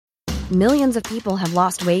Millions of people have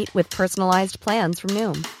lost weight with personalized plans from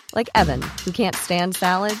Noom. Like Evan, who can't stand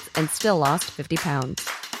salads and still lost 50 pounds.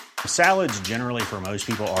 Salads generally for most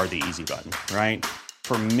people are the easy button, right?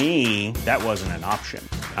 For me, that wasn't an option.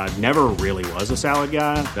 I never really was a salad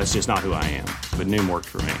guy. That's just not who I am. But Noom worked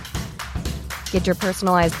for me. Get your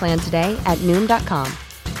personalized plan today at Noom.com.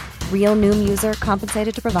 Real Noom user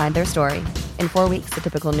compensated to provide their story. In 4 weeks, the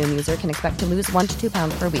typical Noom user can expect to lose 1 to 2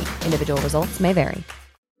 pounds per week. Individual results may vary.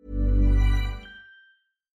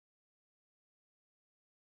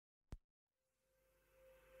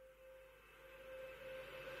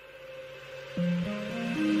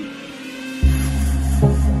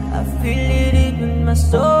 I feel it deep in my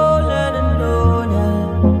soul and I know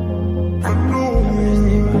that. I know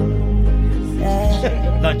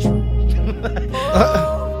Not true.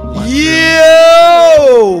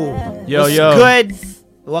 Yo, What's yo. good?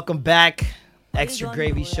 Welcome back. Extra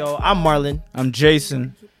Gravy Show. I'm Marlon. I'm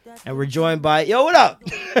Jason. And we're joined by... Yo, what up?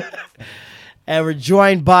 And we're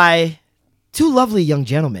joined by two lovely young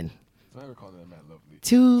gentlemen.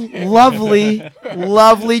 Two lovely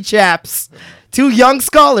chaps. Two young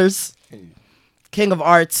scholars. King of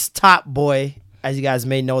Arts, Top Boy, as you guys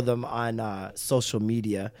may know them on social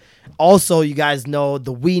media. Also, you guys know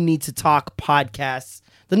the We Need to Talk podcast,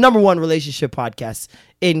 the #1 relationship podcast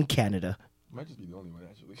in Canada. Might just be the only one,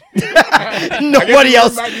 actually. Nobody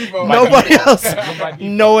else.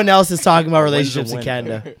 No one else is talking about relationships in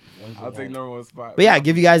Canada. I'll take #1 spot. But yeah,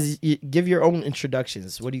 give your own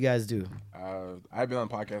introductions. What do you guys do? I've been on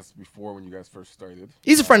podcasts before when you guys first started.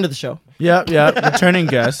 He's a friend of the show. Yeah, returning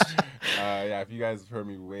guest. Yeah, if you guys have heard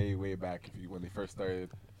me way back, when they first started.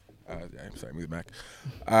 I'm sorry, move it back.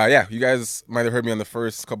 Yeah, you guys might have heard me on the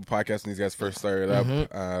first couple podcasts when these guys first started up.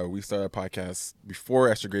 We started a podcast before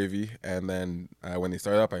Extra Gravy, and then when they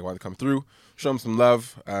started up, I wanted to come through, show them some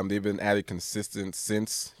love. They've been added consistent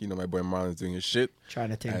since. You know, my boy Marlon's doing his shit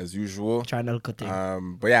as usual. Trying to look at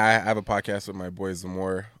things. But yeah, I have a podcast with my boy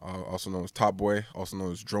Zamore, also known as Top Boy, also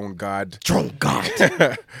known as Drone God. Drone God.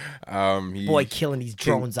 Boy, killing these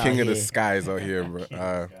drones out here. King of the skies out here,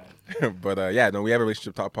 bro. But yeah, no, we have a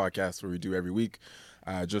relationship talk podcast where we do every week.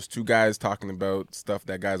 Just two guys talking about stuff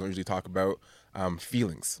that guys don't usually talk about.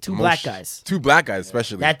 Feelings. Black guys. Two black guys,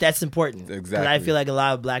 especially. That's important. Exactly. 'Cause I feel like a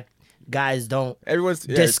lot of black guys don't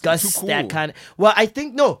discuss discuss that kind of. Well, I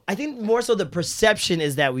think more so the perception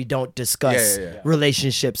is that we don't discuss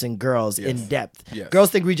relationships and girls in depth. Yes. Girls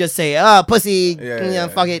think we just say, pussy,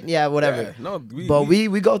 fuck it, whatever. Yeah. No, we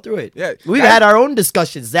go through it. Yeah. We've had our own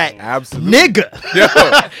discussions. That absolutely nigga.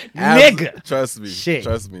 Nigga. Trust me. Shit.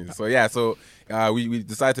 Trust me. So yeah, we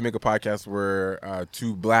decided to make a podcast where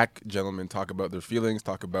two black gentlemen talk about their feelings,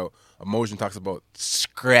 talk about emotion, talks about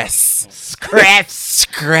stress. You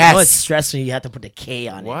know it's stress when you have to put the K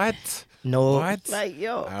on it. What? No. What? Like,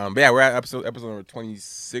 yo. But yeah, we're at episode number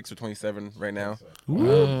 26 or 27 right now.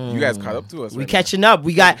 You guys caught up to us. We catching up.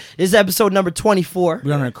 We got this is episode number 24.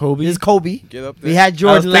 We're on our Kobe. This is Kobe. Get up there. We had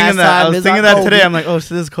Jordan last time. I was This thinking is that Kobe. today. I'm like, oh,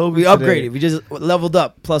 so this is Kobe. We today. upgraded. We just leveled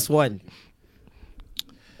up +1.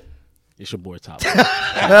 It's your boy Top.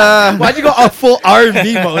 Why'd you go a full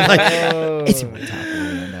R&B mode? Like, it's your boy Top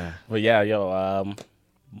Boy. But yeah, yo,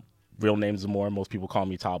 real name's more. Most people call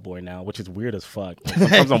me Top Boy now, which is weird as fuck. Like,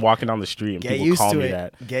 sometimes I'm walking down the street and people call me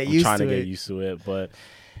that. I'm trying to get used to it. But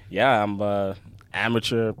yeah, I'm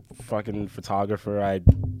amateur fucking photographer. I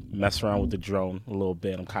mess around with the drone a little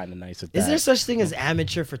bit. I'm kind of nice at that. Is there such thing as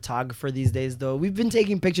amateur photographer these days, though? We've been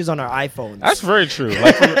taking pictures on our iPhones. That's very true.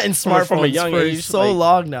 Like and smartphones from a young for age, so like,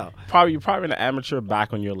 long now. You're probably an amateur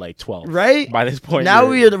back when you're like 12, right? By this point, now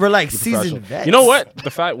we're like you're seasoned vets. You know what?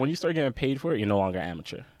 The fact when you start getting paid for it, you're no longer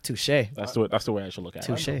amateur. Touche. That's the way I should look at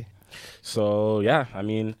it. Touche. So yeah, I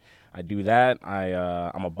mean, I do that.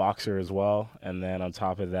 I'm a boxer as well, and then on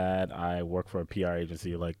top of that, I work for a PR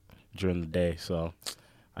agency like during the day, so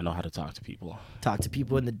I know how to talk to people. Talk to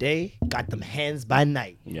people in the day, got them hands by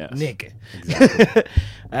night. Yes. Nigga. Exactly.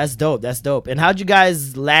 That's dope. And how'd you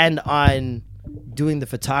guys land on doing the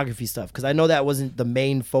photography stuff? Because I know that wasn't the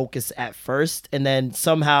main focus at first, and then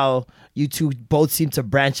somehow you two both seem to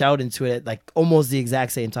branch out into it like almost the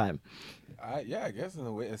exact same time. Yeah, I guess in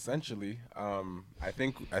a way, essentially. I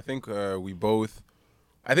think even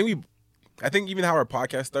how our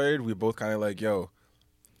podcast started, we both kind of like, yo,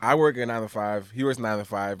 I work at 9 to 5. He works 9 to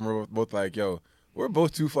 5. And we're both like, yo, we're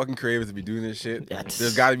both too fucking creative to be doing this shit.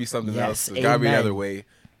 There's got to be something else. There's got to be another way.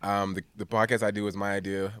 The podcast I do was my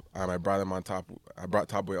idea. I brought him on top. I brought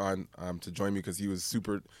Top Boy on to join me because he was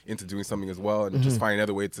super into doing something as well and just finding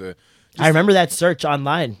another way to. I remember that search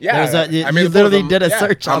online. Yeah, you literally did a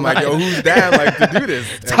search online. I'm like, yo, who's down like to do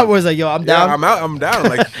this? Top Boy's like, yo, I'm down. I'm down.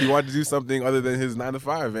 Like he wanted to do something other than his 9 to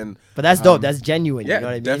 5, and but that's dope. That's genuine. Yeah, you know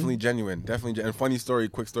what I mean? Definitely genuine. And funny story,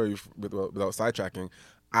 quick story without sidetracking.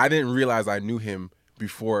 I didn't realize I knew him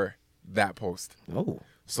before that post. Oh,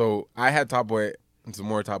 so I had Top Boy. Some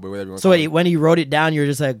more Top Boy, whatever you want. So when he wrote it down, you were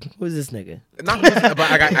just like, "Who's this nigga?" Not but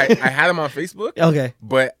I had him on Facebook. Okay.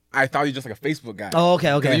 But I thought he was just like a Facebook guy. Oh, okay.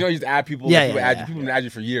 You know, you just add people. Yeah, people yeah, add yeah. you. People add you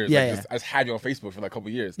for years. Yeah, I just had you on Facebook for like a couple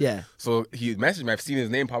of years. Yeah. So he messaged me. I've seen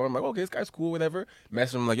his name pop up. I'm like, okay, this guy's cool, whatever.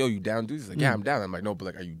 Messaged him like, yo, you down, dude? He's like, yeah, I'm down. I'm like, no, but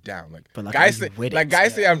like, are you down? Like, But, like,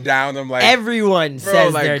 guys say I'm down. I'm like, everyone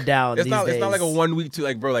says like, they're down. It's these not. days. It's not like a 1 week to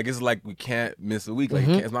like, bro. Like it's like we can't miss a week. Like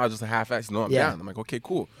it's not just a half-ass. No, I'm down. I'm like, okay,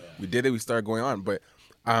 cool. We did it. We started going on, but.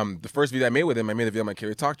 The first video I made with him, I made a video on my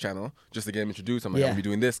Carry Talk channel just to get him introduced. I'm like, I'm gonna be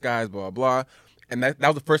doing this, guys, blah, blah, blah. And that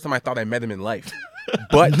was the first time I thought I met him in life.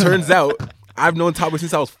 But turns out, I've known Top Boy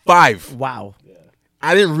since I was 5. Wow.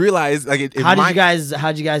 I didn't realize, like, how'd you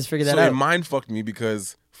guys figure that out? So it mind fucked me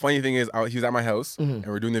because funny thing is, he was at my house and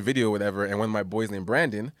we're doing the video or whatever, and one of my boys named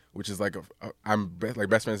Brandon, which is like, I'm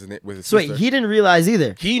best friends with his sister. Wait, he didn't realize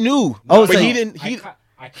either. He knew. Oh, but so he didn't.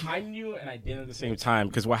 I kind of knew and I didn't at the same time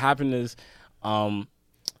because what happened is,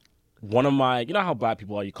 one of my, you know how black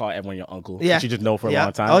people are, you call everyone your uncle, that you just know for a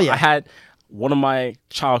long time. Oh, yeah. I had one of my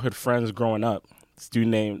childhood friends growing up, this dude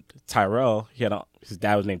named Tyrell. His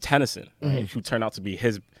dad was named Tennyson, right? Who turned out to be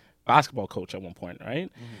his basketball coach at one point,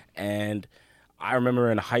 right? And I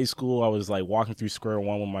remember in high school, I was like walking through Square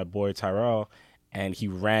One with my boy Tyrell, and he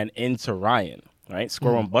ran into Ryan, right?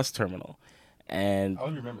 Square One bus terminal. And I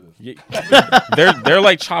don't remember this. they're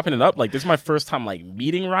like chopping it up. Like this is my first time like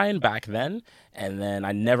meeting Ryan back then, and then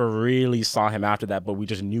I never really saw him after that. But we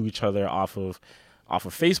just knew each other off of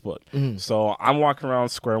Facebook. So I'm walking around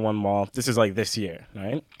Square One Mall. This is like this year,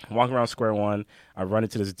 right? I'm walking around Square One. I run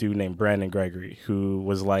into this dude named Brandon Gregory, who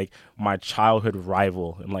was like my childhood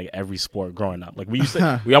rival in like every sport growing up. Like we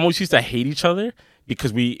almost used to hate each other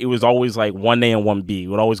because it was always like 1A and 1B. We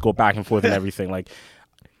would always go back and forth and everything. Like.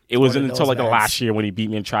 It wasn't until like the last year when he beat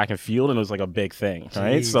me in track and field, and it was like a big thing,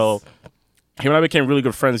 right? Jeez. So him and I became really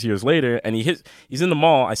good friends years later, and he's in the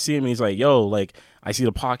mall. I see him, and he's like, yo, like, I see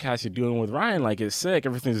the podcast you're doing with Ryan. Like, it's sick.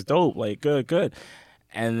 Everything's dope. Like, good.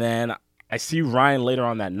 And then I see Ryan later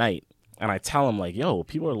on that night, and I tell him, like, yo,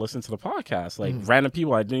 people are listening to the podcast. Like, random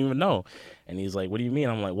people I didn't even know. And he's like, what do you mean?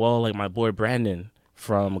 I'm like, well, like, my boy Brandon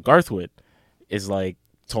from Garthwood is, like,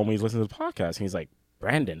 told me he's listening to the podcast. And he's like,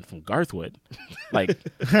 Brandon from Garthwood, like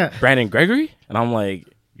Brandon Gregory, and I'm like,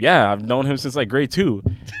 yeah, I've known him since like grade 2.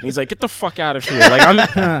 And he's like, get the fuck out of here!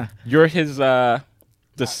 Like you're his the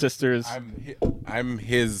sisters. I'm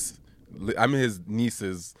his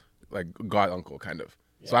niece's like god uncle kind of.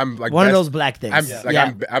 So I'm like one of those black things.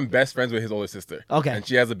 I'm best friends with his older sister. Okay, and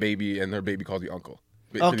she has a baby, and her baby calls me uncle.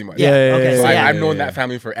 Pretty much. Okay. So I've known that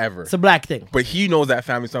family forever. It's a black thing. But he knows that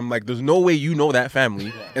family, so I'm like, there's no way you know that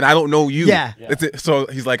family, and I don't know you. Yeah. That's it. So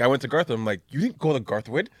he's like, I went to Garthwood. I'm like, you didn't go to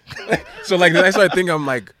Garthwood? So like, then I started thinking, I'm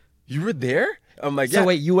like, you were there? I'm like, yeah. So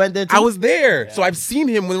wait, you went there too? I was there. Yeah. So I've seen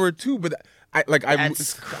him when we were 2, but I moved. I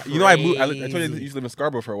told you I used to live in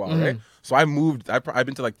Scarborough for a while, right? So I moved. I've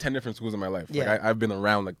been to like 10 different schools in my life. Yeah. Like I've been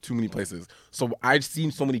around like too many places. So I've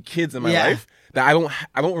seen so many kids in my life that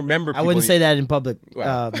I don't remember. I wouldn't say that in public. Well,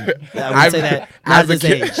 I wouldn't say that at this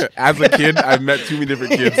age. As a kid, I've met too many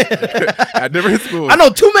different kids at different schools. I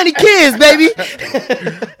know too many kids, baby.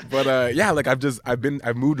 But yeah, like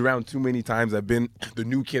I've moved around too many times. I've been the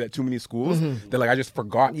new kid at too many schools that like I just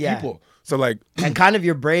forgot people. So like, and kind of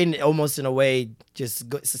your brain almost in a way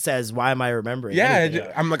just says, "Why am I remembering?"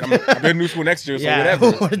 Yeah, I'm like, I'm going to new school next year, so whatever.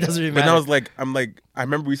 It doesn't really matter. But now I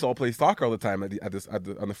remember we all play soccer all the time on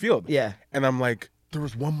the field. Yeah, and I'm like, there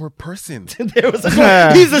was one more person. There was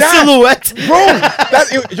he's a silhouette, bro.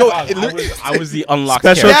 I was the unlocked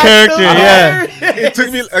special character. Yeah, it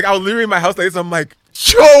took me like I was literally in my house like this. I'm like,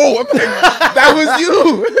 I'm like, that was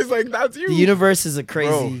you. It's like, that's you. The universe is a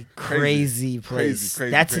crazy place.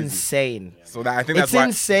 That's insane. So I think it's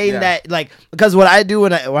insane that like, because what I do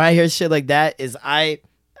when I hear shit like that is I'm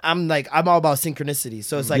all about synchronicity.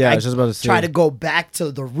 So it's like I just about to try to go back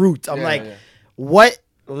to the root. I'm like, what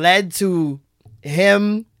led to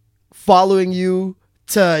him following you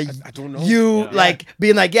to I don't know. You like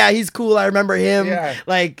being like, yeah, he's cool. I remember him. Yeah.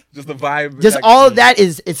 Like just the vibe. Just all of that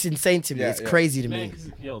it's insane to me. It's crazy to me.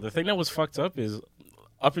 Yo, the thing that was fucked up is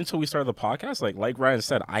up until we started the podcast, like Ryan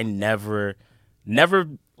said, I never never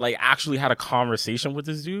like actually had a conversation with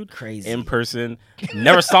this dude. Crazy. In person.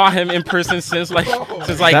 Never saw him in person since like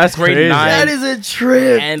That's grade crazy. 9. That is a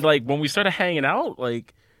trip. And like when we started hanging out,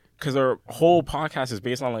 like, because our whole podcast is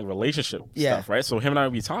based on like relationship stuff, right? So him and I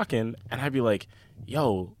would be talking, and I'd be like,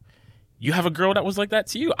 "Yo, you have a girl that was like that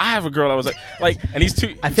to you? I have a girl that was like," and these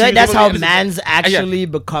two. I feel like that's how mans actually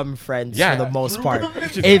become friends for the most part.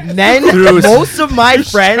 If men, most of my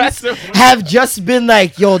friends have just been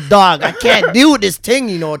like, "Yo, dog, I can't deal with this thing,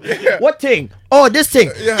 you know." What thing? Oh, this thing.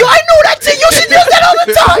 Yo, I know that thing. You should use that all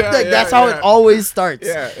the time. That's how it always starts.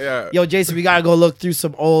 Yeah. Yo, Jason, we gotta go look through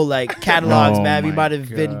some old like catalogs, man. We might have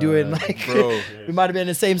been doing like, we might have been in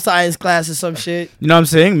the same science class or some shit. You know what I'm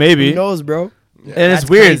saying? Maybe. Who knows, bro? And it's That's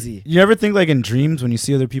weird. crazy. You ever think like in dreams when you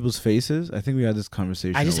see other people's faces? I think we had this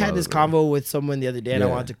conversation. I just a had while this ago. convo with someone the other day, and I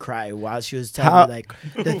Yeah. wanted to cry while she was telling me like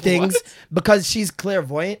the things because she's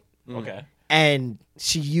clairvoyant Okay. and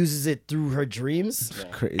she uses it through her dreams.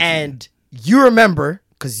 Crazy. And you remember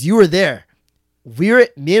because you were there. Me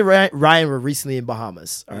and Ryan were recently in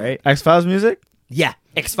Bahamas. All right. X-Files music? Yeah,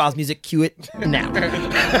 X-Files music, cue it now.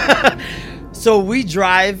 So we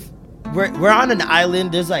drive. We're on an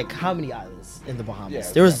island. There's like how many islands in the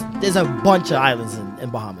Bahamas? There's a bunch of islands in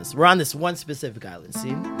Bahamas. We're on this one specific island, see?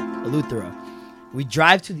 Eleuthera. We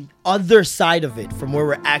drive to the other side of it from where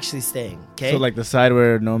we're actually staying. Okay. So like the side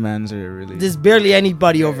where no mans are really. There's barely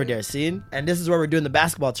anybody over there, see? And this is where we're doing the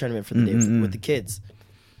basketball tournament for the day with the kids.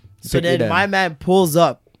 So Pick your then dad. my man pulls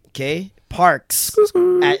up, okay, parks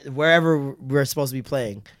at wherever we're supposed to be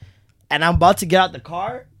playing. And I'm about to get out the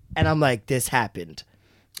car, and I'm like, this happened.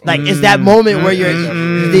 Like, it's that moment where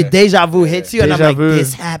the deja vu hits you, and I'm Deja like, vu.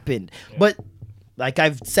 this happened. But like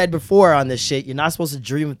I've said before on this shit, you're not supposed to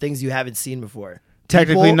dream of things you haven't seen before.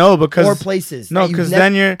 Technically, People no, because or places. No, because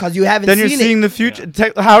then you're because you haven't then you're seen seeing it. the future.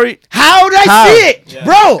 How are you? How did I see it,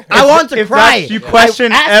 bro? I want to if cry. that's- you question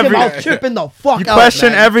I asked him, I was every- tripping the fuck You out.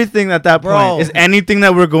 question man. everything at that Bro. point. Is anything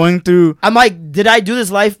that we're going through? I'm like, did I do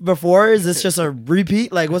this life before? Is this just a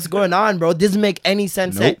repeat? Like, what's going on, bro? It doesn't make any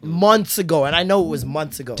sense. Nope. Months ago, and I know it was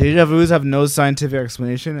months ago. Deja vus have no scientific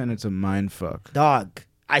explanation, and it's a mind fuck. Dog,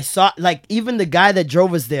 I saw like even the guy that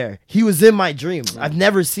drove us there. He was in my dream. I've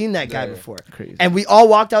never seen that guy before. Crazy. And we all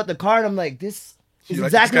walked out the car, and I'm like, this is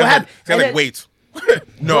exactly what happened. It's kind of And like, then- wait.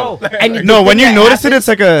 No. Bro, and the No, when thing you that notice it, happens- it's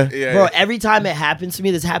like a. Yeah, Bro, yeah. every time it happens to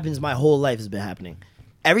me, this happens my whole life has been happening.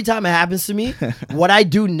 Every time it happens to me, what I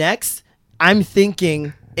do next, I'm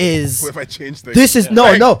thinking is What if I change things? this is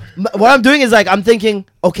no. What I'm doing is like I'm thinking,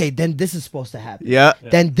 okay, then this is supposed to happen. Yeah.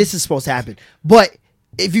 Then this is supposed to happen. But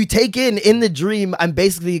if you take in the dream, I'm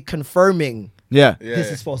basically confirming Yeah.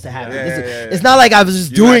 this is supposed to happen. Yeah, This yeah, is- yeah, yeah. It's not like I was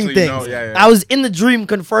just You doing actually things. know, yeah. I was in the dream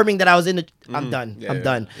confirming that I was in the. I'm done. Yeah, I'm yeah.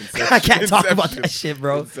 done. Inception. I can't talk about Inception. that shit,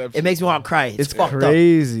 bro. Inception. It makes me want to cry. It's fucked up.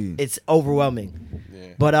 Crazy. It's overwhelming. Yeah.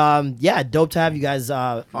 But yeah, dope to have you guys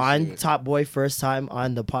on Top Boy, first time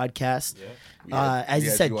on the podcast. As you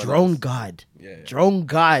had said, you on drone us. god. Yeah. Drone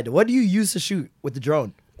god. What do you use to shoot with the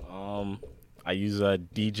drone? I use a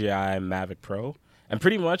DJI Mavic Pro, and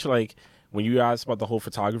pretty much like when you asked about the whole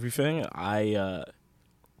photography thing,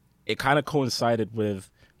 it kind of coincided with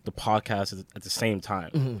the podcast at the same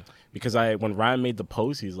time because when Ryan made the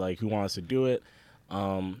post, he's like, "Who wants to do it?"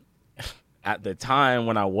 At the time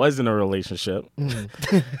when I was in a relationship,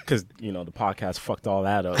 because the podcast fucked all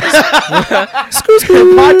that up. The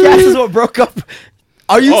podcast is what broke up.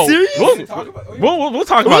 Are you serious? We'll talk about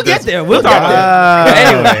We'll this. get there. We'll talk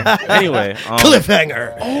get about this. Anyway.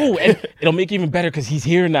 Cliffhanger. Oh, and it'll make it even better because he's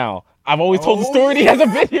here now. I've always told the story and he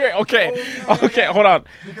hasn't been here. Okay, hold on.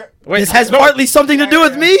 Wait, This has partly something to do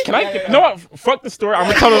with me. Can I? No, what? Fuck the story. I'm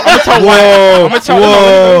gonna tell. Let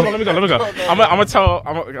me go. I'm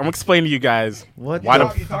gonna explain to you guys What why the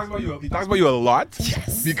the He talks about you a lot.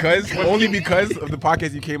 Yes. Because only because of the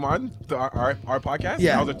podcast you came on to our podcast.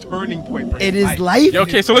 Yeah. That was a turning point for It his is life. life.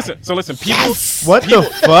 Okay, so listen. People. What the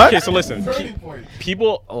fuck? Okay, so listen. Turning point.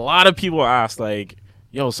 A lot of people ask like,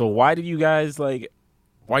 "Yo, so why did you guys like?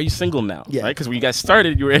 Why are you single now?" Yeah. Right? Because when you guys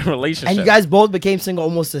started, you were in a relationship. And you guys both became single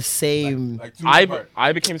almost the same. Like 2 weeks apart.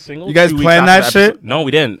 I became single. You guys 2 weeks planned after that the episode. No,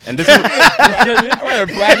 we didn't. And this is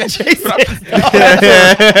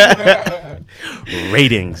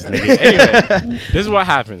ratings. Nigga. Anyway, this is what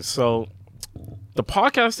happens. So, the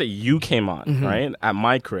podcast that you came on, right, at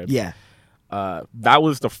my crib. Yeah. That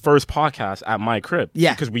was the first podcast at my crib.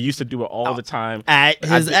 Yeah. Because we used to do it all the time. At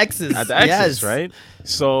his the- exes. At the exes, Yes. right?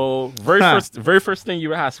 So very first thing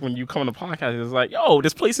you ask when you come on the podcast is like, "Yo,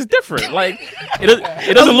 this place is different." Like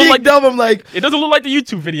it doesn't look like dumb. I'm like, it doesn't look like the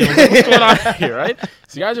YouTube video. What's going on here, right?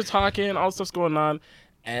 So you guys are talking, all stuff's going on,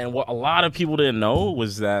 and what a lot of people didn't know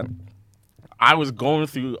was that I was going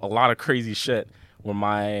through a lot of crazy shit with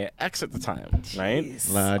my ex at the time, right?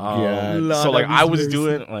 So like I was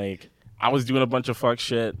doing a bunch of fuck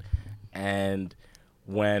shit, and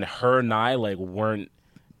when her and I like we weren't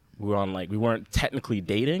technically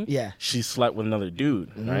dating. Yeah, she slept with another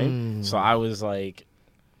dude, right? So I was like,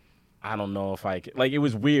 I don't know if I could. Like, it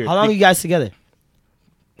was weird. How long are you guys together?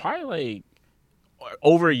 Probably like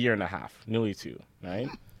over a year and a half, nearly 2, right?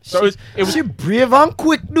 So it was she brave and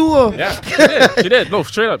quick, dude. Yeah, she did. No,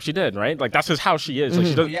 straight up, she did. Right, like that's just how she is. Like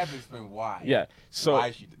she doesn't. You have to explain why. Yeah. So why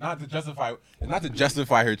she did. Not to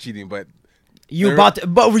justify her cheating, but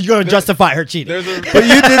but we're gonna justify her cheating. But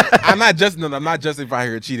you did. I'm not justifying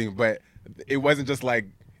her cheating, but it wasn't just like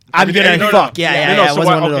I'm gonna fuck. Yeah.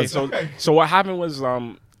 So what happened was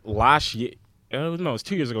last year. No, it was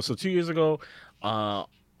 2 years ago. So 2 years ago, all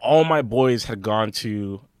my boys had gone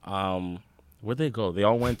to where'd they go? They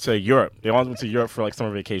all went to Europe. They all went to Europe for like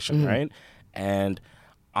summer vacation, right? And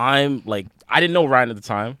I'm like, I didn't know Ryan at the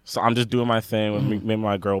time, so I'm just doing my thing with me and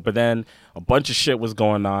my girl. But then a bunch of shit was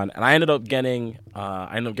going on, and I ended up getting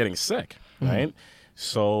sick, right?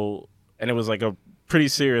 So, and it was like a pretty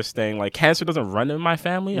serious thing. Like, cancer doesn't run in my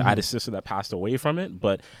family. I had a sister that passed away from it,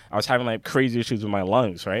 but I was having like crazy issues with my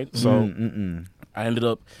lungs, right? So I ended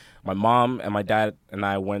up, my mom and my dad and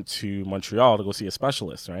I went to Montreal to go see a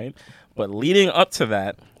specialist, right? But leading up to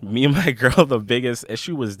that, me and my girl, the biggest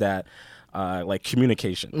issue was that like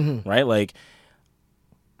communication, right? Like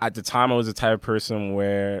at the time I was the type of person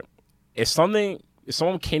where if someone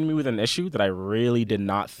came to me with an issue that I really did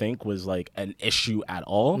not think was like an issue at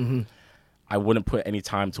all, I wouldn't put any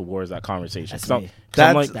time towards that conversation. That's me.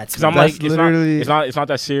 It's not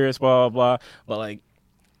that serious, blah, blah, blah. But like,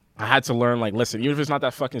 I had to learn, like, listen, even if it's not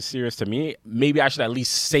that fucking serious to me, maybe I should at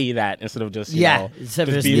least say that instead of just,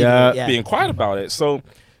 being quiet about it. So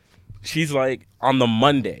she's like, on the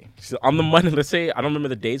Monday, let's say, I don't remember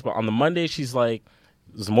the dates, but on the Monday, she's like,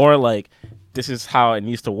 it's more like, this is how it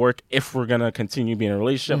needs to work if we're going to continue being in a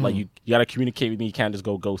relationship. Like, you got to communicate with me. You can't just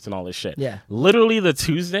go ghost and all this shit. Yeah. Literally, the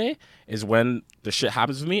Tuesday is when the shit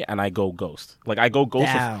happens with me, and I go ghost. Like, I go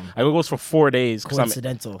ghost for 4 days.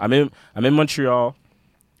 Coincidental. I'm in Montreal.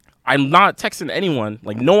 I'm not texting anyone.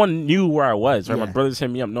 Like, no one knew where I was. Right? Yeah. My brothers hit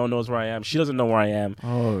me up. No one knows where I am. She doesn't know where I am.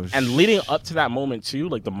 And leading up to that moment, too,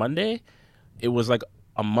 like the Monday, it was like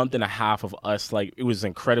a month and a half of us. Like, it was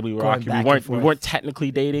incredibly rocky. We weren't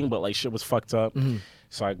technically dating, but like shit was fucked up.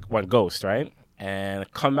 So I went ghost, right? And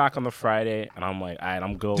come back on the Friday, and I'm like, all right,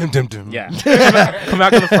 I'm go. Yeah. Come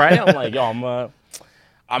back on the Friday. I'm like, yo, I'm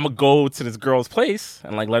gonna go to this girl's place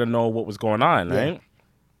and like let her know what was going on, right?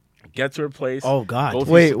 Get to her place. Oh God!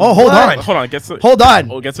 Wait. Oh, hold on. Hold on. Hold on.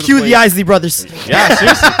 Get to the Cue place. the Isley Brothers.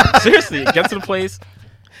 Yeah, seriously. Get to the place.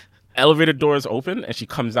 Elevator doors open, and she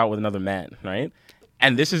comes out with another man, right?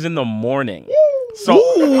 And this is in the morning. So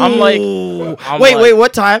I'm like, wait,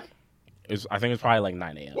 what time? I think it's probably like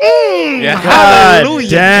 9 a.m. Yeah. Hallelujah.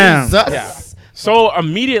 Damn. Yeah. So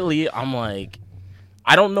immediately I'm like,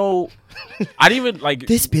 I don't know. I didn't even like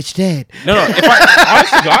this bitch dead. No. If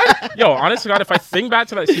I honest to God, if I think back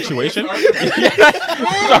to that situation,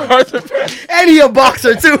 and he a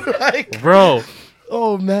boxer too, like, bro.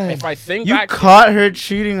 Oh man. If I think you back, caught her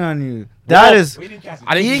cheating on you. I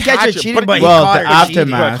didn't catch her cheating, but the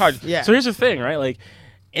aftermath. Yeah. So here's the thing, right? Like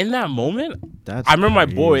in that moment, I remember my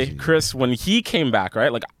boy Chris when he came back,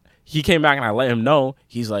 right? Like he came back and I let him know.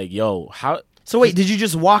 He's like, "Yo, how?" So wait, did you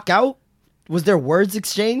just walk out? Was there words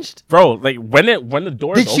exchanged? Bro, like when the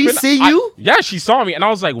doors opened... Did she see you? Yeah, she saw me. And I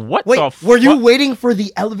was like, what the fuck? Were you waiting for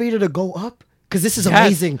the elevator to go up? Because this is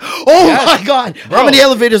amazing. Oh my God. Bro. How many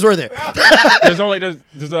elevators were there? There's only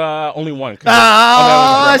one.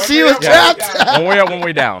 She was trapped. One way up, one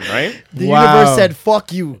way down, right? The universe said,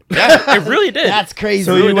 fuck you. Yeah, it really did. That's crazy.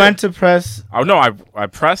 So you went to press. Oh, no, I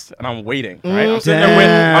pressed and I'm waiting, right? I'm sitting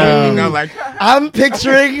there waiting. I'm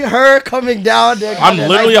picturing her coming down. I'm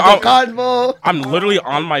literally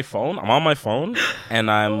on my phone. I'm on my phone and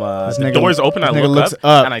I'm the doors open. I look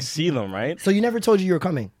up and I see them, right? So you never told you were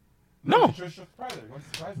coming? No.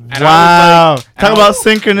 Wow. Talk about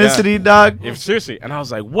synchronicity, dog. Yeah, seriously. And I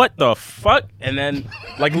was like, what the fuck? And then,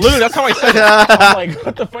 like, literally, that's how I said it. I'm like,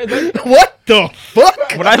 what the fuck? What the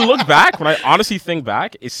fuck? When I look back, when I honestly think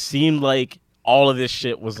back, it seemed like all of this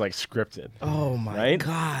shit was, like, scripted. Oh, my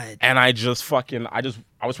God. And I was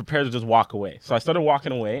prepared to just walk away. So I started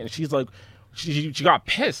walking away, and she's like, she got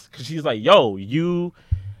pissed. Because she's like, yo,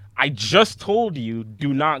 I just told you,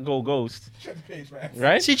 do not go ghost.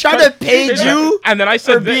 Right? She tried to page you and then I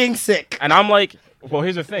said for being sick. And I'm like, Well,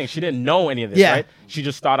 here's the thing. She didn't know any of this, right? She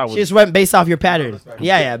just thought I was. She just went based off your pattern.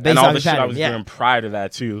 Yeah, based off your the pattern. shit I was doing prior to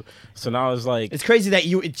that too. So now I was like, it's crazy that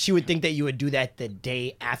she would think that you would do that the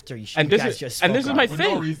day after you. And this is my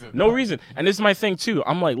thing. No reason. And this is my thing too.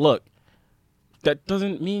 I'm like, look. That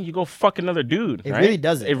doesn't mean you go fuck another dude. It right? really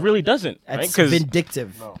doesn't. It really doesn't. That's right?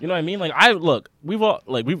 vindictive. You know what I mean? Like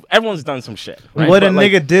everyone's done some shit. Right? What a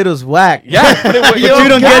nigga did was whack. Yeah, but you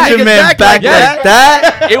don't get your man back like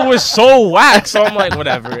that. It was so whack. So I'm like,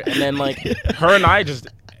 whatever. And then like her and I just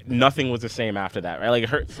nothing was the same after that. Right? Like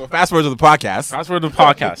her. So fast forward to the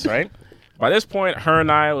podcast. Right? By this point, her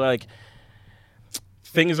and I like.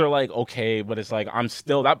 Things are like okay, but it's like I'm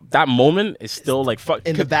still that moment is still like fuck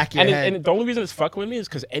in the back of your head. And the only reason it's fucking with me is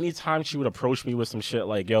because anytime she would approach me with some shit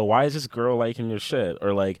like, yo, why is this girl liking your shit?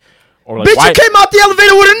 Or like bitch, why? You came out the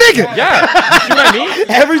elevator with a nigga. Yeah, you know what I mean?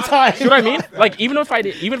 Every time. You know what I mean? Like even if I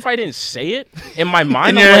didn't say it in my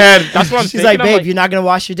mind, in your head, that's what I'm She's thinking. like, babe, you're not gonna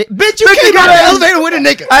wash your dick. Bitch, you came out the elevator with a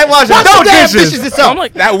nigga. I wash no dishes. So I'm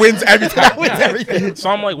like, that wins every time. That wins everything. So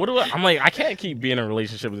I'm like, I'm like, I can't keep being in a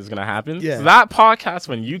relationship if this is gonna happen. Yeah. So that podcast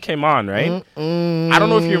when you came on, right? I don't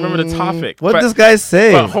know if you remember the topic. What did this guy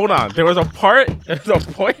say? But hold on, there was a point in the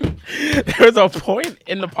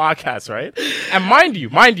podcast, right? And mind you,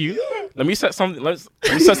 let me set something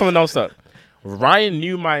else up. Ryan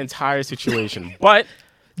knew my entire situation, but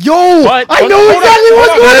I know exactly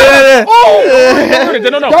what's going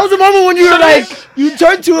on. No. That was the moment when you were like, you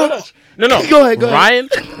turned to him. No. Go ahead.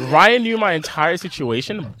 Ryan knew my entire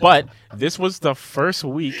situation, but this was the first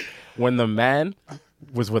week when the man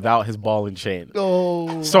was without his ball and chain.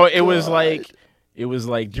 Oh, so it was like, do you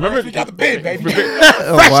remember? We got the bin, baby.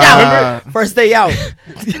 Fresh out. First day out.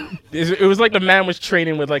 It was like the man was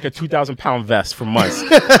training with like a 2,000-pound vest for months,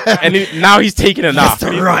 and now he's taking it off.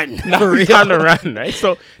 Now he's time to run, right?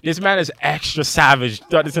 So this man is extra savage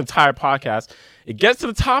throughout this entire podcast. It gets to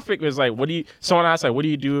the topic. It was like, someone asked like, what do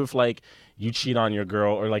you do if like you cheat on your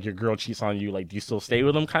girl or like your girl cheats on you? Like, do you still stay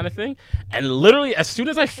with them, kind of thing? And literally, as soon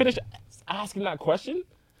as I finished asking that question,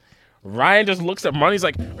 Ryan just looks at Marlon. He's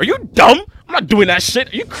like, "Are you dumb? I'm not doing that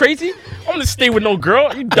shit. Are you crazy? I'm gonna stay with no girl.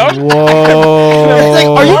 Are you dumb?" Whoa! He's like,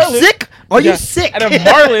 "Are you sick? Are you sick?" And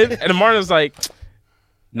then Marlon's like,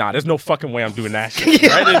 "Nah, there's no fucking way I'm doing that shit.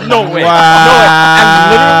 Right? There's no way.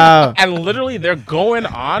 Wow. No way." And literally, they're going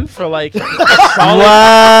on for like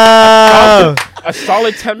a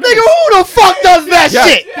solid 10 minutes. Nigga, who the fuck does that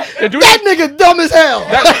shit? That nigga dumb as hell.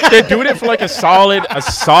 They're doing it for like a solid 10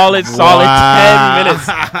 minutes.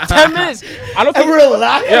 10 minutes. I don't think we're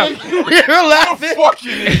laughing. Yeah. We're laughing. Fuck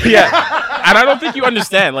you. Yeah. And I don't think you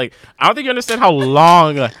understand. Like, I don't think you understand how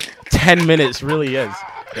long 10 minutes really is.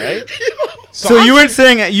 Right? So you weren't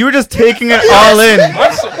saying it. You were just taking it all in.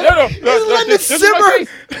 No.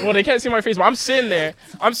 Well, they can't see my face, but I'm sitting there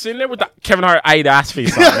with the Kevin Hart I eat ass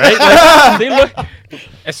face on, right? Like, they look.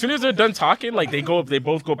 As soon as they're done talking, like they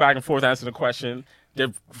both go back and forth, answer the question.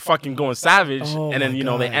 They're fucking going savage, and then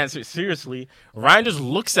they answer it seriously. Ryan just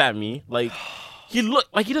looks at me like he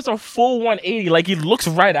does a full 180. Like he looks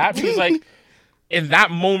right at me. He's like, in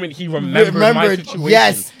that moment, he remembered my situation.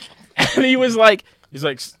 Yes, and he's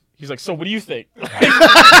like, so what do you think?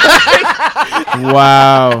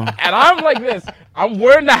 Wow. And I'm like this. I'm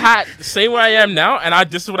wearing the hat the same way I am now, and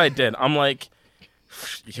this is what I did. I'm like,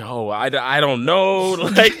 yo, I don't know.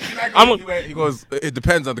 Like, he goes, it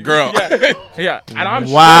depends on the girl. Yeah. And I'm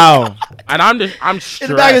stressed. And I'm stressed. In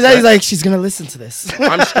the back of his head, he's like, she's gonna listen to this.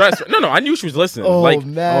 I'm stressed. No, I knew she was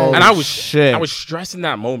listening. Man. And I was stressed in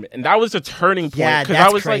that moment, and that was the turning point. Yeah,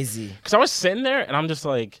 that's crazy. Because I was sitting there, and I'm just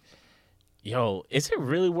like, yo, is it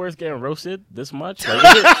really worth getting roasted this much?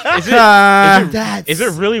 Like, is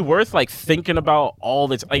it really worth like thinking about all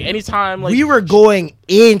this? Like anytime, like we were going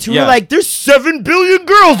into, we were like, there's 7 billion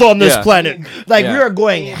girls on this planet. Like we were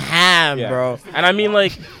going ham, bro. And I mean,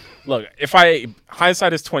 like, look,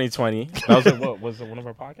 hindsight is 2020. That was what was it, one of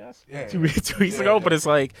our podcasts? Yeah, 2 weeks ago. But it's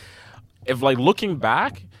like, if like looking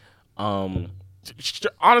back,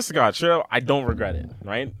 honest to God, sure, I don't regret it,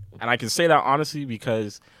 right? And I can say that honestly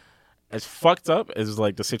because, as fucked up as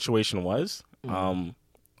like the situation was, I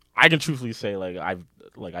can truthfully say I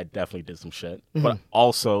definitely did some shit, but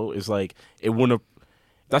also is like it wouldn't have.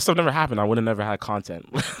 That stuff never happened. I would have never had content.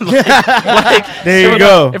 There you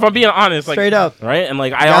go. If I'm being honest, like straight up, right? And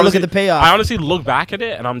like I look at the payoff. I honestly look back at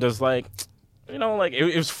it, and I'm just like, you know, like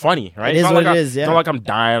it was funny, right? It is not what like it is. Yeah. Not like I'm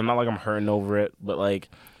dying. Not like I'm hurting over it. But like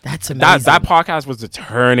that's amazing. That podcast was the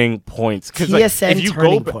turning points. Because like, if you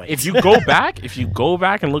go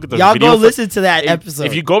back and look at the y'all video, go listen to that episode.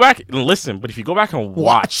 If you go back and listen, but if you go back and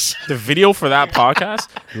watch the video for that podcast,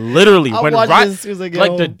 literally when Ryan,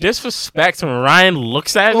 like the disrespect when Ryan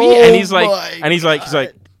looks at me and he's like,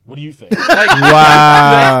 what do you think? Like,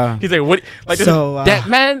 wow. He's like, what? Like, so, that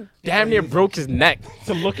man damn near broke his neck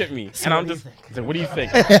to look at me. And I'm just like, what do you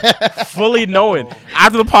think? Fully knowing.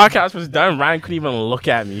 After the podcast was done, Ryan couldn't even look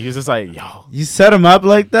at me. He was just like, yo. You set him up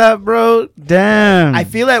like that, bro? Damn. I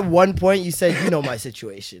feel at one point you said, you know my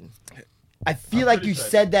situation. I feel like you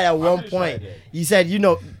said that at one point. You said, you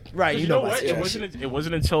know, right, you know my situation. It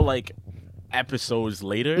wasn't until like episodes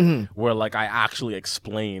later where like I actually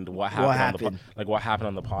explained what happened what happened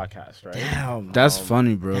on the podcast, right? Damn, that's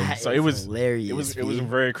funny, bro. So it was hilarious. It was a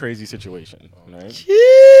very crazy situation, right?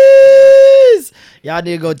 Jeez. Y'all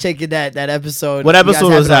need to go check in that episode. What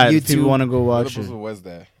episode was that? If you want to go watch it. What was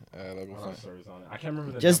that? I can't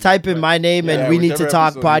remember. Just type in my name and We Need to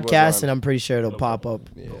Talk podcast, and I'm pretty sure it'll pop up.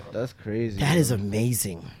 Yeah. That's crazy. That is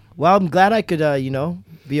amazing. Well, I'm glad I could,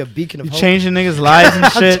 be a beacon of hope. Changing niggas' lives and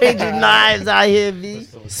shit. I'm changing lives out here, B.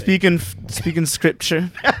 Speaking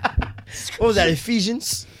scripture. What was that,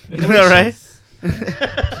 Ephesians? All right.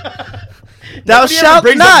 Thou shalt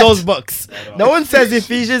not those books. No one says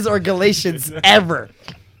Ephesians or Galatians ever.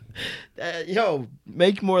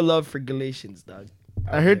 Make more love for Galatians, dog.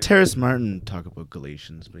 I heard Terrace Martin talk about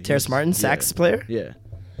Galatians. Terrace Martin, sax player? Yeah.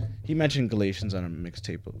 He mentioned Galatians on a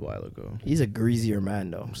mixtape a while ago. He's a greasier man,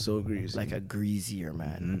 though. So greasy. Like a greasier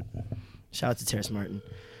man. Shout out to Terrace Martin.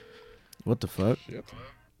 What the fuck? Yep.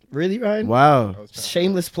 Really, Ryan? Wow.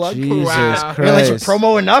 Shameless plug? Jesus Christ. You let you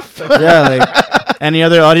promo enough? Yeah, like any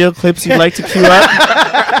other audio clips you'd like to queue up?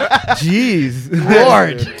 Jeez.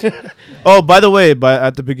 Lord. Oh, by the way,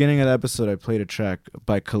 at the beginning of the episode, I played a track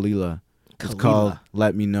by Kalila. It's called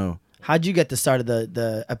Let Me Know. How'd you get the start of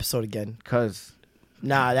the episode again? Cause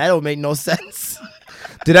nah, that don't make no sense.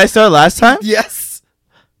 Did I start last time? Yes.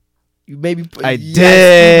 You maybe I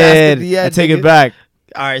did. I take it back.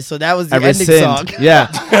 All right, so that was the ending song. Yeah.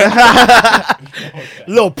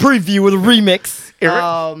 Little preview with a remix.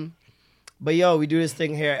 But we do this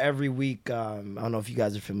thing here every week. I don't know if you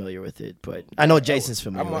guys are familiar with it, but I know Jason's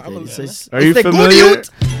familiar with it. Are you familiar? Good youth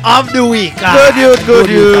of the week. Good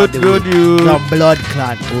youth. The blood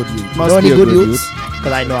clot good youth. Must know any be a good good youths?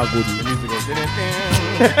 Because I know a good youth.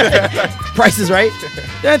 Price is Right.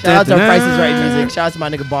 Shout out to our Price is Right music. Shout out to my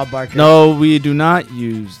nigga Bob Barker. No, we do not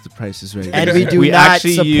use the Price is Right. And we do not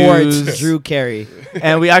support Drew Carey.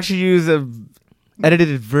 And we actually use a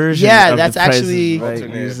edited version. Yeah, of that's the Price actually is Right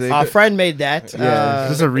music. Our friend made that. Yeah,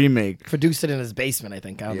 this is a remake. Produced it in his basement, I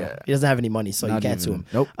think. I don't know. He doesn't have any money, so you can't sue him.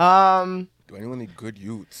 Nope. Do anyone need good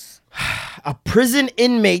youths? A prison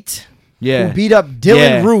inmate who beat up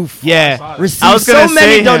Dylan Roof. Yeah. Received so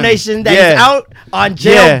many donations that he's out on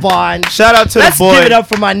jail bond. Shout out to Let's the boy. give it up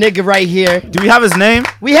for my nigga right here. Do we have his name?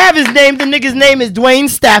 We have his name. The nigga's name is Dwayne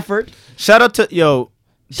Stafford. Shout out to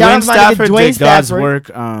Dwayne Stafford did God's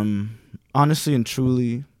work. Honestly and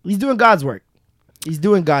truly. He's doing God's work. He's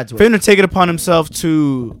doing God's work. For him to take it upon himself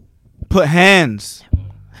to put hands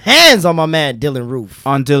on my man Dylan Roof.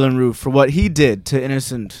 On Dylan Roof for what he did to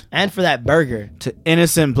innocent. And for that burger. To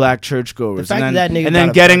innocent black churchgoers. The fact that nigga and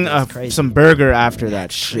then getting some burger after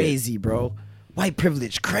that shit. Crazy, bro. White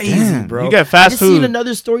privilege. Crazy, bro. You get fast food. I seen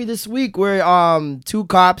another story this week where two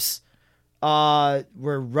cops were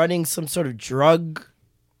running some sort of drug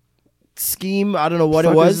scheme. I don't know what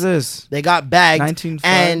it was. Is this? They got bagged 1905?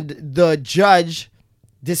 and the judge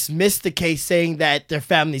dismissed the case saying that their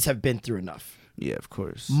families have been through enough. Yeah, of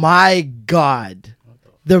course. My God.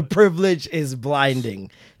 The privilege is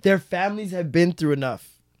blinding. Their families have been through enough.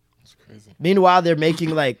 That's crazy. Meanwhile, they're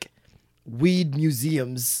making like weed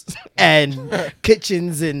museums and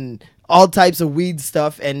kitchens and all types of weed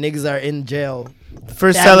stuff, and niggas are in jail.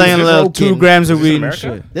 For selling a little 2 grams of weed and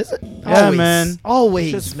shit. Always, man.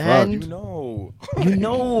 Always, man. You know. You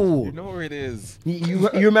know. You know where it is. You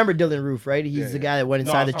remember Dylan Roof, right? He's the guy that went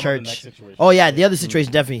inside the church. Oh, yeah. The other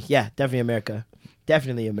situation, definitely. Yeah, definitely America.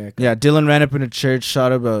 Definitely America. Yeah, Dylan ran up in a church,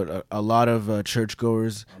 shot about a lot of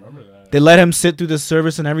churchgoers. I remember that. They let him sit through the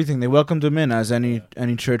service and everything. They welcomed him in, as any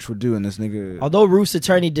church would do. And this nigga... Although Roof's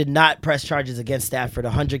attorney did not press charges against Stafford, a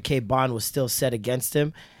 $100K bond was still set against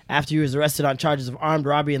him after he was arrested on charges of armed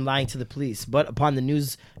robbery and lying to the police. But upon the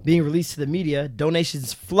news being released to the media,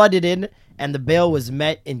 donations flooded in, and the bail was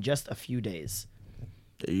met in just a few days.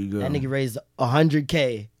 There you go. That nigga raised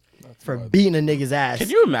 $100K for beating a nigga's ass. Can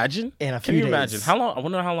you imagine? In a few days. Imagine how long? I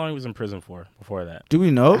wonder how long he was in prison for before that. Do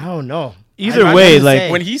we know? I don't know. Either way,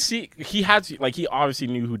 like when he had to, like he obviously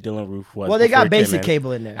knew who Dylan Roof was. Well, they got basic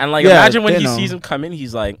cable in there, and like imagine when he sees him come in,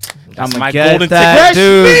 he's like, "That's my golden ticket,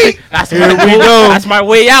 dude. That's here we go. That's my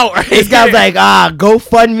way out." Right this guy's like, go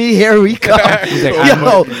fund me. Here we come. He's like,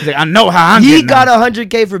 I know how I'm. He got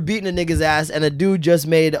 $100K for beating a nigga's ass, and a dude just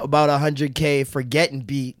made about $100K for getting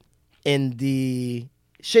beat in the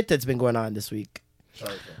shit that's been going on this week.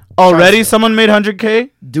 Already, someone made $100K.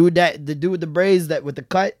 The dude with the braids with the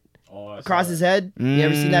cut. Across his head. You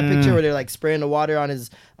ever seen that picture where they're like spraying the water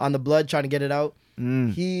on the blood trying to get it out?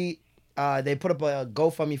 They put up a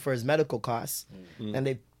GoFundMe for his medical costs, and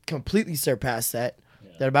they completely surpassed that.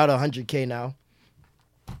 They're about $100K now.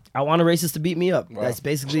 I want a racist to beat me up. Wow. That's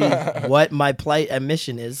basically what my plight and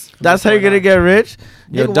mission is. That's how you're gonna get rich?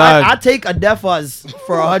 Yo, Nigga, dog. I'll take a Defaz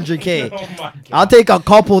for $100K. I'll take a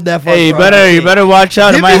couple Defaz. Hey, you better watch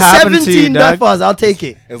out. It might happen to you, dog. 17 Defaz, I'll take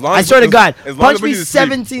it. I swear to God, punch me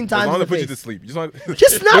 17 times. As long as as put you to sleep.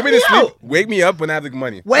 Just knock me out. Wake me up when I have the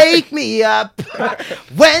money. Wake me up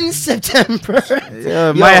when September. Yeah,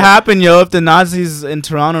 it might happen, yo. If the Nazis in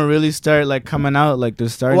Toronto really start like coming out, like they're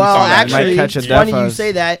starting. Well, might actually, catch it's funny you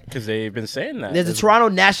say that. Because they've been saying that. There's a Toronto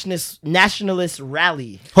nationalist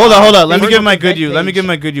rally. Hold on. Let me give my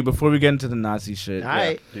good you before we get into the Nazi shit. All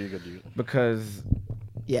right. Because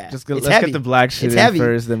let's heavy. get the black shit it's in heavy.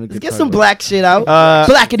 first. Then let's get some black shit out.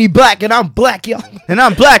 Blackity black, and I'm black, y'all. And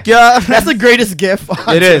I'm black, y'all. That's the greatest gif.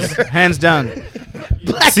 It is, hands down.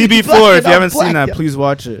 CB4. If you haven't seen that, please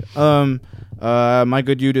watch it. My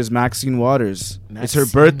good dude is Maxine Waters. It's her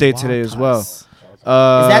birthday today as well. Is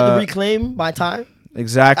that the Reclaim My Time?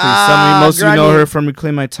 Exactly. Most of you know her from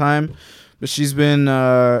Reclaim My Time, but she's been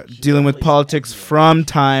dealing with politics from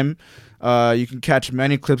time. You can catch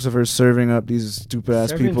many clips of her serving up these stupid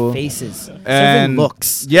ass people. Faces and serving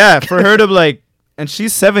looks. Yeah, for her to and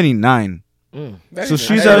she's 79. So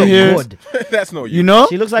she's out here. That's no. You know,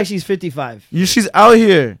 she looks like she's 55. She's out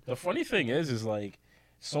here. The funny thing is like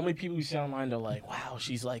so many people you see online. They're like, "Wow,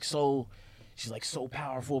 she's so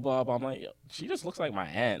powerful." Blah blah. I'm like, she just looks like my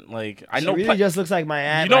aunt. Like I know, really just looks like my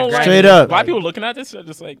aunt. You know, straight up. Why people looking at this are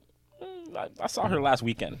just like, I saw her last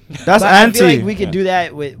weekend. That's auntie. I feel like we could do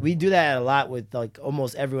that we do that a lot with like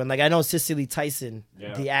almost everyone. Like I know Cicely Tyson,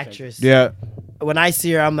 the actress. Yeah. When I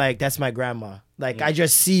see her, I'm like, that's my grandma. Like I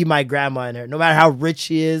just see my grandma in her. No matter how rich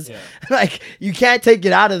she is, like you can't take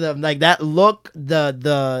it out of them. Like that look,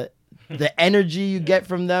 the energy you get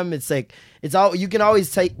from them, it's like you can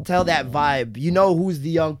always tell that vibe. You know who's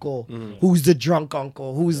the uncle, who's the drunk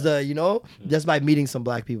uncle, who's the just by meeting some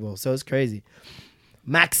black people. So it's crazy.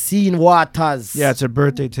 Maxine Waters. Yeah, it's her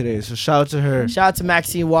birthday today, so shout out to her. Shout out to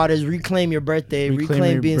Maxine Waters. Reclaim your birthday.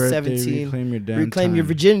 Reclaim being 17. Reclaim your damn Reclaim your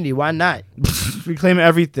virginity. Why not? Reclaim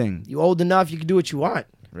everything. You old enough, you can do what you want.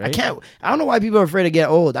 Right? I don't know why people are afraid to get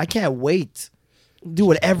old. I can't wait. Do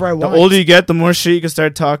whatever I want. The older you get, the more shit you can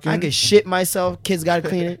start talking. I can shit myself. Kids gotta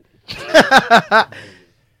clean it.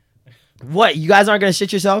 What? You guys aren't gonna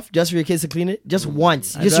shit yourself just for your kids to clean it? Just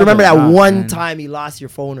once. Just remember that one time you lost your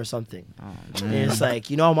phone or something. Oh, and it's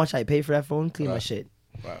like, you know how much I pay for that phone? Clean my shit.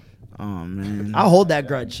 Wow. Oh man. I'll hold that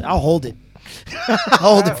grudge. I'll hold it. I'll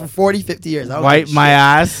hold it for 40, 50 years. Wipe my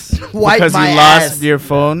ass Wipe because my you ass. lost your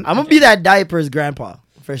phone. I'm gonna be that diaper's grandpa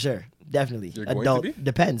for sure. Definitely. You're going Adult to be?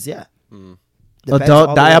 depends. Yeah. Mm. Depends Adult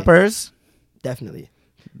all the way. diapers. Definitely.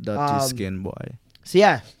 Dirty skin boy. So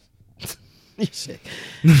yeah.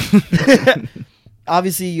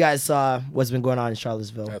 Obviously, you guys saw what's been going on in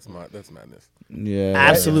Charlottesville. That's madness. Yeah.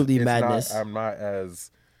 Absolutely It's madness. I'm not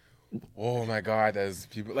as, oh my god, as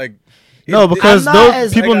people like. No, because I'm not those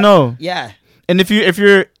as- people like, know. Yeah. And if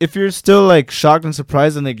you're still like shocked and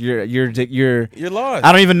surprised and like you're lost.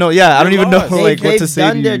 I don't even know. Yeah, I don't even know lost. like what to say. They've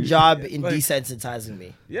done to their you. job in desensitizing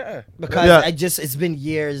me Yeah. because it's been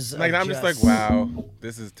years. Like of I'm just like, wow,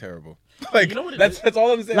 this is terrible. Like You know what it that's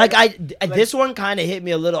all I'm saying. Like this one kind of hit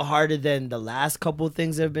me a little harder than the last couple of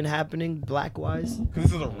things that have been happening black wise. because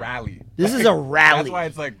this is a rally. This is a rally. That's why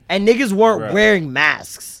it's like, And niggas weren't wearing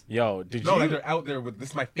masks. Yo, did no, you like they're out there with this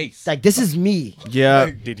is my face. Like this is me.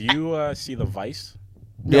 Yeah. did you see the Vice?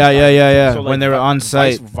 Yeah. So, when they were on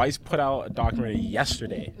site. Vice put out a documentary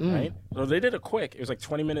yesterday, right? So they did it quick. It was like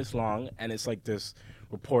 20 minutes long, and it's like this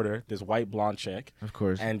reporter, this white blonde chick, Of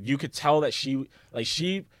course. and you could tell that she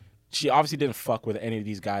obviously didn't fuck with any of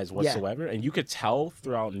these guys whatsoever, and you could tell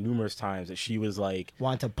throughout numerous times that she was like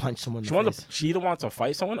Want to punch someone in she the face. she either wanted to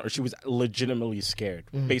fight someone or she was legitimately scared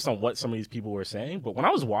based on what some of these people were saying. But when I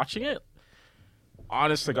was watching it,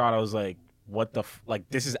 honest to God, I was like, what the like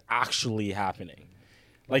this is actually happening.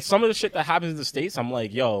 Like some of the shit that happens in the States, I'm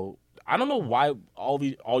like, yo, I don't know why all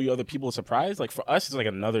you other people are surprised. Like for us, it's like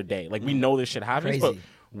another day. Like we know this shit happens, but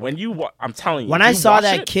when I'm telling you, when I saw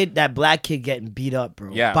that black kid getting beat up,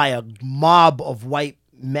 bro, by a mob of white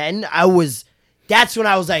men, that's when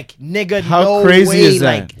I was like, nigga, how no crazy way. Is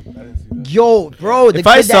that? Like, yo, bro, if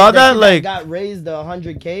I saw that, like, got raised the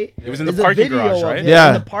 $100K. It was in the parking garage, right? Yeah,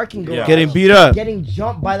 in the parking garage, getting beat up, getting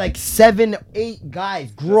jumped by like 7, 8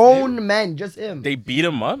 guys, grown men, just him. They beat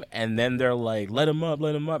him up, and then they're like, let him up,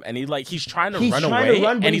 and he's trying to run away,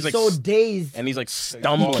 and he's like so dazed, and he's like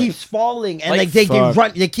stumbling, he keeps falling, and like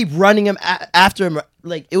they keep running him after him.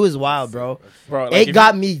 Like it was wild, bro. Like, it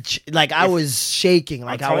got me like I was shaking,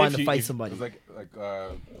 like I wanted to fight somebody. It was like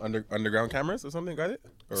underground cameras or something, got it?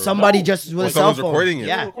 Or somebody just with a cell phone. Recording it.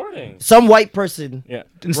 Yeah, some white person. Yeah,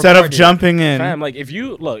 instead of jumping in. Fam, like if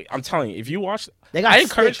you look, I'm telling you, if you watch, they got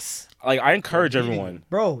sticks. I encourage everyone,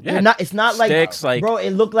 bro. Yeah, it's not sticks, like bro.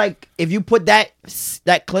 It looked like if you put that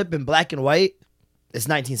clip in black and white. It's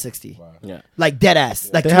 1960. Wow. Yeah, like dead ass.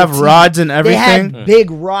 Like they have rods and everything. They had big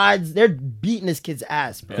rods. They're beating this kid's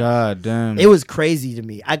ass, bro. God damn. It was crazy to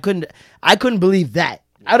me. I couldn't believe that.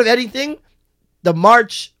 Out of anything, the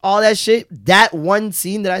march, all that shit, that one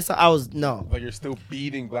scene that I saw, I was no. Like you're still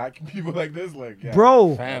beating black people like this, like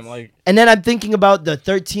bro. Fam, like. And then I'm thinking about the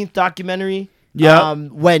 13th documentary. Yeah.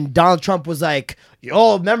 When Donald Trump was like,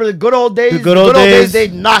 "Yo, remember the good old days? The good old days. They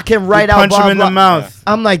knock him right out, punch him in the mouth."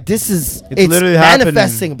 I'm like, it's literally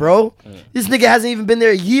manifesting, happening. Bro. This nigga hasn't even been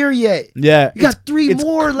there a year yet. Yeah, you got 3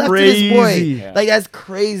 more left of this boy. Yeah. Like that's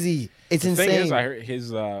crazy. It's insane. The thing is, I heard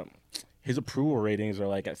his approval ratings are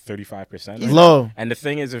like at 35%. Low. And the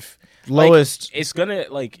thing is, if lowest, it's gonna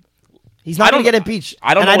like. He's not gonna get impeached.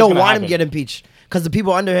 I don't want him to get impeached because the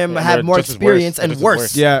people under him have more experience and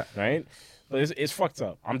worse. Yeah, right. It's fucked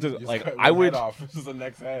up. I'm just like I would. This is the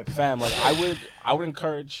next head. Fam, like I would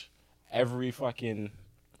encourage every fucking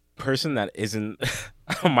person that isn't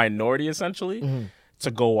a minority essentially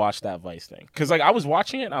to go watch that Vice thing. Because like I was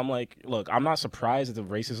watching it, and I'm like, look, I'm not surprised at the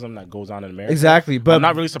racism that goes on in America. Exactly, but I'm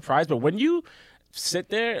not really surprised. But when you sit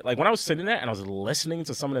there, like when I was sitting there and I was listening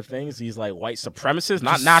to some of the things these like white supremacists,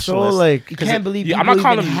 not nationalists. So, like, you can't believe I'm not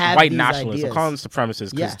calling them white nationalists. I'm calling them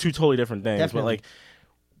supremacists because it's two totally different things. Definitely. But like.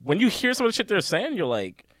 When you hear some of the shit they're saying, you're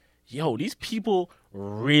like, yo, these people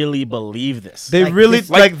really believe this. They like, really,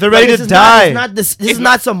 like they're ready to die. This is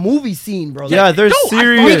not some movie scene, bro. Yeah, they're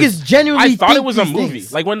serious. I thought it was a movie.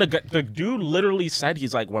 Things. Like when the dude literally said,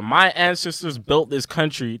 he's like, when my ancestors built this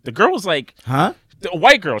country, the girl was like, huh? The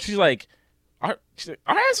white girl, she's like, our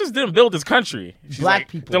ancestors didn't build this country. She's black like,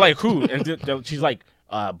 people. They're like, who? And she's like,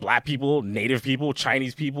 black people, native people,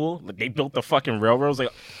 Chinese people. Like, they built the fucking railroads. Like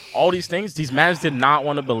all these things, these mans did not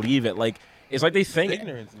want to believe it. Like it's like they think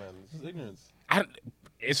ignorance, man. This is ignorance.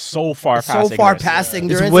 It's so far past. So far past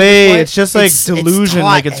ignorance. It's way. It's just like delusion.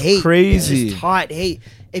 Like it's hate. Crazy. It's taught hate.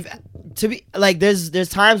 If to be like, there's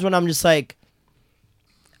times when I'm just like,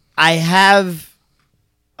 I have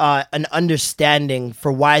an understanding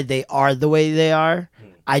for why they are the way they are.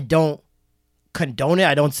 I don't condone it.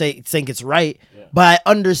 I don't think it's right. But I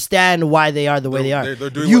understand why they are the way they are.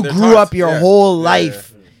 You grew up your whole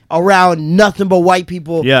life around nothing but white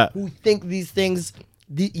people who think these things.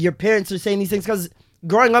 Your parents are saying these things because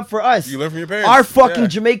growing up for us, you learn from your parents. Our fucking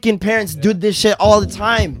Jamaican parents did this shit all the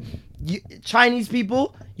time. Chinese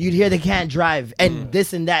people, you'd hear they can't drive and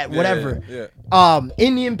this and that, whatever.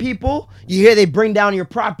 Indian people, you hear they bring down your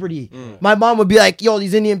property. My mom would be like, yo,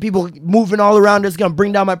 these Indian people moving all around us gonna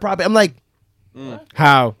bring down my property. I'm like,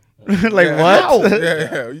 how? Like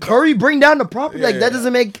what? Curry bring down the property like that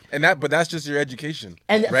doesn't make but that's just your education.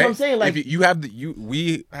 And that's what I'm saying. Like if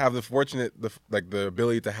we have the fortunate the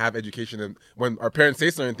ability to have education, and when our parents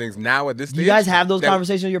say certain things now at this stage, you guys have those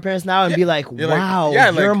conversations with your parents now and be like, wow,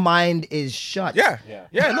 your mind is shut.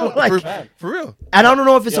 No, for real. And I don't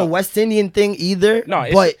know if it's a West Indian thing either. No,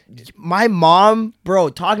 but my mom, bro,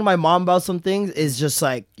 talking to my mom about some things is just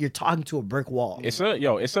like you're talking to a brick wall. It's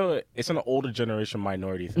an older generation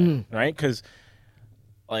minority thing. Right, because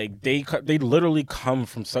like they literally come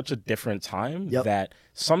from such a different time that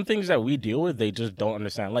some things that we deal with they just don't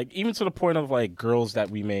understand. Like even to the point of like girls that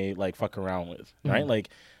we may like fuck around with, right? Like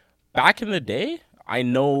back in the day, I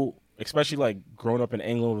know, especially like growing up in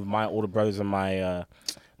England with my older brothers and my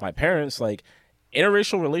parents, like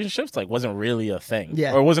interracial relationships like wasn't really a thing,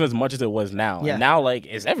 or it wasn't as much as it was now. And now like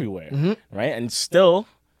it's everywhere, right? And still,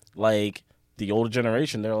 like the older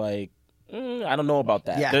generation, they're like, I don't know about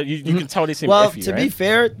that. Yeah. You can tell they seem iffy, to be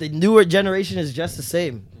fair, the newer generation is just the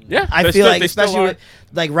same. Yeah. I feel like, especially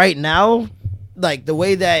like right now, like the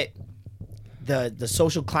way that the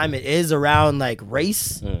social climate is around like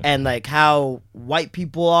race and like how white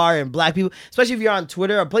people are and black people, especially if you're on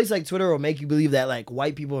Twitter. A place like Twitter will make you believe that like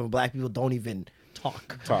white people and black people don't even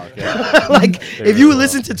talk. Yeah. Like if you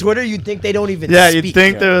listen to Twitter, you'd think they don't even speak. You'd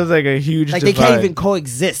think there was like a huge like divide. They can't even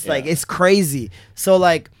coexist. Like it's crazy. So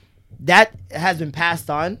like that has been passed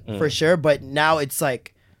on for sure, but now it's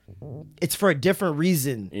like it's for a different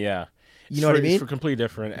reason. Yeah. You know what I mean? It's for completely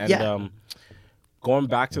different. And going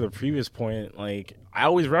back to the previous point, like I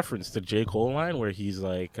always reference the J. Cole line where he's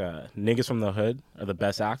like, niggas from the hood are the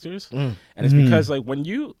best actors. And it's because like when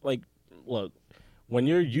you like look, when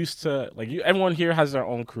you're used to like everyone here has their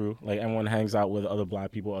own crew, like everyone hangs out with other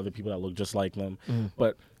black people, other people that look just like them.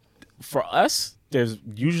 But for us, there's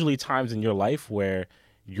usually times in your life where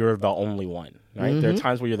you're the only one, right? There are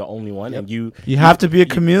times where you're the only one, and you have to be a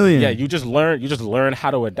chameleon. Yeah, you just learn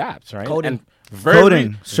how to adapt, right? Coding. And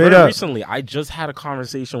very up. Recently, I just had a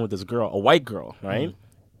conversation with this girl, a white girl, right,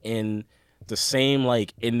 in the same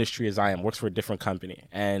like industry as I am, works for a different company,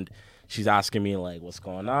 and she's asking me like, what's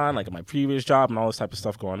going on, like at my previous job and all this type of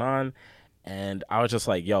stuff going on, and I was just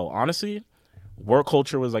like, yo, honestly, work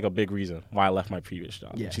culture was like a big reason why I left my previous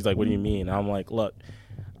job. Yeah. She's like, what do you mean? And I'm like, look,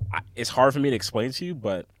 it's hard for me to explain to you,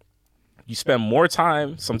 but you spend more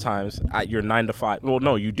time sometimes at your 9 to 5. Well,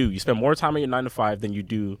 no, you do. You spend more time at your 9 to 5 than you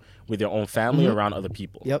do with your own family around other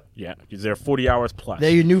people. Yep. Yeah. Because they're 40 hours plus.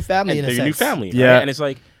 They're your new family and in a sense. They're your new family. Yeah. Right? And it's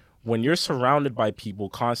like when you're surrounded by people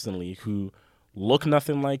constantly who look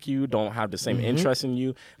nothing like you, don't have the same interest in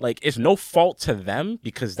you, like it's no fault to them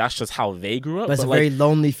because that's just how they grew up. But it's a very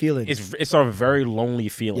lonely feeling. It's a very lonely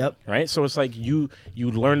feeling. Yep. Right. So it's like you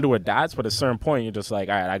learn to adapt, but at a certain point you're just like,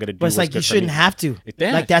 all right, I gotta do. But it's like you shouldn't have to.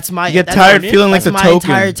 Yeah. Like that's my. You get that's tired feeling like the my token.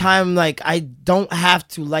 entire time. Like I don't have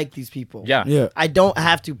to like these people. Yeah. I don't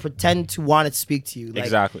have to pretend to want to speak to you. Like,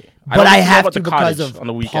 exactly. But I have to because of on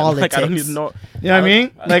the weekend. politics. Like, I don't need to know. You know what I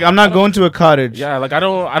mean? Like I'm not going to a cottage. Yeah, like I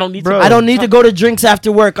don't need to. I don't need to go to drinks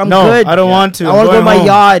after work. I'm good. I don't want to. I want to go to my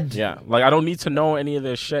yard. Yeah, like I don't need to know any of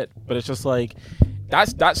this shit. But it's just like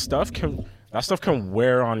that stuff can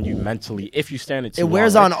wear on you mentally if you stand it too long. It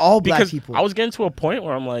wears on all black because people. I was getting to a point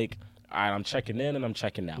where I'm like, all right, I'm checking in and I'm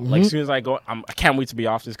checking out. Like as soon as I go, I can't wait to be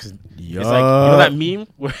off this because it's like, you know that meme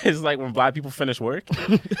where it's like when black people finish work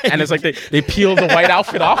and it's like they peel the white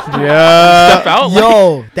outfit off. Step out.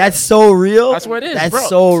 Yo, that's so real. That's what it is. That's bro.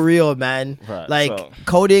 so real, man. Right, like so.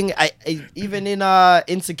 coding. I even in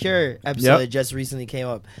Insecure episode that just recently came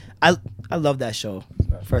up. I love that show.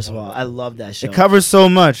 First of all, I love that show. It covers so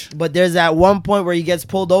much. But there's that one point where he gets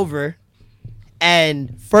pulled over,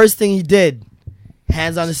 and first thing he did,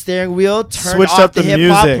 hands on the steering wheel, Switched off up the the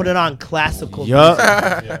hip hop, music. put it on classical Yup.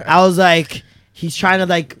 music. I was like, he's trying to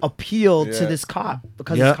like appeal to this cop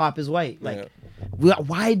because this cop is white. Like,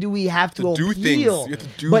 why do we have to do appeal? things. You have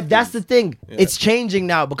to do but that's the things. thing. Yeah. It's changing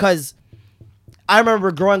now because I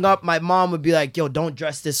remember growing up, my mom would be like, yo, don't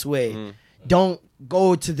dress this way. Don't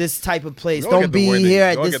go to this type of place. You don't Don't get the be warnings. here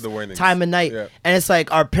You at don't this get the warnings. time of night. Yeah. And it's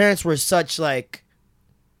like our parents were such like,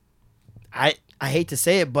 I hate to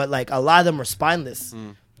say it, but like a lot of them were spineless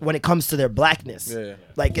when it comes to their blackness. Yeah.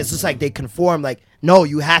 Like it's just like they conform. Like no,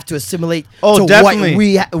 you have to assimilate. Oh, to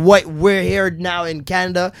definitely. what we're here now in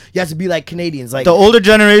Canada. You have to be like Canadians. Like The older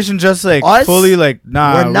generation just like us, fully like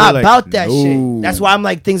nah. we're not like, about that no. shit. That's why I'm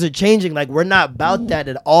like things are changing. Like we're not about that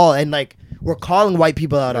at all. And like we're calling white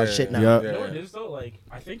people out on shit now. Yeah. You know what it is though? Like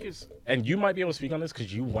I think it's, and you might be able to speak on this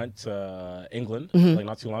because you went to England like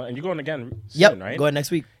not too long, and you're going again soon, right? Going next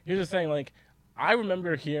week. Here's the thing, like I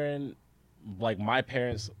remember hearing like my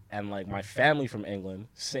parents and like my family from England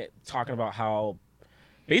talking about how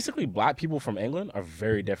basically black people from England are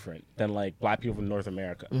very different than like black people from North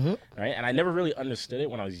America, right? And I never really understood it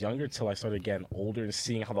when I was younger till I started getting older and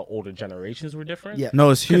seeing how the older generations were different. Yeah. No,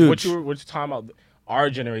 it's 'Cause huge. what you're talking about, our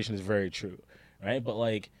generation is very true, right? But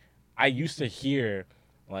like I used to hear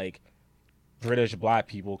like British black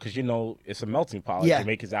people, because you know it's a melting pot, like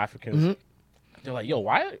Jamaicans, Africans. They're like, yo,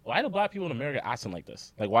 why do black people in America acting like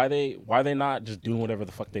this? Like, why are they not just doing whatever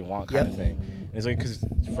the fuck they want, kind of thing? And it's like because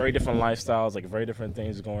it's very different lifestyles, like very different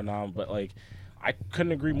things going on. But like, I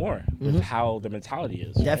couldn't agree more with how the mentality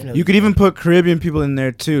is. Definitely. You could even put Caribbean people in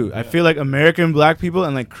there too. I feel like American black people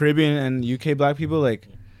and like Caribbean and UK black people like.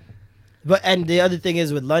 But and the other thing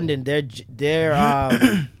is with London, their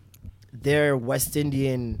West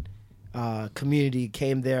Indian community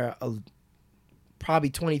came there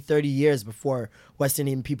probably 20, 30 years before West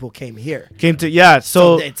Indian people came here.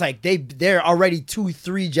 So it's like they're already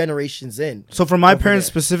 2-3 generations in. So for my over parents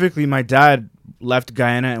there. specifically, my dad left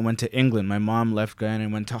Guyana and went to England. My mom left Guyana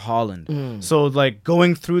and went to Holland. So like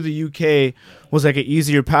going through the UK was like an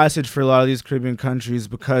easier passage for a lot of these Caribbean countries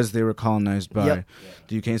because they were colonized by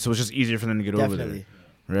the UK. So it was just easier for them to get over there.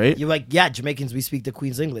 Right? You're like, yeah, Jamaicans, we speak the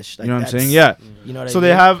Queen's English. Like, you know what I'm saying? Yeah. You know what so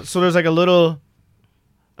I mean? So there's like a little,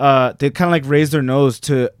 they kind of like raise their nose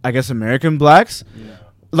to, I guess, American blacks. Yeah.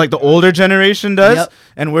 Like the older generation does.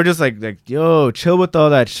 And we're just like, yo, chill with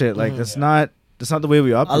all that shit. Like, that's not the way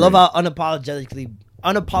we operate. I love how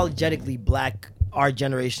unapologetically black our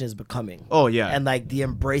generation is becoming. Oh, yeah. And like the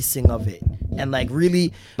embracing of it. And like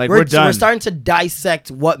really, like we're done. We're starting to dissect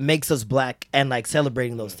what makes us black and like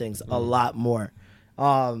celebrating those things a lot more.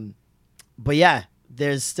 But yeah,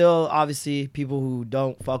 there's still obviously people who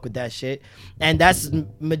don't fuck with that shit, and that's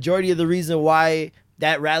majority of the reason why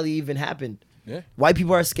that rally even happened. Yeah, white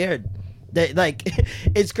people are scared. They like,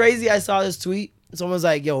 it's crazy. I saw this tweet. Someone's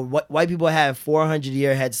like, "Yo, white people have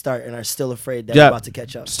 400-year head start and are still afraid that they're about to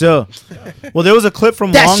catch up." Still, well, there was a clip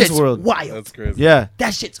from that Wong's shit's World. Wild. That's crazy. Yeah,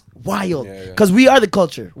 that shit's wild. Because we are the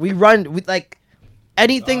culture. We run with like.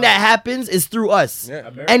 Anything that happens is through us. Yeah.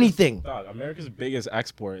 Anything. America's biggest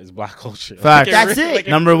export is black culture. Fact. That's it.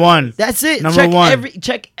 Number one. That's it. Number one.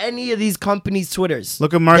 Check any of these companies' Twitters.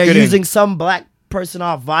 Look at marketing. They're using some black person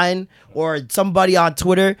off Vine or somebody on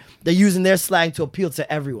Twitter. They're using their slang to appeal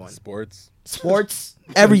to everyone. Sports,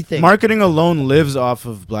 everything. Marketing alone lives off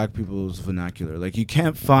of black people's vernacular. Like, you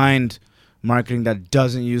can't find marketing that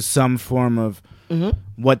doesn't use some form of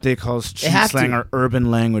what they call street slang or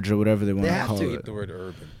urban language or whatever they want to call it. The word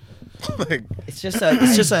urban. Like, it's just a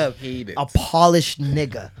polished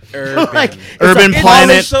nigga. Urban. Like, urban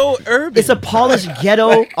planet. So urban. It's a polished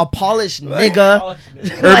ghetto, a polished nigga.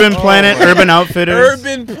 Urban planet, urban outfitters.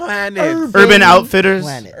 Urban planet. Urban outfitters.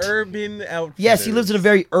 Urban outfitters. Yes, he lives in a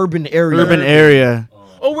very urban area. Urban area.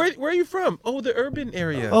 Oh, where are you from? Oh, the urban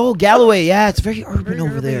area. Oh, Galloway. Yeah, it's very urban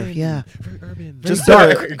over there. Yeah. Very urban. Just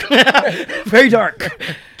dark. Very dark.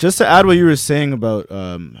 Just to add what you were saying about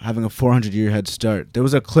having a 400-year head start, there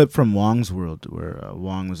was a clip from Wong's World where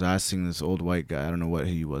Wong was asking this old white guy, I don't know what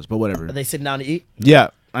he was, but whatever. Are they sitting down to eat?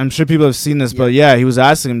 Yeah, I'm sure people have seen this, but yeah, he was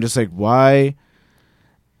asking him just like, why...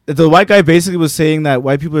 The white guy basically was saying that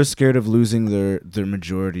white people are scared of losing their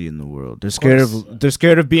majority in the world. They're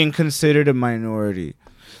scared of being considered a minority.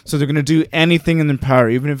 So they're gonna do anything in their power,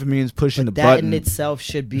 even if it means pushing the button. That in itself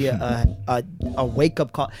should be a wake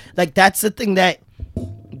up call. Like, that's the thing that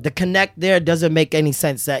the connect there doesn't make any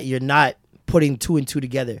sense. That you're not putting two and two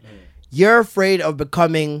together. You're afraid of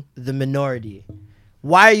becoming the minority.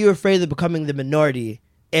 Why are you afraid of becoming the minority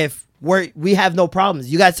if we have no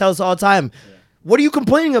problems? You guys tell us all the time. What are you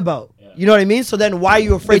complaining about? You know what I mean? So then why are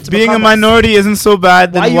you afraid to become being a minority isn't so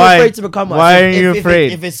bad, then why are you afraid to become us? Why are you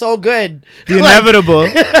afraid? If it's so good. The inevitable.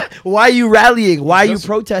 Why are you rallying? Why are you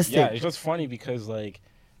protesting? Yeah, it's just funny because like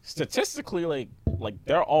statistically like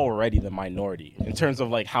they're already the minority in terms of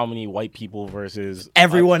like how many white people versus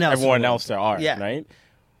everyone else there are, right?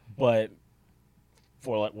 But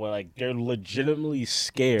for like they're legitimately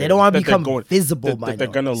scared. They don't want to become visible that they're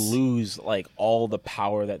going to lose like all the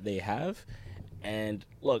power that they have. And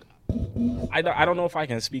look, I don't know if I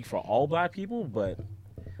can speak for all black people, but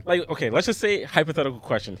like, okay, let's just say hypothetical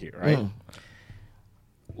question here, right?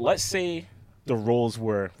 Let's say the roles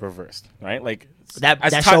were reversed, right? Like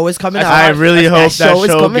that show is coming out. I really hope that show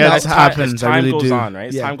happens. As time goes on, right?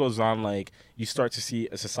 As time goes on, like you start to see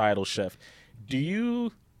a societal shift. Do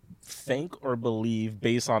you think or believe,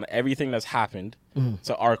 based on everything that's happened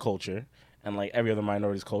to our culture and like every other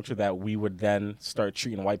minority's culture, that we would then start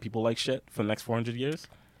treating white people like shit for the next 400 years?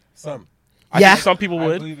 I think some people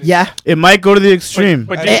would. Yeah, it might go to the extreme.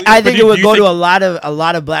 I think it would go to a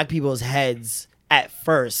lot of black people's heads at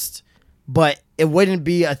first, but it wouldn't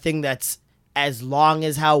be a thing that's as long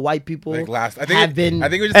as how white people have been. I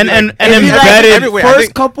think it would just and embedded like everywhere.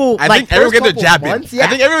 First couple, I think everyone get their jab in. Yeah. I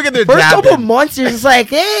think everyone get their first jab couple months. You're just like,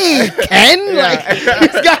 hey, Ken, like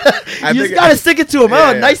you just gotta stick it to him.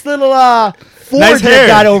 Oh, nice little Ford nice hair.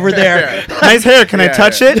 Got over there. Nice hair. Can I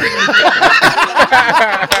touch it?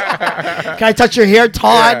 Can I touch your hair,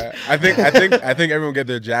 Todd? Yeah. I think everyone get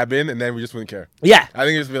their jab in, and then we just wouldn't care. Yeah, I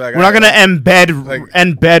think it just be like, we're not gonna embed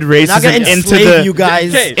racism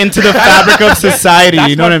into the fabric of society.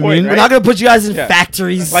 You know what I mean? Right? We're not gonna put you guys in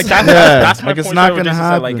factories. Like that's my like point. It's not gonna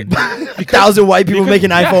happen. Like 1,000 white people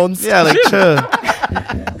making iPhones. Yeah, like chill.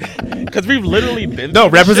 Because we've literally been. No,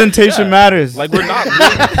 representation matters. Like we're not.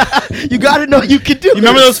 You gotta know you can do. You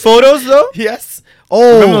remember those photos though? Yes.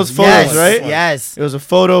 Oh, remember those photos, right? Yes. It was a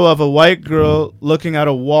photo of a white girl looking at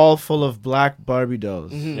a wall full of black Barbie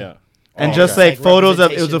dolls. Yeah. And just like photos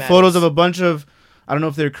of, it was the photos of a bunch of, I don't know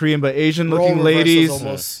if they're Korean, but Asian-looking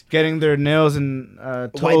ladies getting their nails and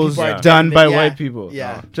toes done by white people.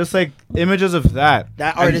 Yeah, just like images of that.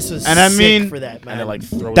 That artist was and I mean, sick for that, man. And like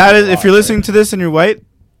that is, if you're listening to this and you're white,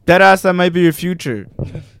 deadass, that might be your future.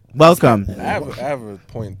 Welcome. I have a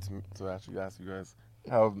point to actually ask you guys.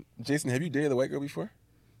 Jason, have you dated a white girl before?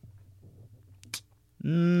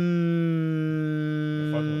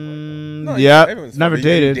 No, yeah, never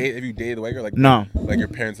dated. Have you dated a white girl? Like no. Like your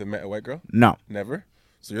parents have met a white girl? No, never.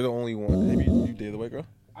 So you're the only one. Have you dated a white girl?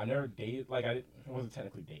 I never dated. Like I wasn't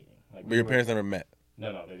technically dating. Like, but your parents never met.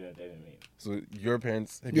 No, they didn't meet. So your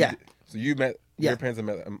parents. So you met. Yeah. Your parents have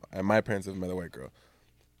met, and my parents have met a white girl.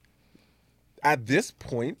 At this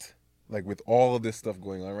point, like with all of this stuff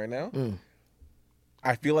going on right now,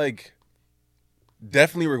 I feel like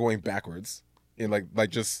definitely we're going backwards in like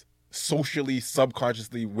just socially,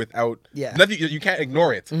 subconsciously, without nothing. You can't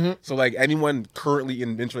ignore it. Mm-hmm. So like anyone currently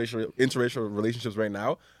in interracial relationships right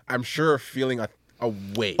now, I'm sure feeling a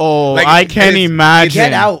way. Oh, like, I can't imagine.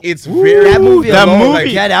 Get Out. It's very that movie. Like,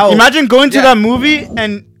 Get Out. Imagine going to that movie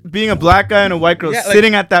and being a black guy and a white girl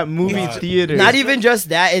sitting at that movie theater. Not even just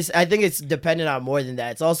that. I think it's dependent on more than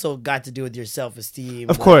that. It's also got to do with your self-esteem.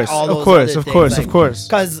 Of course.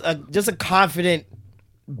 Because just a confident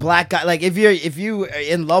black guy, like if you are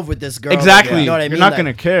in love with this girl, exactly, you know what I mean? You're not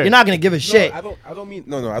gonna care. You're not gonna give a shit. I don't mean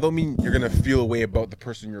you're gonna feel a way about the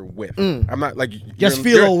person you're with. I'm not like just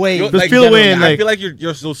feel a way. Just feel a way. I feel like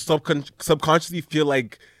you're so subconsciously feel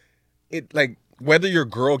like it, like whether your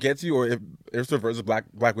girl gets you or if it's reverse black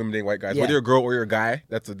women dating white guys, whether you're a girl or you're a guy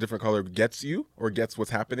that's a different color gets you or gets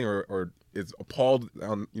what's happening or is appalled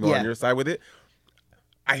on on your side with it.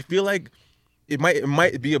 I feel like it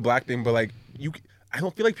might be a black thing, but like I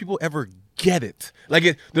don't feel like people ever get it. Like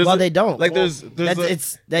they don't. Like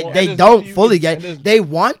they don't fully get it. They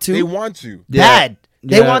want to. They want to. Bad.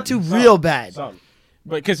 They want to real bad. But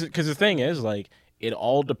because the thing is, like, it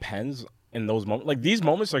all depends in those moments. Like, these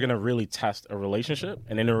moments are gonna really test a relationship,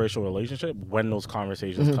 an interracial relationship, when those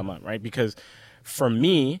conversations come up, right? Because for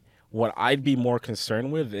me, what I'd be more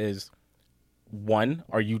concerned with is, one,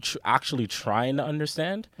 are you actually trying to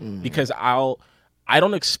understand? Because I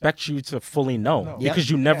don't expect you to fully know because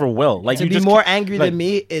you never will. Like, to be more angry than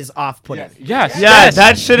me is off-putting. Yes.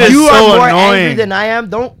 That shit is you so are more annoying. angry than I am.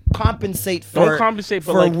 Don't compensate for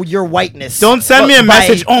your whiteness. Don't send me a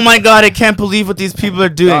message. Oh my god, I can't believe what these people are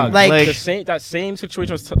doing. Like that same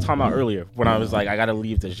situation I was talking about earlier when I was like, I gotta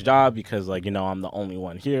leave this job because like I'm the only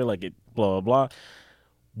one here. Like it, blah blah blah.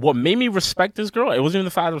 What made me respect this girl, it wasn't even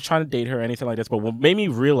the fact I was trying to date her or anything like this, but what made me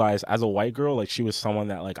realize as a white girl, like she was someone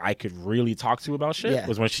that like I could really talk to about shit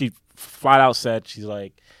was when she flat out said, she's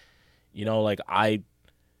like, like I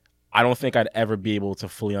don't think I'd ever be able to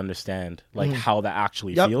fully understand like how that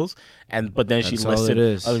actually feels. But then she listed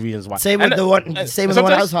other reasons why. Same with the one I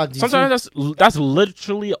was talking to. Sometimes that's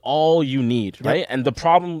literally all you need, right? And the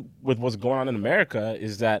problem with what's going on in America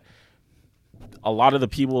is that a lot of the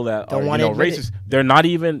people that are racist, they're not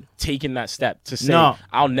even taking that step to say,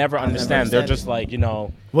 I'll never understand. They're just like,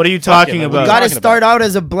 what are you talking about? You got to start out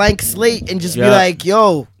as a blank slate and just be like,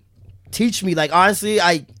 yo, teach me. Like, honestly,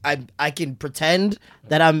 I can pretend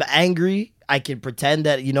that I'm angry. I can pretend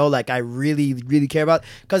that, like I really, really care about.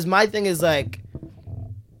 Because my thing is like,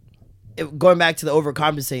 going back to the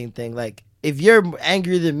overcompensating thing, like if you're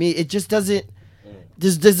angrier than me, it just doesn't,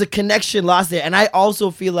 there's a connection lost there. And I also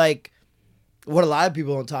feel like, what a lot of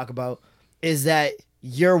people don't talk about is that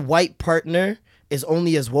your white partner is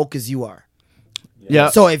only as woke as you are.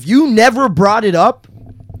 Yeah. So if you never brought it up,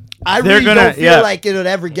 I really don't feel like it would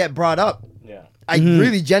ever get brought up. Yeah. I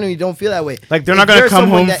really genuinely don't feel that way. Like they're not gonna come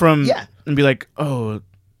home and be like, oh,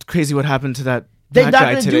 crazy what happened to that black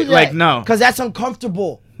guy today. Like no, because that's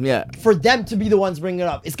uncomfortable. Yeah. For them to be the ones bringing it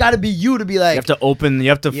up, it's got to be you to be like. You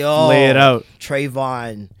have to lay it out.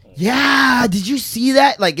 Trayvon. Yeah. Did you see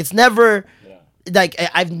that? Like it's never. Like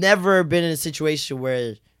I've never been in a situation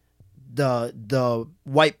where the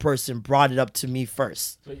white person brought it up to me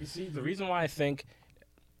first. So you see, the reason why I think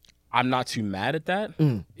I'm not too mad at that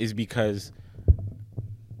is because,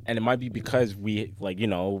 and it might be because we like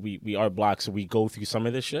we are black, so we go through some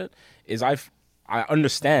of this shit. Is I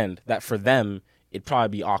understand that for them it'd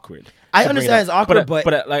probably be awkward. I understand it's awkward,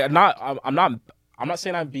 but like I'm not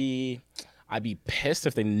saying I'd be pissed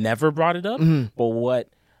if they never brought it up, but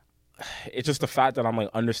it's just the fact that I'm like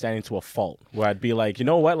understanding to a fault where I'd be like, you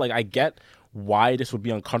know what? Like I get why this would be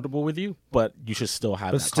uncomfortable with you, but you should still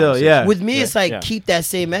have that conversation. With me, it's like keep that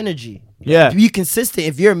same energy. Yeah. Be consistent.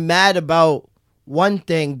 If you're mad about one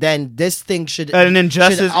thing, then this thing should an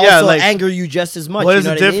injustice should also anger you just as much. What is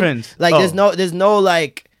the difference? Like there's no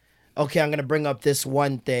like, okay, I'm gonna bring up this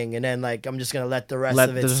one thing, and then like I'm just gonna let the rest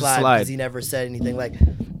of it slide because he never said anything. Like,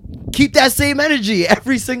 keep that same energy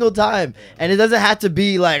every single time, and it doesn't have to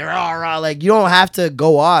be like rah rah. Like, you don't have to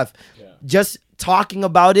go off. Just talking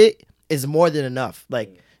about it is more than enough.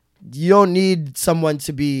 Like, you don't need someone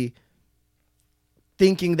to be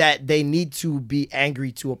thinking that they need to be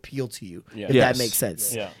angry to appeal to you. If that makes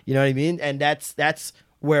sense. You know what I mean? And that's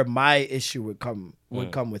where my issue would come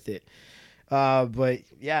with it. But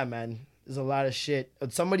yeah, man, there's a lot of shit.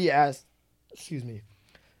 Somebody asked,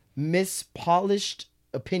 Mispolished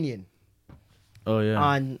Opinion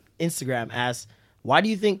on Instagram asked, why do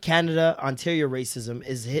you think Canada, Ontario racism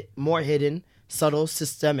is more hidden, subtle,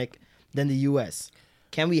 systemic than the U.S.?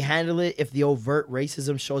 Can we handle it if the overt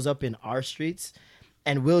racism shows up in our streets?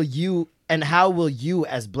 And how will you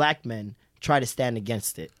as black men try to stand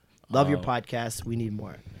against it? Love your podcast. We need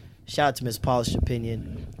more. Shout out to Mispolished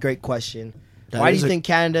Opinion. Great question. Why do you think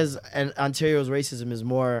Canada's and Ontario's racism is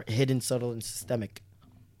more hidden, subtle, and systemic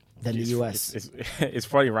than the U.S.? It's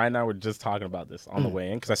funny. Right now, we're just talking about this on the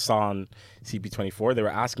way in because I saw on CP24 they were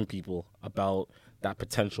asking people about that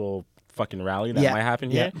potential fucking rally that might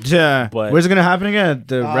happen here. Yeah. But where's it gonna happen again? At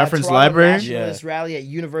the Reference Toronto Library? Nationalist rally at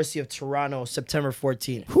University of Toronto, September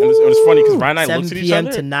 14th. It was funny because Ryan and I looked at each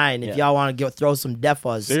other. 7 p.m. to 9 if y'all want to throw some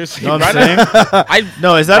defas. Seriously, no, I'm saying?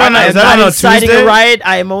 Is that on a Tuesday? a riot.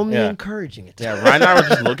 I am only encouraging it. Yeah, Ryan and I were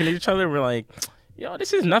just looking at each other. We're like, yo,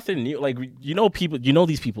 this is nothing new. Like,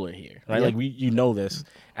 these people are here, right? Like, this.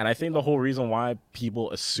 And I think the whole reason why people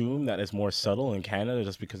assume that it's more subtle in Canada is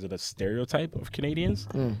just because of the stereotype of Canadians,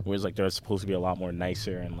 whereas like they're supposed to be a lot more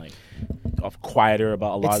nicer and like quieter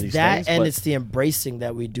about a lot of these things. And it's the embracing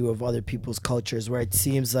that we do of other people's cultures, where it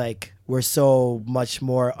seems like we're so much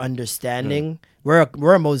more understanding. We're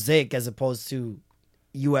a mosaic as opposed to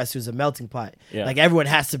U.S., who's a melting pot. Like, everyone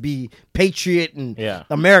has to be patriot and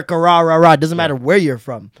America, rah rah rah. It doesn't matter where you're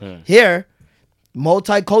from. Here,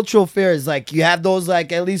 multicultural fairs, like you have those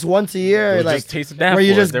like at least once a year, like where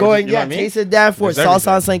you're just going, Taste of Danforth,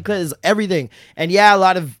 Salsa on St. Clair is everything. And a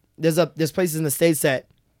lot of there's places in the States that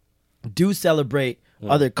do celebrate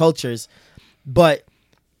other cultures, but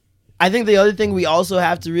I think the other thing we also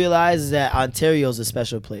have to realize is that Ontario's a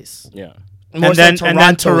special place. And then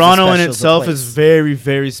Toronto in itself is very,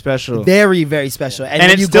 very special. Very, very special. And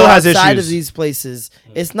it still has issues. Outside of these places,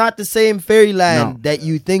 it's not the same fairyland that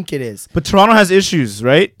you think it is. But Toronto has issues,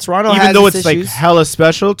 right? Even though it's like hella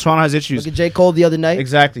special, Toronto has issues. Look at J. Cole the other night.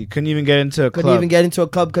 Exactly. Couldn't even get into a club.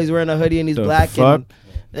 Because he's wearing a hoodie and he's black. And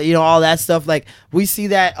all that stuff. Like, we see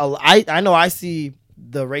that. I know I see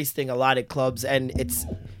the race thing a lot at clubs. And it's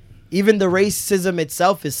even the racism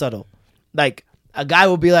itself is subtle. Like, a guy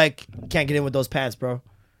will be like, can't get in with those pants, bro.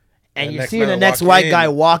 And you're seeing the next white guy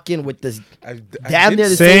walk in with this damn near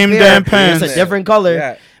the same damn pants. It's a different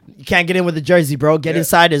color. You can't get in with the jersey, bro. Get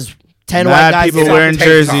inside is 10 white guys people wearing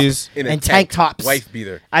jerseys and tank tops. Wife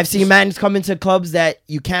beater. I've seen men come into clubs that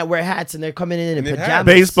you can't wear hats and they're coming in pajamas.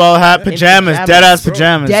 Baseball hat, pajamas, dead ass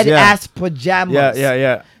pajamas. Dead ass pajamas.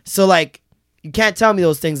 Yeah. So like, you can't tell me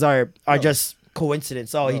those things are just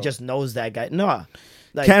coincidence. He just knows that guy. No.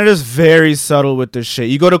 Like, Canada's very subtle with this shit.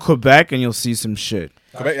 You go to Quebec and you'll see some shit.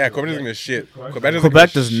 Quebec doesn't give a shit.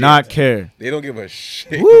 Quebec does not care. They don't give a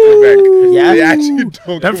shit. Quebec. Yeah, they actually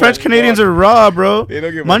don't. Them French Canadians are raw, bro. They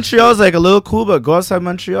don't give Montreal's like a little cool, but go outside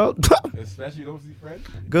Montreal. Especially you don't speak French.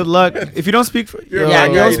 Good luck. If you don't speak, you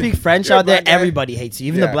don't speak French out there. Everybody hates you,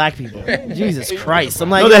 even the black people. Jesus Christ! I'm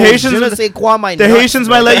like, the Haitians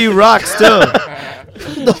might let you rock still.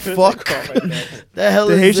 The fuck? The hell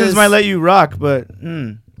the is Haitians this? might let you rock, but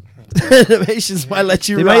the Haitians might let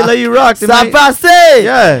you they rock. Might let you rock.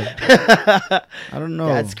 Yeah. I don't know.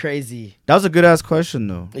 That's crazy. That was a good ass question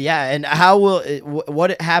though. Yeah, and how will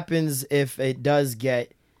what happens if it does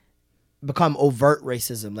become overt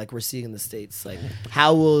racism like we're seeing in the States? Like,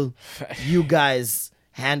 how will you guys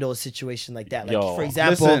handle a situation like that? Like, for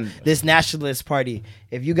example, this nationalist party,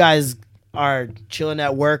 if you guys are chilling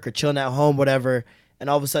at work or chilling at home, whatever, and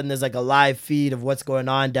all of a sudden there's like a live feed of what's going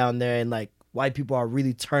on down there, and like white people are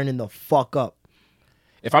really turning the fuck up.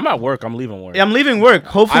 If I'm at work, I'm leaving work. Yeah, I'm leaving work.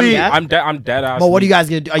 Hopefully, I'm dead ass. But what are you guys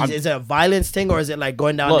gonna do? Is it a violence thing, or is it like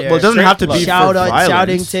going down there? Well, it doesn't have to be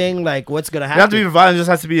shouting thing. Like, what's gonna happen? It doesn't have to be violent. It just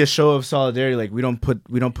has to be a show of solidarity. Like, we don't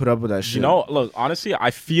put up with that shit. You know, look, honestly, I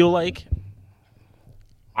feel like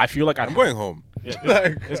I'm going home.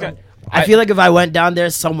 I feel like if I went down there,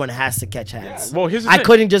 someone has to catch hands. Yeah. Well, here's the I thing.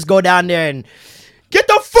 couldn't just go down there and get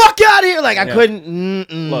the fuck out of here. Like, I couldn't. Look,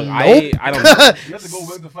 nope. I don't know. You have to go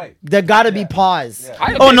win the fight. There gotta be pause.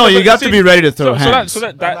 Yeah. Oh no, you got to be ready to throw hands.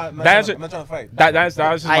 I'm not trying to fight. That's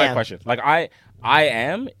my question. Like, I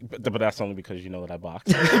am, but that's only because you know that I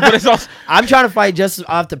box. But it's also I'm trying to fight just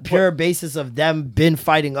off the pure basis of them been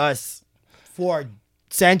fighting us for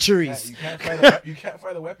centuries. You can't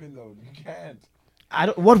fight a weapon though. You can't. I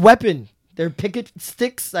don't. What weapon? They're picket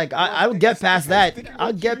sticks. Like I would get past that.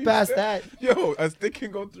 I'll get past that. Yo, a stick can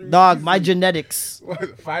go through. Dog, my genetics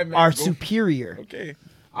are go superior. Okay.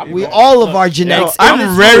 All of our genetics.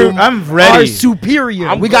 I'm ready. Are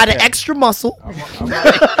superior. We got an extra muscle.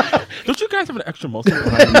 Don't you guys have an extra muscle?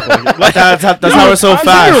 Like that's how we're so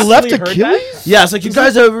fast. Your left Achilles? Yeah, it's like you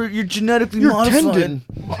guys you're genetically modified. Tendon.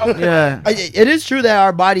 Yeah. It is true that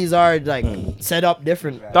our bodies are like set up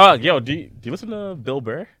different. Dog, yo, do you listen to Bill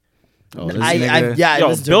Burr? Oh,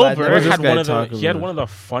 Yo, Bill Burr had one of the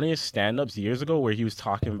funniest stand-ups years ago where he was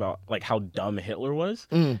talking about like how dumb Hitler was,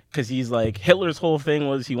 because he's like Hitler's whole thing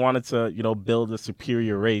was he wanted to build a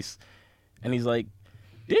superior race, and he's like,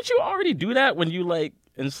 didn't you already do that when you like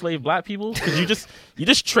enslaved black people? Because you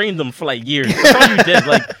just trained them for like years. That's all you did.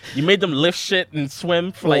 Like you made them lift shit and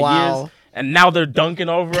swim for like years. And now they're dunking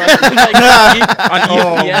over us like, on ESPN.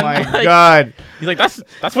 Oh my god! He's like,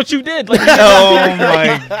 that's what you did. Like, oh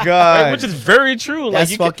my god! Like, which is very true. Like,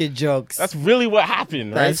 that's fucking jokes. That's really what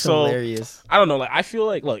happened, right? That's hilarious. I don't know. Like, I feel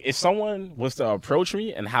like, look, if someone was to approach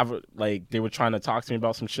me and have like they were trying to talk to me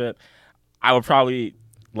about some shit, I would probably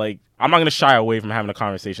like. I'm not gonna shy away from having a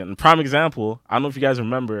conversation. And prime example, I don't know if you guys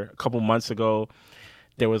remember, a couple months ago,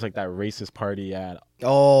 there was like that racist party at.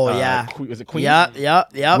 Was it Queens?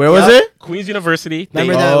 Yeah. Where was it? Queens University.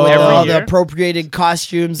 Remember with all the appropriated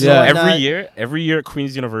costumes? Yeah. Every year at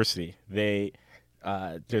Queens University,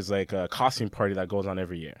 there's like a costume party that goes on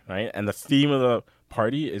every year, right? And the theme of the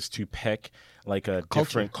party is to pick like a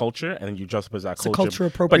different culture, and then you dress up as that culture. It's a culture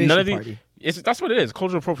appropriation party. That's what it is,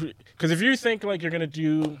 cultural appropriation. Because if you think like you're gonna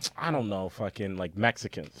do, I don't know, fucking like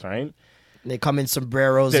Mexicans, right? They come in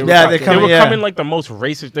sombreros. They were coming like the most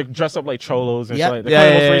racist. They dress up like cholos and shit. Like, they come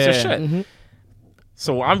in the most racist shit. Mm-hmm.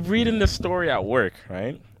 So I'm reading this story at work,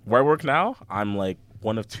 right? Where I work now, I'm like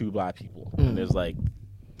one of 2 black people, and there's like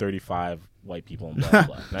 35 white people and blah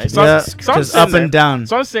blah. Right? So just up and down.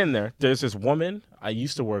 So I'm sitting there. There's this woman I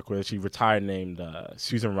used to work with. She retired, named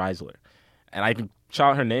Susan Reisler, and I can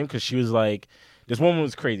shout out her name because she was like, this woman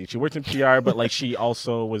was crazy. She worked in PR, but like she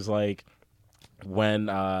also was like, when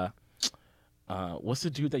what's the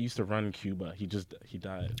dude that used to run Cuba? He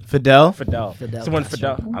died. Fidel. So when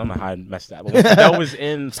Fidel, I don't know how I messed that, but when Fidel was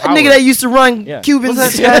in power, that nigga that used to run Cubans,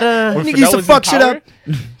 nigga used to fuck shit up.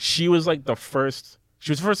 She was like the first.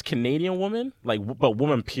 She was the first Canadian woman, like, but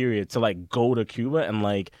woman period, to like go to Cuba and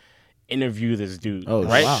like interview this dude. Oh,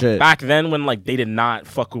 right? Shit. Back then, when like they did not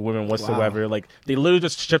fuck with women whatsoever, like they literally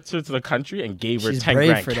just shipped her to the country and gave her 10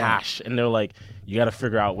 grand cash, and they're like, you got to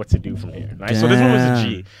figure out what to do from here, right? So this one was a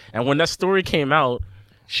G, and when that story came out,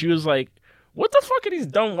 she was like, what the fuck are these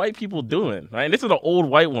dumb white people doing, right? And this is an old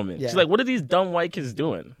white woman. She's like, what are these dumb white kids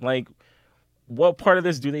doing? Like, what part of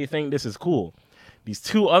this do they think this is cool? These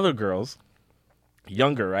 2 other girls,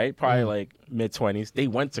 younger, right? Probably like mid-20s. They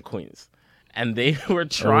went to Queens, and they were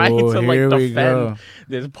trying to like defend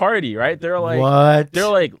this party, right? They're like, what? They're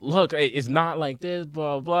like, look, it's not like this,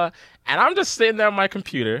 blah blah. And I'm just sitting there on my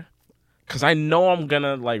computer because I know I'm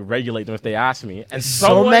gonna like regulate them if they ask me. And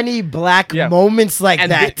so many black moments like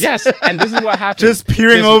that. Yes, and this is what happened. Just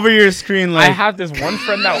peering over your screen, like I have this one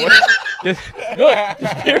friend that was.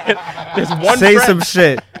 There's one. Say friend, some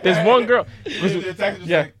shit. There's one girl.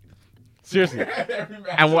 Seriously.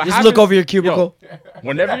 And what just look over your cubicle.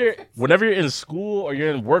 Whenever you're in school or you're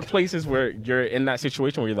in workplaces where you're in that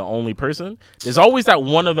situation where you're the only person, there's always that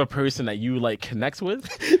one other person that you like connect with.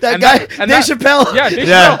 That guy, Dave Chappelle. Yeah, Dave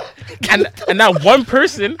Chappelle. And that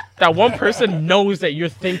one person knows that you're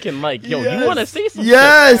thinking like, yo, you want to say something?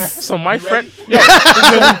 Yes. So my friend,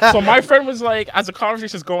 was like, as the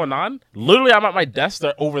conversation's going on, literally I'm at my desk.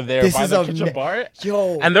 They're over there by the kitchen bar.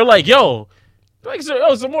 Yo. And they're like, yo. Like,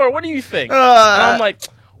 Zamora, what do you think? And I'm like,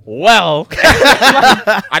 well,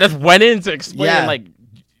 I just went in to explain, like,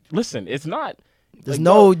 listen, it's not. There's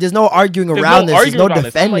no arguing around this. There's no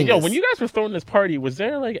defending like, yo, this. when you guys were throwing this party, was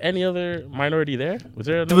there like any other minority there? Was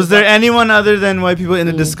there anyone other than white people in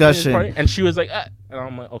the discussion? And she was like, and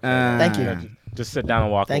I'm like, okay, thank you. Just sit down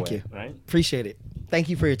and walk away. Thank you. Right? Appreciate it. Thank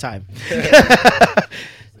you for your time.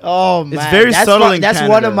 Oh man, it's very subtle. That's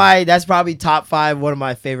one of my. That's probably top 5. One of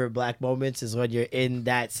my favorite black moments is when you're in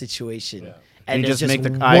that situation and you just make the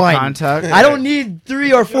one. eye contact. I don't need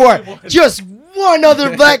 3 or 4. Just one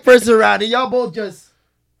other black person around, and y'all both just.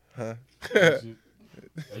 The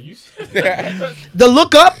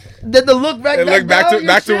look up, then the look back.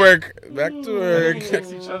 Back to work. Yo,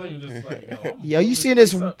 Each other, you're just like, yo, you seeing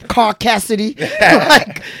this Car Cassidy?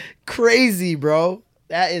 Like, crazy, bro.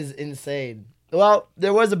 That is insane. Well,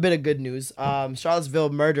 there was a bit of good news. Charlottesville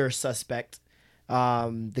murder suspect,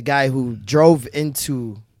 the guy who drove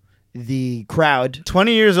into the crowd.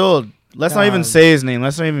 20 years old. Let's not even say his name.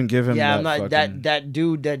 Let's not even give him. Yeah, that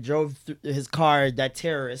dude that drove his car. That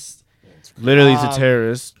terrorist. Literally, he's a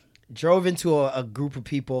terrorist. Drove into a group of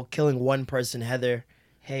people, killing one person, Heather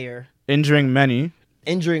Heyer, injuring many.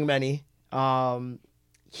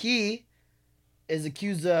 He is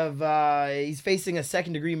accused of he's facing a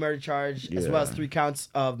second-degree murder charge as well as 3 counts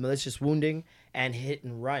of malicious wounding and hit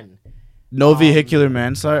and run. No vehicular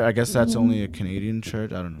manslaughter. I guess that's only a Canadian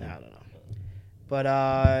charge. I don't know. I don't know.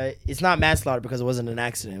 But it's not manslaughter because it wasn't an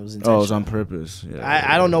accident. It was intentional. Oh, it was on purpose. Yeah,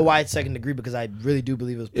 I don't know why it's second degree because I really do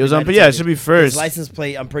believe it was. It was on. Yeah, it should be first. His license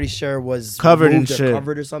plate, I'm pretty sure, was covered and shit.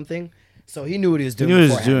 Covered or something. So he knew what he was doing. He knew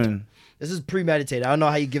what he was doing. This is premeditated. I don't know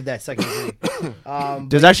how you give that second degree.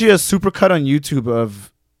 There's actually a super cut on YouTube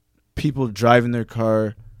of people driving their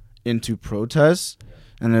car into protests,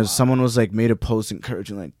 and there's someone was like made a post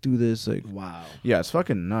encouraging like do this like. Wow. Yeah, it's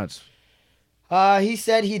fucking nuts. He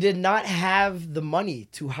said he did not have the money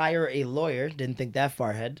to hire a lawyer. Didn't think that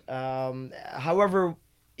far ahead. However,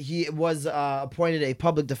 he was appointed a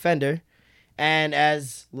public defender. And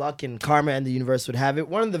as luck and karma and the universe would have it,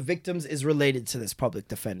 one of the victims is related to this public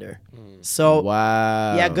defender. So,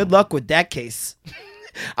 wow. Yeah, good luck with that case.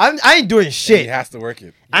 I ain't doing shit. He has to work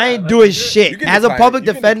it. I ain't doing shit. As a public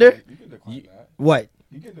defender, what?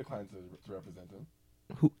 You can decline to represent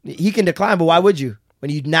him. He can decline, but why would you? When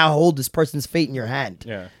you now hold this person's fate in your hand.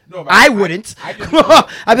 Yeah. No, I wouldn't. I'd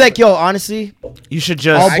be like, yo, honestly, you should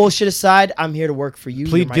just all bullshit aside, I'm here to work for you.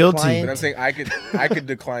 Plead guilty. Client. But I'm saying I could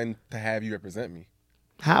decline to have you represent me.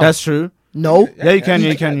 How? That's true. No. Yeah, you can.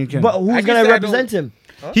 You can. But who's gonna represent him?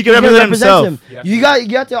 Huh? He can represent himself. Him. You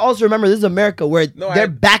got to also remember this is America where they're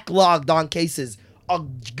backlogged on cases. A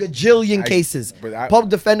gajillion cases. Public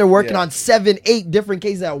defender working on 7-8 different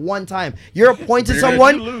cases at one time. You're appointing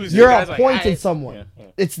someone. You're appointing someone. Yeah.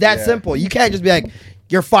 It's that simple. You can't just be like,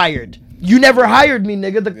 you're fired. You never hired me,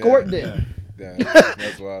 nigga. The court did.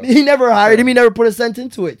 That's wild. He never hired him. He never put a cent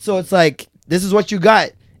into it. So it's like, this is what you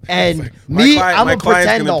got. And like, I'm going to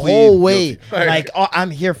pretend the whole way. Like, oh,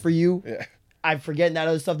 I'm here for you. Yeah. I'm forgetting that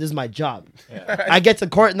other stuff. This is my job. Yeah. I get to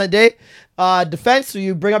court in the day. Defense, so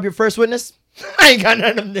you bring up your first witness. I ain't got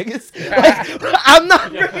none of them niggas. Like, I'm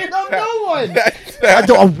not bringing up no one.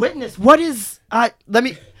 A witness. What is... let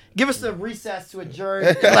me... Give us a recess to adjourn.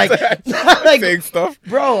 like saying stuff,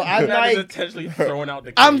 bro. I'm like intentionally throwing out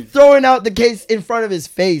the case. I'm throwing out the case in front of his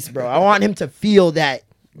face, bro. I want him to feel that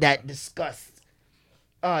disgust.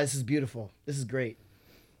 Oh, this is beautiful. This is great.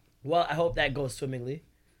 Well, I hope that goes swimmingly.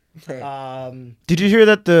 Did you hear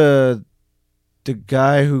that the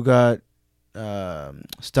guy who got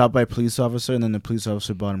stopped by a police officer and then the police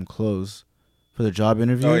officer bought him clothes for the job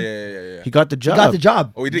interview? Oh, yeah. He got the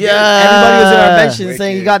job. Oh, he did. Yeah. Everybody was in our mentions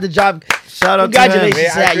saying he got the job. Shout out Congratulations to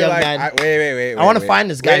to that young man. Wait. I want to find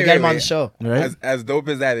this guy and get him on the show. Right? As dope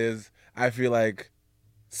as that is, I feel like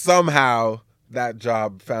somehow that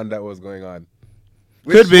job found out what was going on.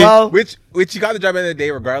 Could be. Which he got the job at the end of the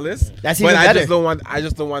day regardless. That's even better. I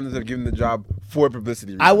just don't want them to give him the job for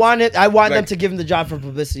publicity reasons. I want them to give him the job for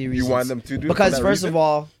publicity reasons. You want them to do because first of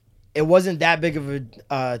all, it wasn't that big of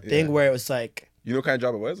a thing where it was like. You know what kind of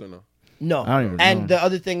job it was or no? No. I don't even know. And the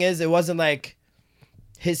other thing is, it wasn't like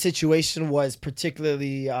his situation was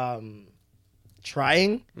particularly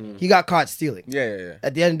trying. He got caught stealing. Yeah.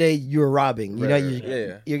 At the end of the day, you were robbing. You know,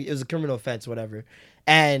 it was a criminal offense, whatever.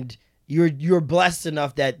 And you were blessed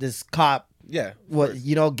enough that this cop,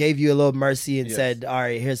 gave you a little mercy and said, "All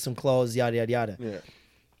right, here's some clothes, yada yada yada." Yeah.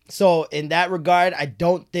 So in that regard, I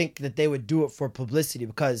don't think that they would do it for publicity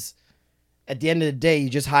because at the end of the day, you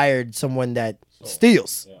just hired someone that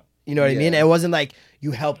steals. Yeah. You know what I mean? It wasn't like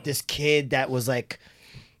you helped this kid that was like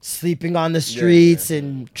sleeping on the streets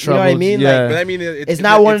and troubled, you know what I mean? Yeah. Like, but I mean, it's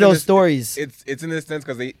not one of those stories. It's in this sense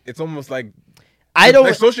because it's almost like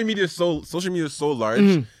social media is so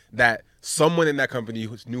large that someone in that company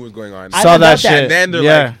who knew what was going on saw that shit. And then they're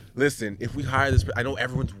like, listen, if we hire this, I know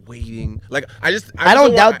everyone's waiting. Like I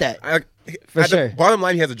don't doubt that. For sure. Bottom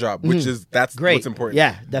line, he has a job, which is that's great. What's important.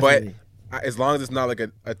 Yeah, definitely. But as long as it's not like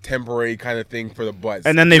a temporary kind of thing for the buzz.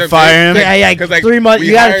 And then they fire him. Yeah. Because like 3 months,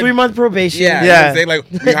 you got a 3-month probation. Yeah. You know what I'm saying? Like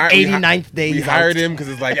 89th day. We hired him because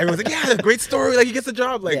it's like everyone's like, yeah, great story. Like he gets a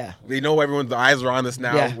job. Like they know everyone's eyes are on this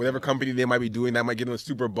now. Yeah. Whatever company they might be doing, that might get them a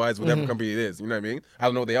super buzz. Whatever company it is, you know what I mean? I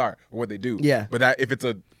don't know what they are or what they do. Yeah. But that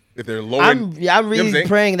if they're low, I'm really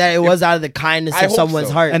praying that it was out of the kindness of someone's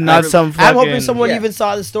heart, and not some. I'm hoping someone even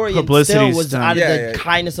saw the story and still was out of the yeah.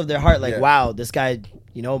 kindness of their heart. Like, wow, this guy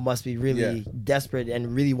must be really desperate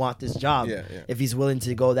and really want this job if he's willing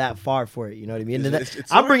to go that far for it. You know what I mean?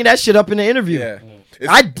 I'm bringing that shit up in the interview. Yeah.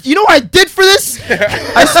 You know what I did for this?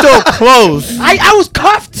 I stole clothes. I was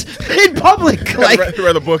cuffed in public. Like,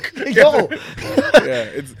 read a book. Yo.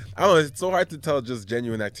 I don't know. It's so hard to tell just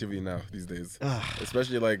genuine activity now these days,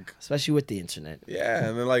 especially with the internet. Yeah,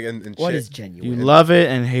 and then and what is genuine? You love it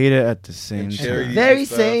and hate it at the same time. Very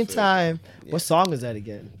same time. Yeah. What song is that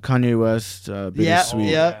again? Kanye West,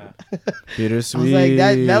 Bittersweet. Yeah. Bittersweet. I was like,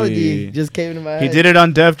 that melody just came into my head. He did it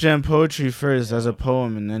on Def Jam Poetry first as a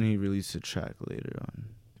poem, and then he released a track later on.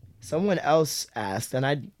 Someone else asked,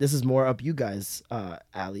 and this is more up you guys,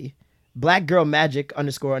 Ali. Black Girl Magic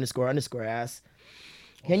 _ asks,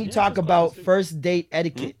 can you talk about first date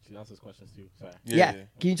etiquette? She answers questions too. Sorry. Yeah.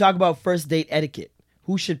 Can you talk about first date etiquette?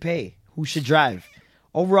 Who should pay? Who should drive?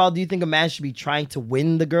 Overall, do you think a man should be trying to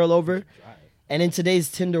win the girl over? And in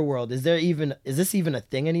today's Tinder world, is this even a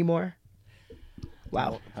thing anymore?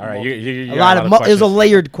 Wow. All right. You a lot of there's a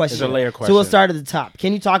layered question. There's a layered question. So we'll start at the top.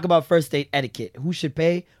 Can you talk about first date etiquette? Who should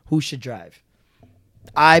pay? Who should drive?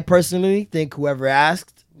 I personally think whoever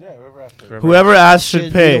asked. Yeah, whoever asked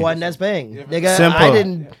should pay. Be the one that's paying. Nigga, Simple. I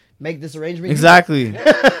didn't make this arrangement. Exactly.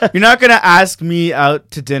 You're not gonna ask me out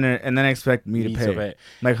to dinner and then expect me to pay.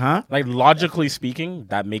 Like, huh? Like, logically speaking,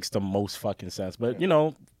 that makes the most fucking sense. But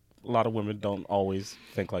a lot of women don't always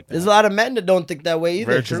think like that. There's a lot of men that don't think that way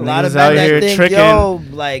either. There's a lot of men that think,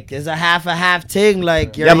 tricking. Like, it's a half thing.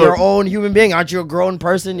 Like, you're your own human being. Aren't you a grown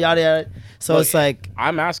person? Yada, yada. So it's like...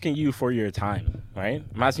 I'm asking you for your time, right?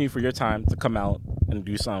 I'm asking you for your time to come out and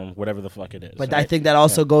do something, whatever the fuck it is. But right? I think that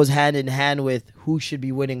also goes hand in hand with who should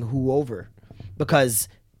be winning who over. Because,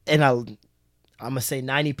 and I'm going to say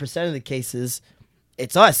 90% of the cases,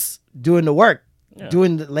 it's us doing the work.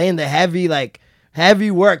 Laying the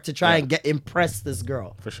heavy work to try and impress this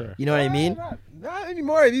girl. For sure. You know what I mean? Not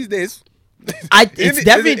anymore these days. It's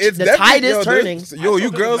definitely the tide is turning. You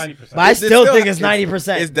girls, but I still think it's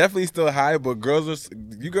 90%. It's definitely still high, but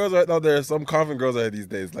you girls are out there. Some confident girls are these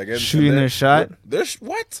days, like shooting their shot.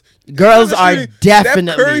 What? Girls are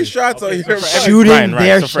definitely Curry shots are here shooting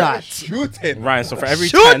their shots. Ryan, so for every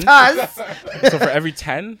 10, so for every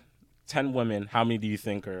 10 women, how many do you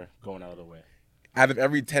think are going out of the way? Out of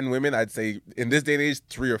every 10 women, I'd say in this day and age,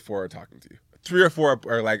 3 or 4 are talking to you. 3 or 4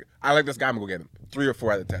 are like, I like this guy, I'm gonna go get him. 3 or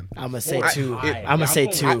 4 out of 10. I'm gonna say 2. I'm gonna say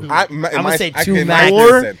 2. I'm gonna say 2 max.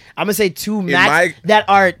 I'm gonna say 2 max that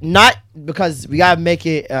are not, because we gotta make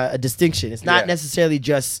it a distinction. It's not necessarily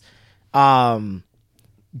just jumping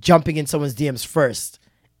in someone's DMs first.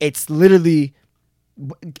 It's literally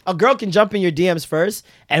a girl can jump in your DMs first,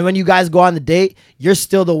 and when you guys go on the date, you're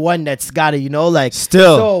still the one that's gotta,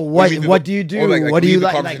 still. So what do you do? What do you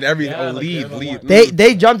like? Leave.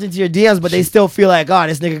 They jumped into your DMs, but they still feel like, oh,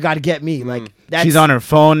 this nigga gotta get me. Like, that's, she's on her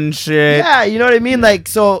phone and shit. Yeah, you know what I mean. Like,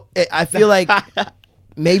 so I feel like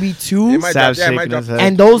maybe 2,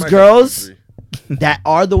 and those girls that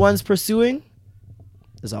are the ones pursuing,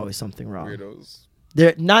 there's always something wrong. Weirdos.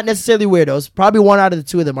 They're not necessarily weirdos. Probably 1 out of the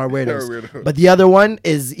 2 of them are weirdos. But the other one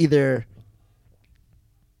is either...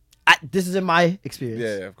 this is in my experience.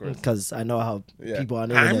 Yeah, of course. Because I know how people on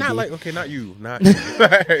the internet... I'm not like... Okay, not you. Not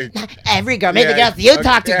every girl. Maybe the girls you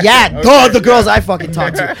talk to. Yeah, the girls I fucking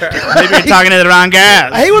talk to. Maybe you're talking to the wrong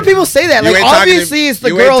guys. I hate when people say that. Like, obviously, it's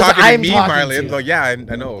the girls I'm talking to. Like, yeah,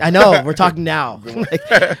 I know. I know. We're talking now.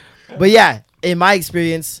 But yeah, in my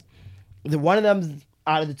experience, one of them...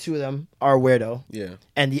 out of the 2 of them are weirdo. Yeah.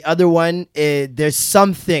 And the other one, there's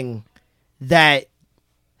something that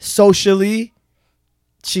socially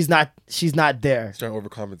she's not there. She's trying to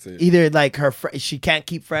overcompensate. Either like she can't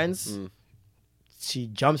keep friends. She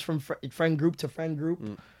jumps from friend group to friend group.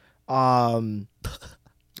 Like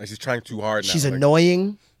she's trying too hard now. She's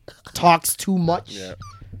annoying. Talks too much. Yeah.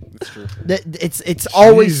 It's true. It's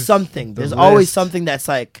always something. There's always something that's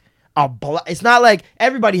like it's not like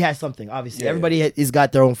everybody has something. Obviously, everybody has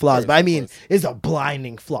got their own flaws, but I mean, it's a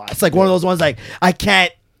blinding flaw. It's like one of those ones like, I can't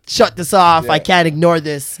shut this off. I can't ignore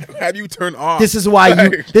this. How do you turn off? This is why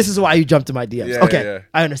you jumped to my DMs. Okay,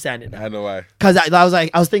 I understand it now. I know why. Because I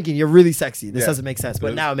was thinking you're really sexy. This doesn't make sense,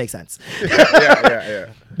 but now it makes sense.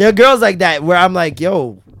 Yeah. There are girls like that where I'm like,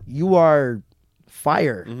 yo, you are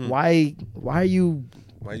fire. Why are you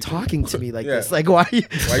talking to me like this? Like, why are you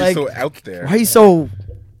so out there? Why are you so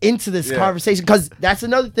into this conversation? Because that's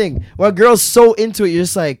another thing where a girl's so into it, you're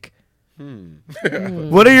just like,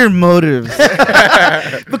 what are your motives?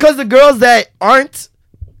 Because the girls that aren't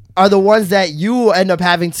are the ones that you end up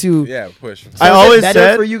having to push. So I always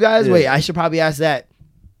said for you guys, wait, I should probably ask that.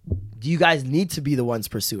 Do you guys need to be the ones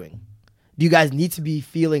pursuing? Do you guys need to be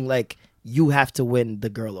feeling like you have to win the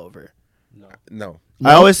girl over? No.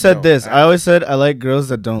 I always said this. I always said I like girls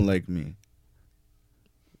that don't like me.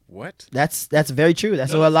 What? That's very true.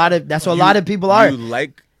 That's what a lot of people are. You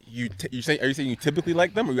like you? Are you saying you typically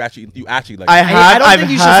like them, or you actually like? I don't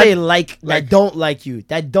think you should say like that don't like you.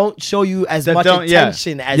 That don't show you as much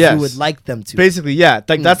attention as you would like them to. Basically, yeah.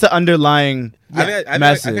 Like that's the underlying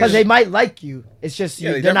message. Because they might like you. It's just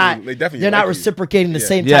they're not reciprocating the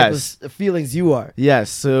same type of feelings you are. Yes.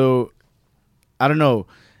 So I don't know.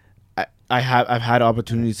 I've had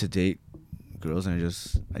opportunities to date girls, and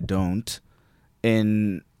I don't.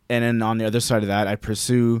 And then on the other side of that, I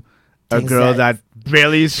pursue a girl that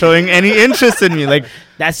barely is showing any interest in me. Like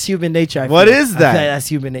that's human nature. What is that? That's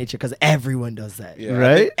human nature because everyone does that. Yeah,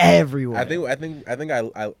 right? Everyone. I think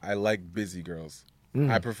I like busy girls.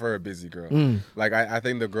 I prefer a busy girl. Like I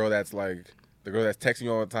think the girl that's texting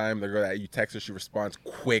you all the time, the girl that you text her, she responds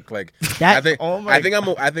quick. Like that.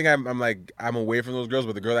 I'm away from those girls,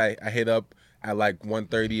 but the girl that I hit up at like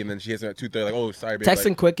 1:30 and then she hits me at 2:30. Like, oh, sorry, babe.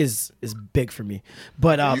 Texting quick is big for me.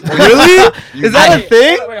 But really, is that a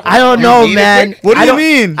thing? I don't know, man. What do you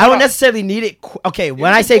mean? I don't necessarily need it. Okay,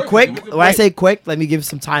 when I say quick, let me give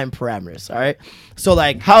some time parameters. All right. So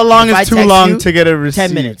like, how long is too long to get a receipt?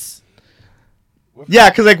 10 minutes.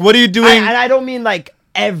 Yeah, because like, what are you doing? And I don't mean like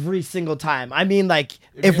every single time. I mean like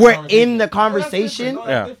if we're in the conversation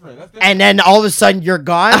and then all of a sudden you're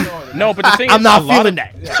gone. No, but the thing I'm not feeling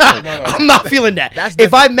that. I'm not feeling that.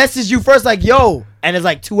 If I message you first like yo and it's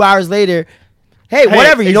like 2 hours later, hey,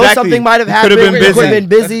 whatever, you know, something might have happened. Could have been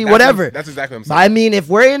busy, whatever. That's exactly what I'm saying. But I mean, if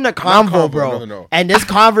we're in the convo, bro, and this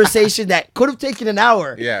conversation that could have taken an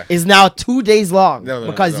hour is now 2 days long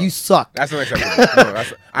because you suck. That's not acceptable.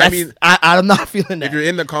 I'm not feeling that. If you're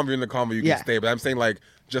in the convo, you can stay. But I'm saying like,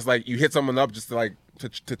 just like you hit someone up just to like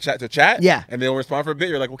to chat, yeah, and they don't respond for a bit.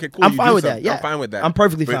 You're like, okay, cool. I'm fine with that. Yeah, I'm fine with that. I'm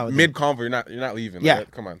perfectly fine with that. Mid convo, you're not leaving. Yeah,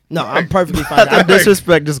 like, come on. No, I'm perfectly fine. That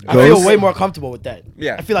disrespect just goes. I feel way more comfortable with that.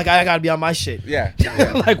 Yeah, I feel like I gotta be on my shit. Yeah,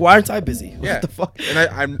 like why aren't I busy? Yeah, what the fuck? And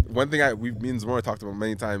I'm one thing me and Zamora talked about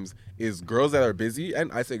many times is girls that are busy,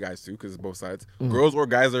 and I say guys too because it's both sides. Girls or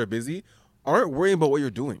guys that are busy aren't worrying about what you're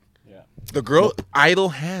doing. Yeah, the girl idle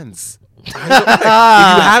hands. If you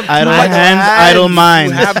have idle hands, idle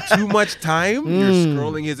mind. You have too much time. You're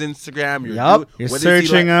scrolling his Instagram. You're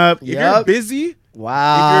searching up. If you're busy,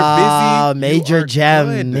 wow. If you're busy, major gem,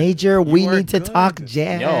 good. major. We need to talk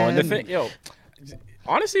jam. And the thing,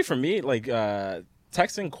 honestly, for me, like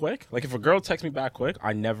texting quick. Like if a girl texts me back quick,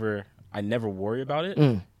 I never worry about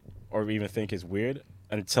it or even think it's weird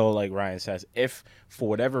until like Ryan says, if for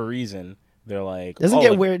whatever reason. They're like, doesn't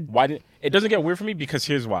get weird. It doesn't get weird for me because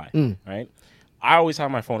here's why, right? I always have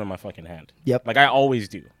my phone in my fucking hand. Yep. Like I always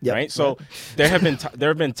do, right? So there have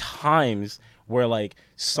been times where like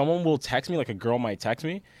someone will text me, like a girl might text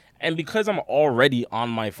me, and because I'm already on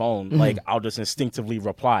my phone, like I'll just instinctively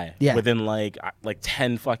reply within like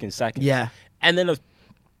 10 fucking seconds. Yeah. And then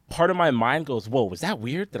part of my mind goes, "Whoa, was that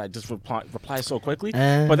weird? Did I just reply so quickly?"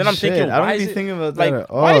 But then I'm thinking, why is it thinking about that at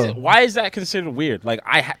all. Why is that considered weird? Like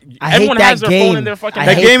everyone has their phone in their fucking.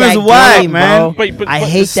 That game is whack, man. But I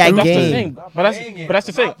hate that game. But that's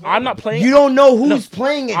the thing. I'm not playing. You don't know who's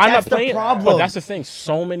playing it. I'm that's not playing the problem. But that's the thing.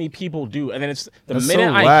 So many people do, and then it's the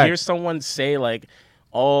minute I hear someone say like,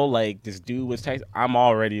 "Oh, like this dude was texting," I'm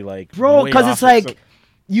already like, bro, because it's like.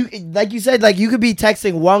 You like you said, like you could be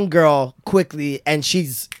texting one girl quickly and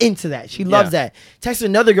she's into that. She loves that. Text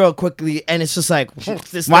another girl quickly and it's just like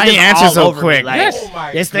this. Why you answer so quick? Like,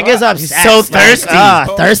 this nigga's upset. He's so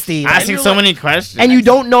thirsty. Thirsty. Asking so many questions. And you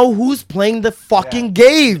don't know who's playing the fucking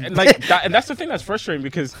game. And and that's the thing that's frustrating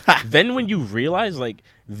because then when you realize like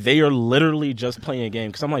they are literally just playing a game,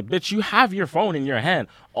 because I'm like, bitch, you have your phone in your hand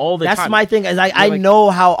all the time. That's my thing. Is I know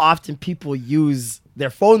how often people use their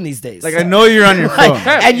phone these days. Like I know you're on your phone,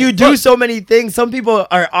 and you do so many things. Some people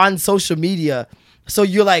are on social media, so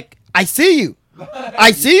you're like, I see you.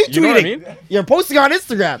 I see you tweeting. You know what I mean? You're posting on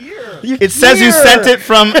Instagram. It says you sent it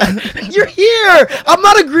from. You're here. I'm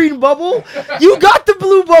not a green bubble. You got the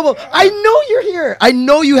blue bubble. I know you're here. I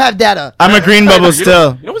know you have data. I'm a green bubble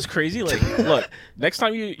still. You know what's crazy? Like, look, next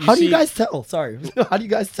time you how do you guys tell? Sorry, how do you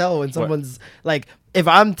guys tell when someone's like, if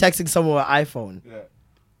I'm texting someone with iPhone? Yeah.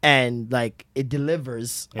 And like it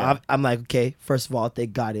delivers, I'm like, okay. First of all, they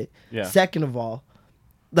got it. Yeah. Second of all,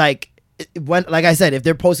 like when, like I said, if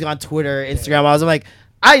they're posting on Twitter, Instagram, I'm like,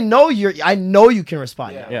 I know you can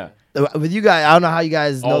respond. Yeah. With you guys, I don't know how you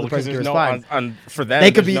guys know the person can respond. For that,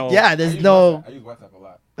 they could be. There's no. I use WhatsApp a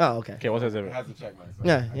lot. Oh, okay. Okay, what's that? It has to check my.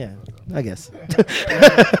 Yeah, I guess.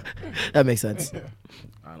 That makes sense.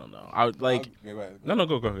 I don't know. I would like. No,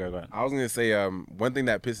 go ahead. I was gonna say one thing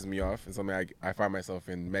that pisses me off and something I find myself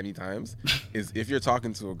in many times is if you're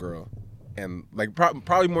talking to a girl and like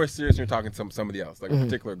probably more serious when you're talking to somebody else, like a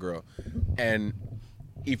particular girl, and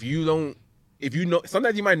if you know,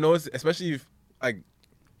 sometimes you might notice, especially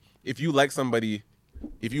if you like somebody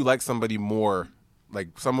more,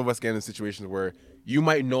 like some of us get in situations where you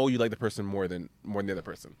might know you like the person more than the other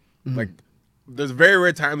person. Like there's very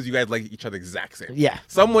rare times you guys like each other exact same. Yeah.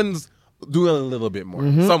 Someone's doing a little bit more.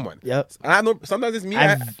 Someone. Yep. And I know sometimes it's me.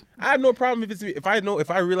 I have no problem if it's me. If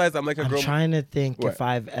I realize I'm like a girl. I'm trying to think if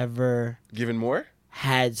I've ever given more,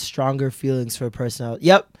 had stronger feelings for a person.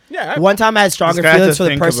 Yep. Yeah. One time I had stronger feelings for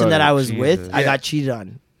the person that I was Jesus. with. I got cheated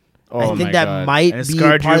on. Oh I think that might be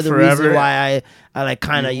part of the reason why I like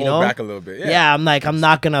kind of, back a little bit. Yeah, I'm like, I'm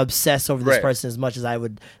not going to obsess over this person as much as I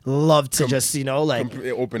would love to just, like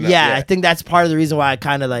open up. Yeah, I think that's part of the reason why I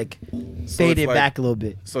kind of like faded back a little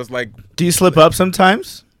bit. So it's like, do you slip up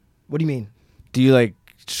sometimes? What do you mean? Do you like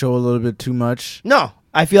show a little bit too much? No,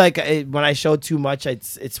 I feel like when I show too much,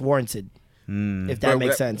 it's warranted. If that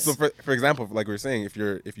makes sense. So for example, like we were saying, if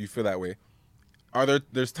you feel that way,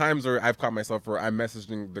 there's times where I've caught myself where I'm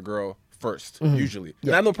messaging the girl first, usually.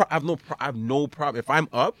 Yeah. And I have no problem if I'm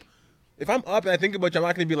up and I think about you, I'm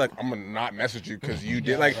not gonna be like, I'm gonna not message you because you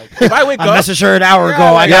did. Like if I wake up, I messaged her an hour ago.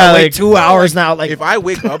 I got like 2 hours now. Like if I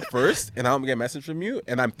wake up first and I don't get a message from you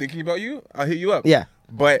and I'm thinking about you, I'll hit you up. Yeah.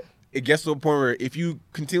 But it gets to a point where if you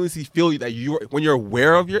continuously feel that when you're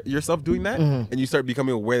aware of yourself doing that and you start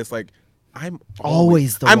becoming aware, it's like, I'm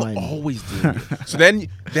always doing it. So then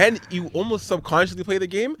you almost subconsciously play the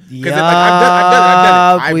game. Yeah,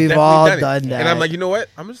 I've done it. We've all done that. And I'm like, you know what?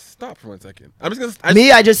 I'm just stop for 1 second. I'm just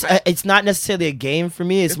gonna. It's not necessarily a game for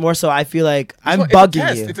me. It's more so I feel like I'm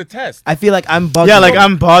bugging you. It's a test. I feel like I'm bugging. Yeah, like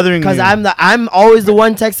I'm bothering you because I'm always the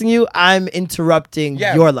one texting you. I'm interrupting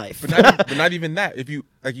your life. but not even that. If you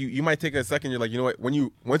like, you might take a second. You're like, you know what?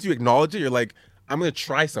 Once you acknowledge it, you're like, I'm gonna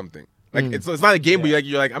try something. Like it's not a game, but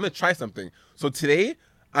you're like, I'm gonna try something. So today,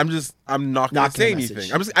 I'm not gonna say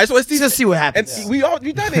anything. I just want to see what happens. And we've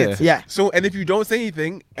done it. Yeah. So and if you don't say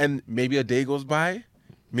anything, and maybe a day goes by,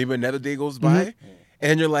 maybe another day goes by,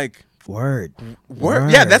 and you're like, word.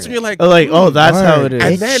 Yeah, that's when you're like, that's how it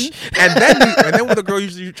is. And then what the girl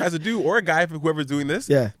usually tries to do, or a guy, whoever's doing this,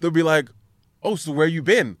 they'll be like, oh, so where you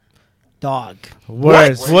been? Dog.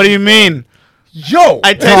 What do you mean? Yo,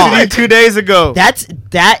 I texted you 2 days ago.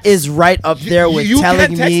 That is right up there with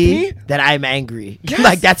telling me that I'm angry. Yes.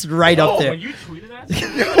 Like that's right up there. When you tweeted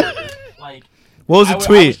that, like, what was the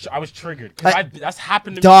tweet? I was triggered because that's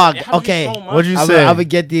happened to dog, me. Okay, so what'd you say? I would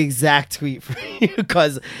get the exact tweet for you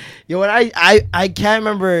because when I can't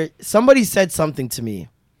remember. Somebody said something to me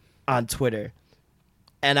on Twitter,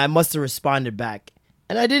 and I must have responded back,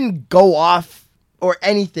 and I didn't go off or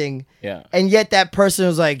anything. Yeah. And yet that person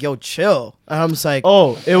was like, yo, chill. And I'm just like,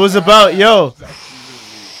 oh, it was about, yo.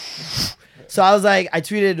 So I was like, I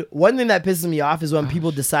tweeted, one thing that pisses me off is when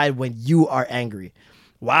people decide when you are angry.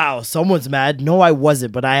 Wow, someone's mad. No, I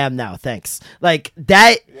wasn't, but I am now. Thanks. Like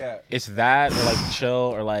that. Yeah. It's that or like chill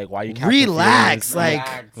or like why you can't relax.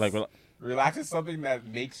 Relax is something that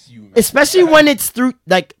makes you mad. Especially when it's through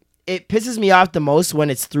like. It pisses me off the most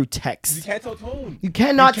when it's through text. You can't tell tone. You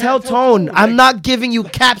cannot tell tone. I'm not giving you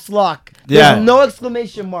caps lock. Yeah. There's no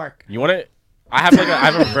exclamation mark. You want it? I have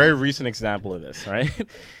a very recent example of this, right?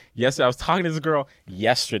 Yesterday, I was talking to this girl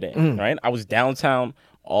yesterday, right? I was downtown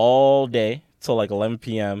all day till like 11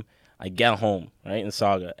 p.m. I get home, right, in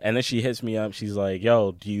Saga. And then she hits me up. She's like,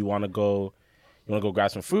 yo, do you want to go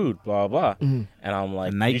grab some food, blah, blah. And I'm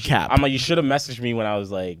like, nightcap. I'm like, you should have messaged me when I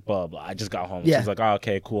was like, blah, blah. I just got home. Yeah. She's like, oh,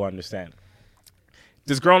 okay, cool, I understand.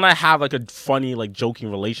 This girl and I have like a funny, like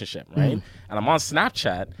joking relationship, right? And I'm on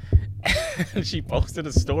Snapchat. And she posted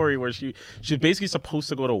a story where she's basically supposed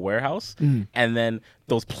to go to a warehouse, and then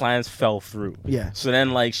those plans fell through. Yeah. So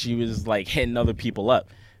then like she was like hitting other people up.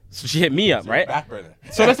 So she hit me up, right? Backburner.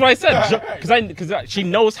 So that's what I said, because she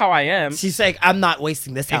knows how I am. She's like, I'm not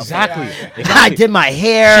wasting this outfit. Exactly. I did my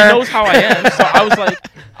hair. She knows how I am. So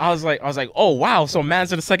I was like, oh wow, so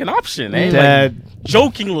man's in the second option, eh? Like,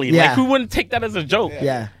 jokingly, like who wouldn't take that as a joke?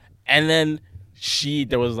 Yeah. And then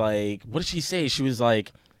there was like, what did she say? She was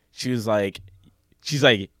like,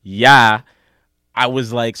 yeah. I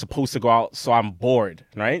was like supposed to go out, so I'm bored,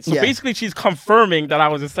 right? So basically, she's confirming that I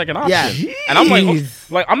was a second option, and I'm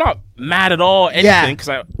like, I'm not mad at all, anything, because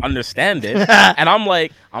I understand it, and I'm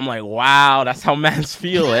like, wow, that's how mans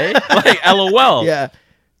feel, eh? Like, LOL. Yeah.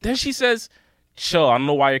 Then she says, chill, I don't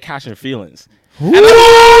know why you're catching feelings. I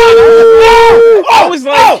was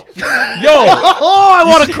like, yo. I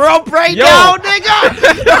want to crump right now, nigga.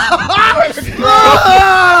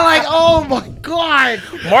 Like, oh my God.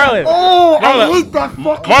 Marlon. Oh, I hate that fucking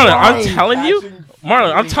Marlon,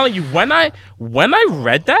 line. I'm telling you, when I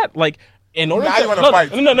read that, like, in order Now to you wanna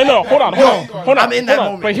fight. no, hold on. I'm in that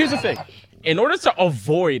moment. But here's the thing. In order to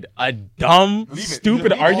avoid a dumb,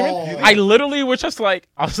 stupid argument, I literally was just like,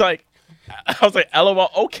 I was like, LOL,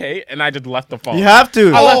 okay, and I just left the phone. You have to.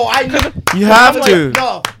 You have to.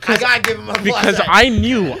 No, I gotta give him a because plus. I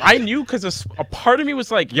knew, because a part of me was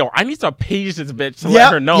like, yo, I need to page this bitch to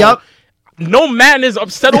let her know. Yep. No man is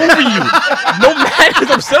upset over you. No man is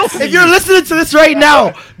upset over you. If you're listening to this right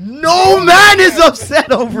now, no man is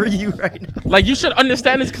upset over you right now. Like, you should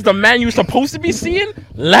understand this because the man you're supposed to be seeing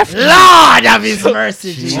left. Lord have his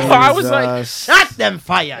mercy, Jesus. So I was like, shut them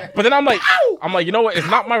fire. but then I'm like, you know what? It's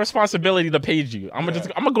not my responsibility to page you. I'm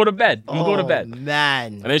gonna go to bed. I'm gonna go to bed.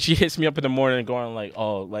 Man. And then she hits me up in the morning going like,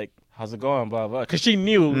 oh, like, how's it going? Blah, blah. Because she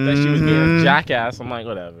knew that she was being a jackass. I'm like,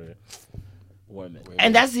 whatever. Women.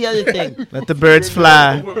 And that's the other thing. Let the birds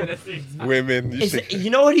fly. Women. You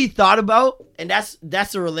know what he thought about? And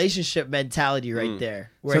that's a relationship mentality right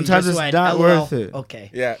there. Where Sometimes he just it's not worth it. Okay.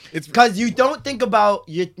 Yeah, it's Because you don't think about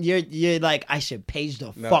you're like, I should page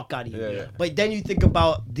the fuck out of you. Yeah. But then you think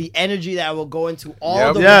about the energy that will go into all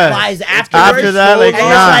Yep. the Yeah. replies afterwards. After that, like, and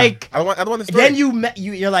nah. it's like I don't want the story. then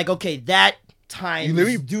you're like, okay, that time You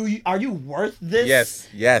literally- are you worth this?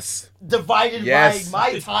 Yes. Divided Yes.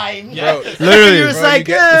 by my time. Yeah. Literally. You're just Bro, you like,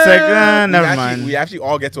 get- It's like, never we mind. actually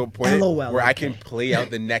all get to a point LOL, where I okay. can play out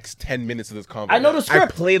the next 10 minutes of this convo. I know the script.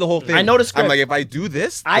 I play the whole thing. I know the script. I'm like, if I do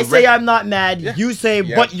this, I the say rest- I'm not mad. Yeah. You say,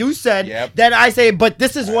 Yep. but you said. Yep. Then I say, but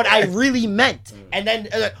this is what I really meant. And then,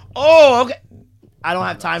 oh, okay. I don't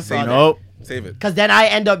have time for all that. Nope. Save it. Because then I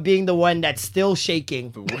end up being the one that's still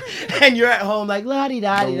shaking. And you're at home like,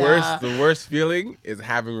 la-di-da-di-da. The worst feeling is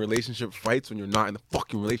having relationship fights when you're not in a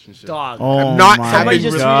fucking relationship. Dog. Oh I'm not my Somebody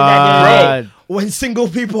having just tweeted God. that the other day. When single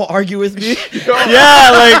people argue with me, Yeah,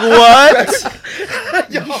 like what?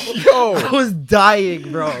 I was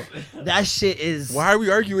dying, bro. That shit is Why are we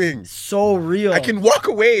arguing? so real. I can walk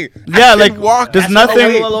away. Yeah, I like, can walk. there's That's nothing-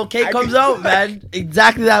 when a little okay I comes can- out, man.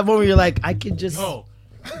 Exactly that moment you're like, I can just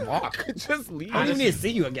walk. Just leave. I don't even need to see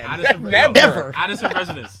you again. Never. Addison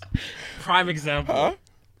Residence. Prime example. Huh?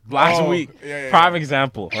 Last Oh, week. yeah. Prime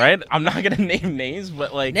example, right? I'm not gonna name names,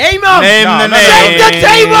 but like Name them. Name No, the no, name. Shake the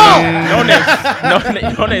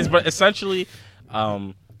table. no names, but essentially,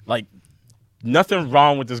 like nothing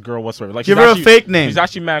wrong with this girl whatsoever. Like, Give she's her a actually- fake name. She's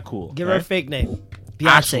actually mad cool. Give her a right? fake name. Beyonce.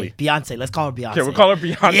 Ashley. Beyonce. Let's call her Beyonce. Okay, we'll call her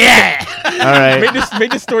Beyonce. Yeah. All right. Make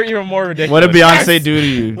this story even more ridiculous. What did Beyonce do to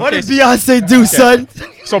you? What did Beyonce do, son?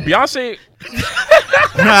 So Beyonce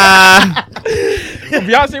Ah,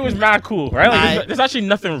 Beyonce was mad cool, right? Like, Right. there's actually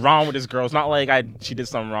nothing wrong with this girl. It's not like she did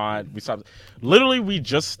something wrong. We stopped. Literally, we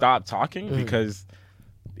just stopped talking because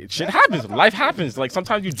shit happens. Life happens. Like,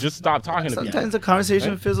 sometimes you just stop talking to people. sometimes the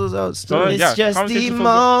conversation fizzles out. Still. So, It's yeah, just conversation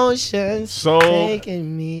emotions So-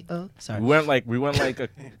 taking me up. Sorry. We went like a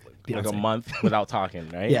Beyonce. month without talking,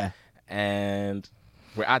 right? Yeah. And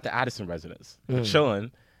we're at the Addison residence. We're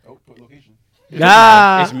chilling. Oh, put location.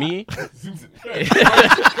 Ah. It's me.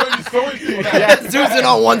 Zooming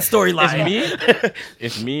on one storyline.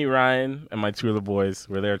 It's me, Ryan, and my two other boys.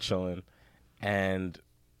 We're there chilling, and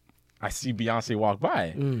I see Beyonce walk by,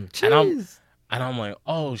 and I'm like,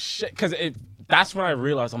 oh shit, because that's when I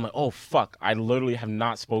realized I'm like, oh fuck, I literally have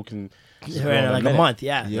not spoken. Like a month,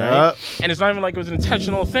 yeah. Yup. And it's not even like it was an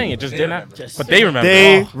intentional thing. It just didn't happen. Just- But they remember.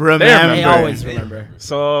 They Oh, remember. They always remember.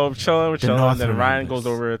 So we're chilling. North Then Ryan remembers. goes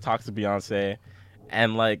over, talks to Beyonce,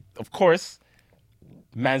 and like, of course,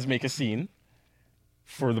 man's make a scene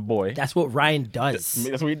for the boy. That's what Ryan does.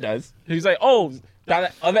 That's what he does. He's like, oh,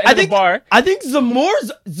 that other end of the bar. I think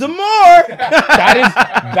Zamor's Zamor.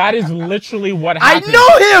 That is literally what I happened.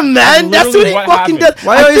 know him, man. That's what literally he what fucking happened. does.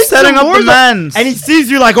 Why I are you think setting up the Zamor's mans? And he sees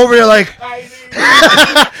you like over here, like wasn't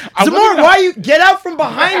Zamor. gonna- Why you get out from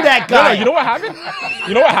behind that No, guy? you know what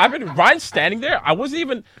happened? Ryan's standing there. I wasn't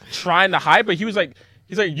even trying to hide, but he's like,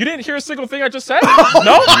 you didn't hear a single thing I just said?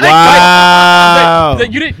 No? Wow.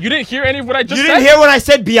 Like, you didn't hear any of what I just You said? didn't hear when I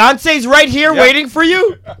said Beyonce's right here waiting for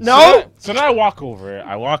you? No. So then I walk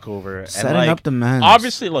over. Setting and like, up the mans.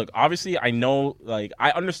 Obviously, I know, like,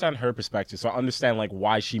 I understand her perspective, so I understand like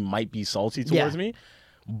why she might be salty towards me.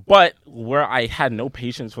 But where I had no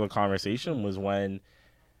patience for the conversation was when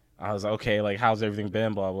I was like, okay, like, how's everything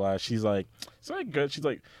been? Blah blah. She's like, it's like good. She's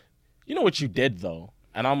like, you know what you did though,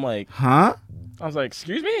 and I'm like, Huh? I was like,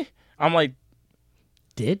 excuse me. I'm like,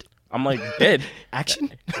 Did did.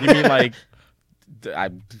 action? You mean like I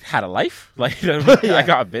had a life? Like I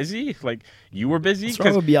got busy? Like you were busy? What's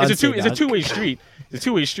wrong with it's a Beyonce, two-way dog? street. It's a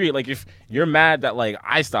two-way street. Like if you're mad that like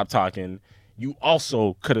I stopped talking, you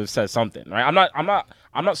also could have said something, right? I'm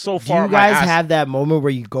not so far. Do you guys have that moment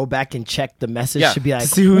where you go back and check the message to be like,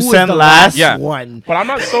 see who was sent the last one? But I'm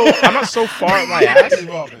not so far at my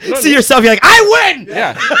ass. See yourself, you're like, I win.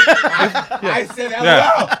 Yeah. I said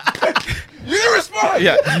LOL. You didn't respond.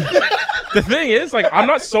 Yeah. The thing is, like, I'm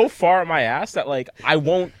not so far at my ass that like I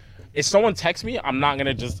won't. If someone texts me, I'm not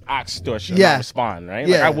gonna just act stush and not respond, right?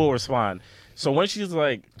 Like I will respond. So when she's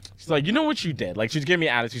like, you know what you did? Like she's giving me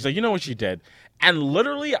attitude. She's like, you know what you did? And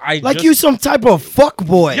literally, you some type of fuck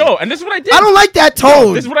boy. Yo, and this is what I did. I don't like that tone.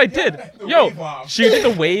 Yo, this is what I did. Yo, she did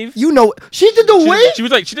the wave. You know, she did the wave. She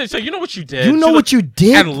was like, you know what you did. You know what you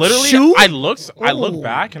did. And literally, I looked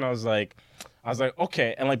back and I was like,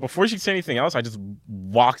 okay. And like before she could say anything else, I just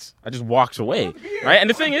walked away. Right. And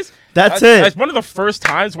the thing is, that's it. It's one of the first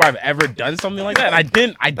times where I've ever done something like that. And I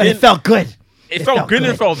didn't. But it felt good. It felt good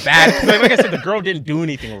and it felt bad. Like I said, the girl didn't do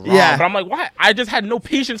anything wrong. Yeah. But I'm like, why? I just had no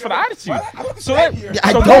patience for the attitude. So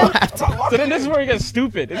then this is where it gets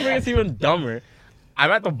stupid. This is where it gets even dumber. I'm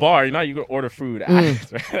at the bar. You know, you can order food.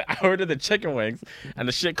 I ordered the chicken wings, and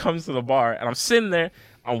the shit comes to the bar, and I'm sitting there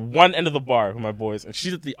on one end of the bar with my boys, and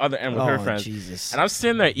she's at the other end with her friends. Jesus. And I'm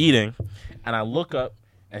sitting there eating, and I look up,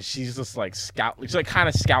 and she's just like she's like kind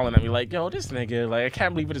of scowling at me, like, "Yo, this nigga, like, I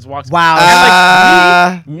can't believe it just walks." Wow.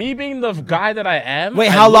 And like me being the guy that I am. Wait,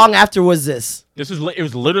 how long after was this? It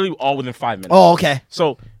was literally all within 5 minutes. Oh, okay.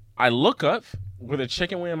 So I look up with a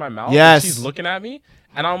chicken wing in my mouth. Yes. And she's looking at me,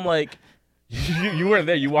 and I'm like, "You weren't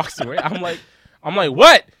there. You walked away." I'm like,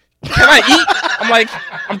 "What? Can I eat?" I'm like,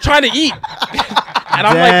 "I'm trying to eat." And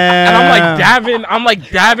I'm like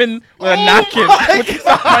dabbing with a napkin.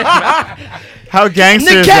 How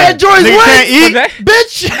gangster Nick is can't that? enjoy his Nick can't wings, eat,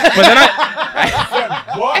 bitch. But then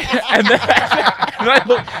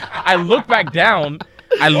I look back down.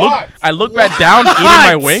 I look back down eating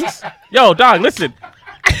my wings. Yo, dog, listen.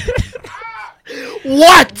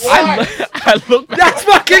 What? I look. That's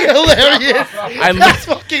fucking hilarious. That's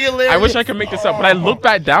fucking hilarious. I wish I could make this up, but I look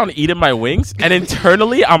back down eating my wings, and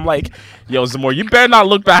internally I'm like, "Yo, Zamore, you better not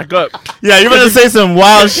look back up." Yeah, you're gonna say some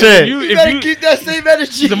wild shit. You better keep that same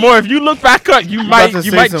energy. Zamore, if you look back up, you might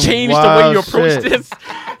change the way you approach this.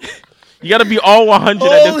 You gotta be all 100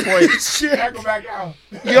 at this point. Shit. Go back out.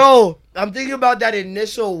 Yo, I'm thinking about that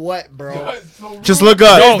initial what, bro? Just look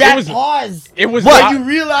up. Yo, that pause. It was what? You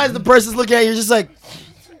realize the person's looking at you, you're just like,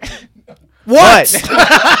 what?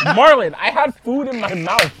 Marlon, I had food in my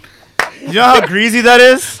mouth. You know how greasy that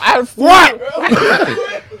is? I had food. What?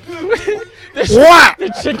 What?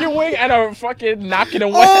 The chicken wing and a fucking napkin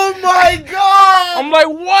and oh my god! I'm like,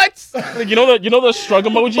 what? Like, you know the shrug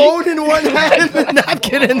emoji? Phone in one hand, the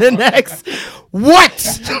napkin in the next.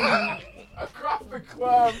 What? Across the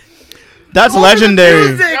club. That's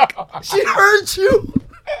legendary. She heard you.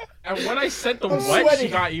 And when I said the what, she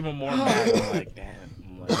got even more mad. I'm like, damn.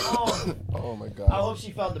 Oh my god. I hope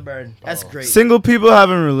she felt the burn. That's great. Single people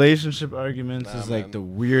having relationship arguments is like the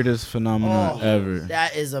weirdest phenomenon ever.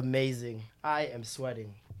 That is amazing. I am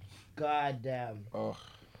sweating. God damn.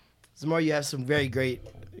 Zamore, you have some very great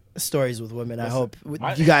stories with women. I hope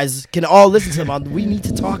you guys can all listen to them on We Need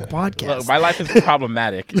to Talk podcast. Look, my life is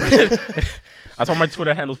problematic. That's why my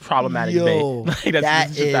Twitter handle's problematic. Yo, like,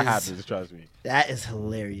 that happens. Trust me. That is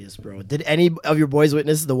hilarious, bro. Did any of your boys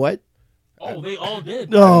witness the what? Oh, they all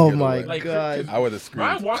did. Oh my god! I would have screamed.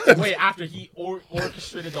 Ryan walked away after he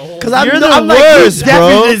orchestrated the whole. Because I'm worst, bro.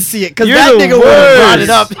 Definitely didn't see it. Because You're that nigga would have brought it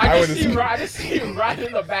up. I just see him right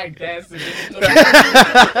in the back dancing.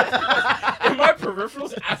 In my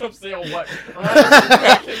peripherals, as I'm saying what?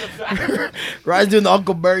 Ryan's doing the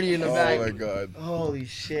Uncle Bernie in the back. Oh my god! Holy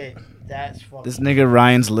shit! That's fucking. This nigga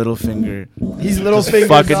Ryan's little finger. He's little finger.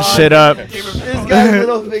 Fucking shit up. This guy's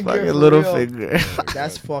little finger. Fucking little finger.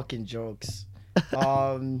 That's fucking jokes.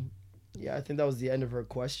 Yeah, I think that was the end of her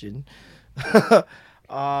question.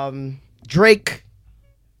 Drake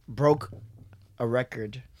broke a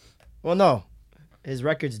record. Well, no, his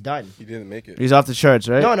record's done. He didn't make it. He's off the charts,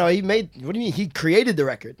 right? No, he made. What do you mean? He created the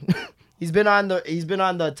record. He's been on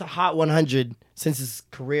the Hot 100 since his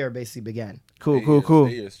career basically began. Cool.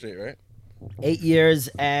 8 years straight, right? 8 years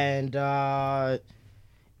and 8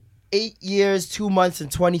 years, 2 months,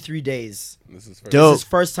 and 23 days. This is his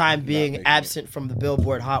first time being absent from the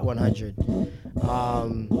Billboard Hot 100.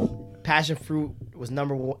 Passion Fruit was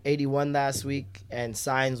number 81 last week, and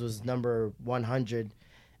Signs was number 100,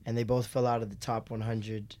 and they both fell out of the top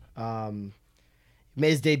 100. Made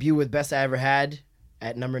his debut with Best I Ever Had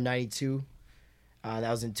at number 92.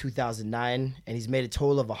 That was in 2009, and he's made a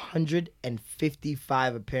total of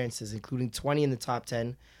 155 appearances, including 20 in the top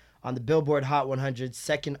 10 on the Billboard Hot 100,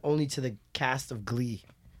 second only to the cast of Glee.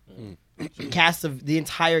 The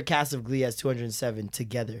entire cast of Glee has 207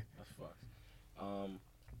 together. That's fucked.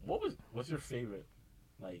 What's your favorite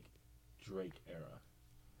like Drake era?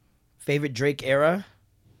 Favorite Drake era?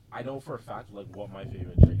 I know for a fact like what my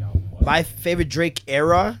favorite Drake album was. My favorite Drake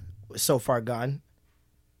era was So Far Gone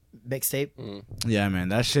mixtape. Yeah, man,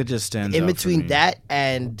 that shit just stands in out between for me. that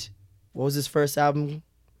and what was his first album?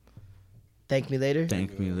 Thank Me Later.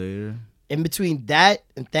 Thank Me Later. In between that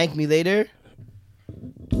and Thank Me Later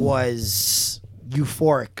was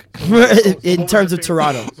euphoric in terms of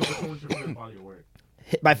Toronto. So what was your favorite body of work?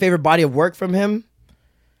 My favorite body of work from him.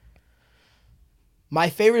 My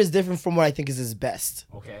favorite is different from what I think is his best.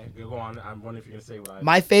 Okay, go on. I'm wondering if you're gonna say what I.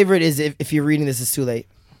 My favorite is if you're reading this, it's too late.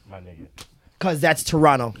 My nigga. Because that's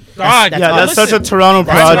Toronto. That's such a Toronto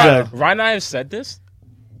project. Ryan and I have said this.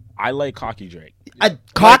 I like Cocky Drake.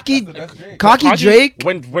 Cocky Drake.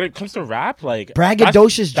 When it comes to rap, like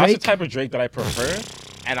braggadocious Drake. That's the type of Drake that I prefer.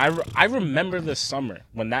 And I remember the summer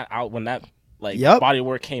when that body of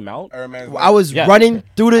work came out. I was running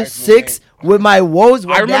through the 6 with my woes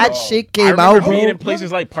when that shit came out. I remember being in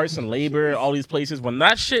places like Parks and Labor, all these places. When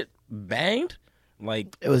that shit banged,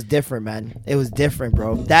 like it was different, man. It was different,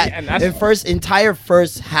 bro. The entire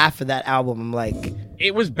first half of that album, I'm like,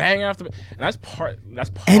 it was banging after. And that's part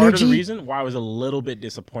Energy. Of the reason why I was a little bit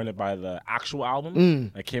disappointed by the actual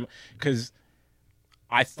album that came, because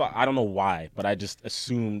I thought, I don't know why, but I just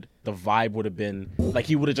assumed the vibe would have been like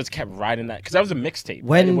he would have just kept riding that, because that was a mixtape.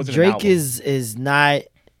 When Drake is not,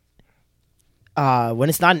 when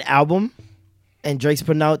it's not an album, and Drake's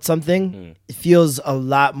putting out something, it feels a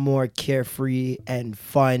lot more carefree and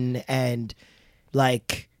fun, and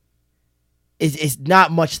like it's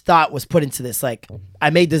not much thought was put into this. Like, I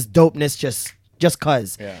made this dopeness just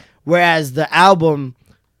cause. Yeah. Whereas the album,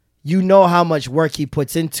 you know how much work he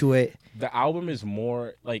puts into it. The album is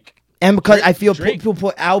more like, and because I feel people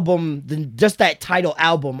put album, just that title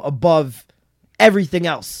album above everything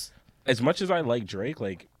else. As much as I like Drake,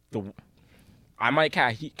 like I might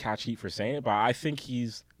catch heat for saying it, but I think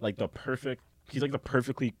he's like the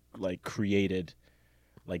perfectly like created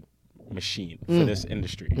like machine for this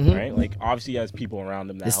industry, right? Like obviously he has people around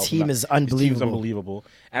him that help him. His team is unbelievable.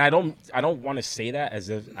 And I don't want to say that as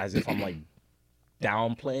if I'm like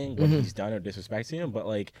downplaying what he's done or disrespecting him, but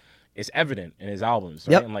like it's evident in his albums,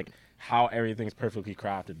 right? And like how everything's perfectly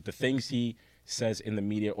crafted, the things he says in the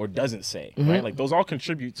media or doesn't say, right? Like those all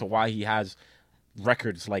contribute to why he has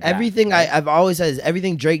records like everything that, right? I've always said is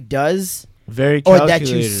everything Drake does very calculated. Or that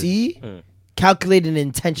you see calculated and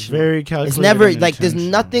intentional. Very calculated. It's never like there's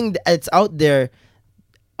nothing that's out there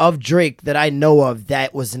of Drake that I know of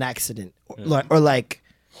that was an accident or like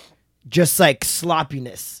just like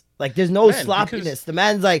sloppiness. Like there's no sloppiness. The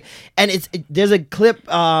man's like, and there's a clip.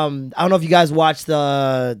 I don't know if you guys watched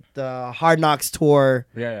the Hard Knocks tour.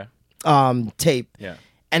 Tape. Yeah.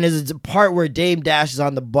 And there's a part where Dame Dash is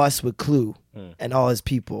on the bus with Clue and all his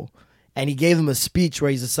people, and he gave them a speech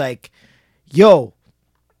where he's just like, "Yo,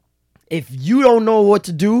 if you don't know what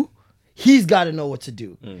to do, he's got to know what to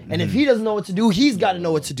do, and if he doesn't know what to do, he's got to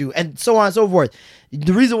know what to do, and so on and so forth."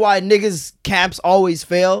 The reason why niggas camps always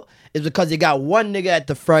fail is because they got one nigga at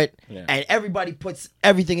the front and everybody puts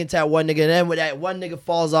everything into that one nigga, and then when that one nigga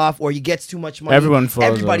falls off or he gets too much money,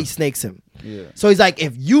 everybody snakes him. Yeah. So he's like,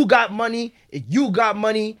 if you got money, you know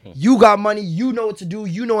what to do,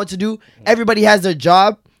 you know what to do. Everybody has their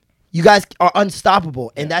job. You guys are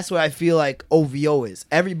unstoppable. And that's what I feel like OVO is.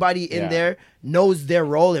 Everybody in there knows their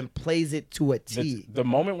role and plays it to a T. The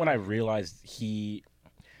moment when I realized he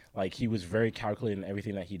was very calculated in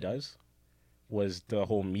everything that he does was the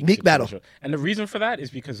whole Meek battle. And the reason for that is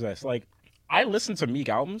because that's like, I listen to Meek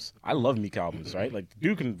albums. I love Meek albums, right? Like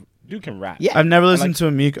dude can rap. Yeah, I've never listened to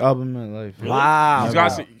a Meek album in my life. Really? Wow.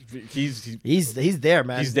 He's there,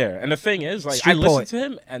 man. He's there. And the thing is, like, I listened to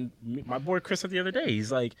him, and my boy Chris said the other day,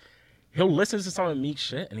 he's like, he'll listen to some of Meek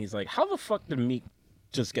shit, and he's like, how the fuck did Meek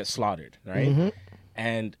just get slaughtered, right?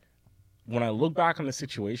 And when I look back on the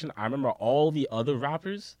situation, I remember all the other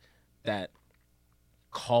rappers that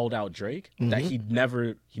called out Drake that he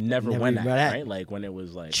never went at, right? Like when it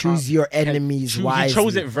was like choose your enemies wisely. He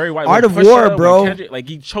chose it very wisely. Art of War, bro. Like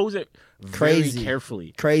he chose it very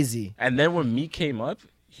carefully. Crazy. And then when Meek came up,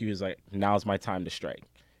 he was like, "Now's my time to strike,"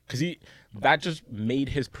 because that just made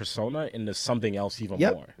his persona into something else even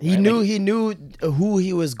more. Right? He knew who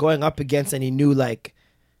he was going up against, and he knew like.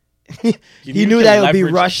 he knew that it would be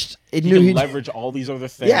rushed. He could leverage all these other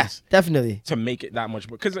things. Yeah, definitely. To make it that much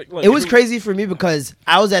more. Because it was crazy for me because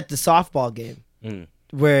I was at the softball game,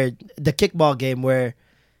 where the kickball game where,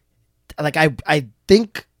 like I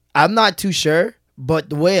think I'm not too sure, but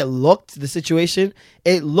the way it looked, the situation,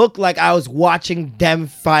 it looked like I was watching them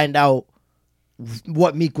find out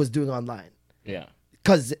what Meek was doing online. Yeah.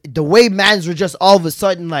 Because the way mans were just all of a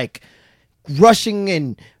sudden like rushing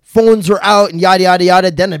and phones were out and yada, yada,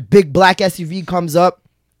 yada. Then a big black SUV comes up.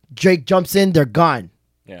 Drake jumps in. They're gone.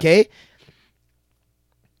 Yeah. Okay?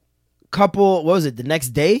 What was it? The next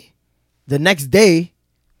day,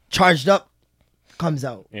 Charged Up comes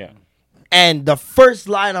out. Yeah. And the first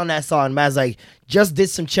line on that song, man's like, just did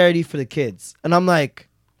some charity for the kids. And I'm like,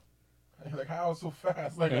 how so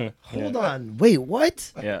fast? Like, hold on. Wait,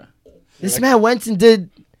 what? Yeah. This man went and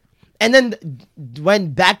did, and then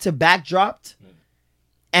when Back to Back dropped,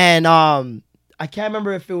 and I can't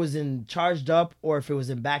remember if it was in Charged Up or if it was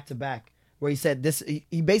in Back to Back, where he said this.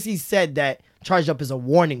 He basically said that Charged Up is a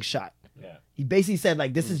warning shot. Yeah. He basically said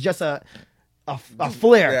like this is just a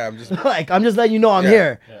flare. Yeah, I'm just I'm just letting you know I'm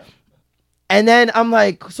here. Yeah. And then I'm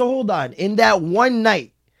like, so hold on. In that one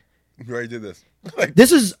night, you already did this. Like,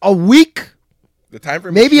 this is a week, the time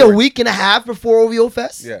frame, maybe a week and a half before OVO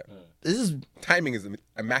Fest. Yeah. This is timing is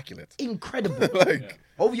immaculate. Incredible. Like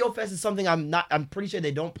OVO Fest is something I'm pretty sure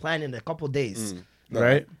they don't plan in a couple days. no.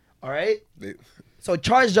 Right? All right? So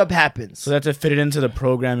Charged Up happens. So that's to fit it into the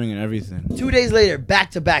programming and everything. 2 days later,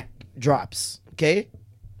 Back to Back drops. Okay?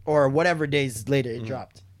 Or whatever days later it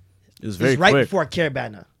dropped. It was very right quick. before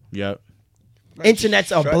Caravana. Yep.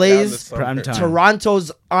 Internet's ablaze. Prime time.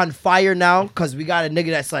 Toronto's on fire now because we got a nigga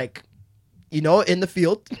that's like, in the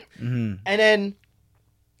field. Mm-hmm. And then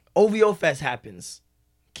OVO Fest happens.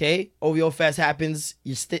 Okay? OVO Fest happens.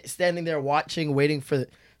 You're standing there watching, waiting for the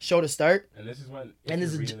show to start. And this is when,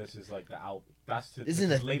 this is like the out. This is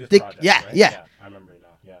the latest thick, project, yeah, right? yeah. I remember it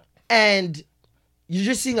now. Yeah. And you're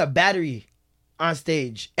just seeing a battery on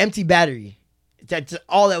stage, empty battery. That's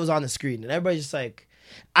all that was on the screen. And everybody's just like,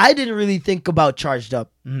 I didn't really think about Charged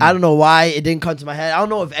Up. I don't know why it didn't come to my head. I don't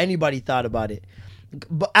know if anybody thought about it.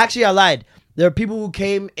 But actually, I lied. There are people who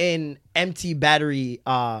came in empty battery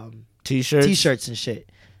t-shirts and shit.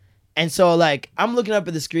 And so, like, I'm looking up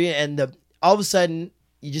at the screen, and all of a sudden,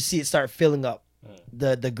 you just see it start filling up.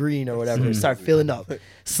 The green or whatever. It start filling up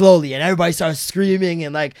slowly. And everybody starts screaming.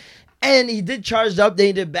 And he did Charged Up.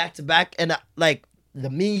 They did Back to Back. And, like, the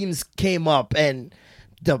memes came up. And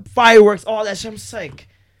the fireworks, all that shit. I'm just like,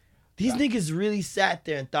 these niggas really sat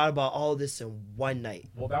there and thought about all this in one night.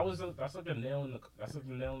 Well, that's like a nail in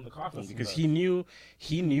the coffin because he knew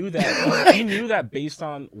that based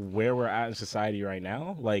on where we're at in society right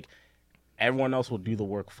now, like everyone else will do the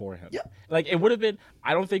work for him. Yeah. Like it would have been.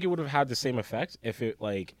 I don't think it would have had the same effect if it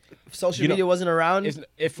like if social media wasn't around.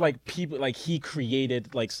 If like people like he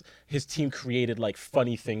created like his team created like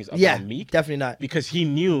funny things about Meek. Definitely not, because he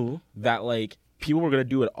knew that like. People were going to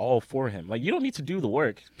do it all for him. Like, you don't need to do the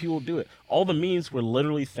work. People will do it. All the memes were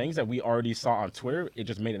literally things that we already saw on Twitter. It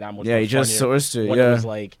just made it that much more he just sourced it, It was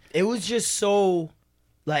like... It was just so...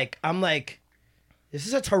 Like, I'm like, this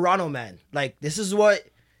is a Toronto man. Like, this is what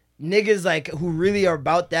niggas, like, who really are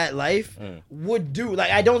about that life would do. Like,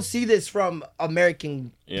 I don't see this from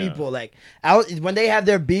American people. Like, when they have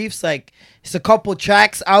their beefs, like, it's a couple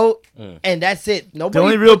tracks out, and that's it. Nobody. The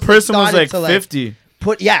only real person was, like, 50.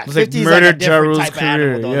 50's like murdered like Ja Rule's type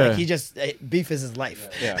career, of animal, though. yeah. Like he just beef is his life.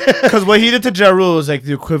 Yeah. Because what he did to Ja Rule was like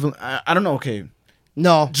the equivalent. I don't know. Okay,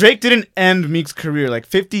 no, Drake didn't end Meek's career. Like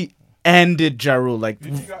 50 ended Ja Rule. Like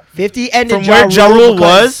 50 ended from where Ja Rule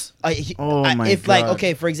was. If God. like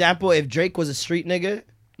okay, for example, if Drake was a street nigga,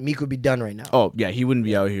 Meek would be done right now. Oh yeah, he wouldn't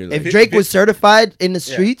be out here. Like, if Drake was certified in the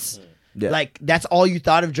streets. Yeah. Like that's all you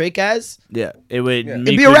thought of Drake as? Yeah, it would. Yeah. It'd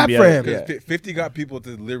be a rap for him. Yeah. 50 got people to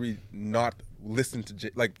literally not listen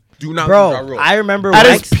to like do not. Bro, I remember at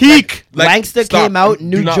his peak. Wanksta came out.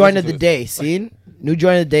 New joint of the day. Seen? New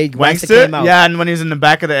joint of the day. Wanksta came out. Yeah, and when he's in the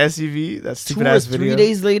back of the SUV, that stupid ass video. 2 or 3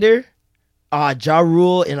 days later, Ja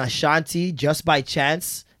Rule and Ashanti just by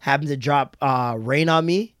chance happened to drop "Rain on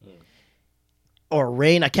Me" or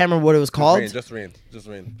 "Rain." I can't remember what it was called. Just rain.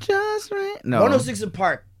 No. 106 in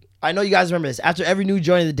Park. I know you guys remember this. After every new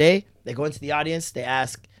joint of the day, they go into the audience. They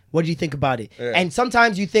ask, "What do you think about it?" Yeah. And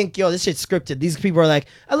sometimes you think, "Yo, this shit's scripted." These people are like,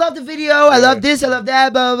 "I love the video. I love this. I love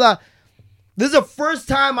that." Blah blah blah. This is the first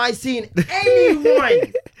time I seen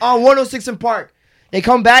anyone on 106 in Park. They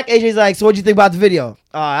come back. AJ's like, "So what do you think about the video?"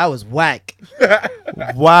 That was whack.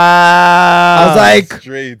 Wow. I was like,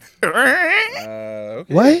 straight. Okay.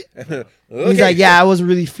 "What?" Okay. He's like, "Yeah, I wasn't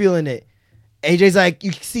really feeling it." AJ's like,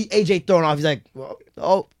 you can see AJ throwing off. He's like, well,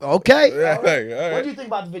 oh, okay. Yeah, All right. all right. What do you think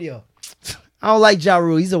about the video? I don't like Ja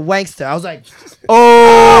Rule. He's a wankster. I was like,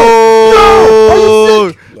 oh,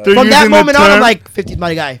 no, from that moment on, I'm like, 50's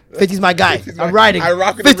my guy. 50's my guy. I'm riding.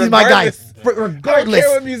 50's my guy. regardless. I don't care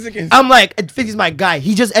what music is. I'm like, 50's my guy.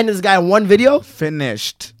 He just ended this guy in one video.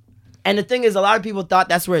 Finished. And the thing is, a lot of people thought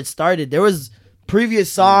that's where it started. There was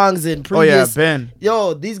previous songs and previous. Ben.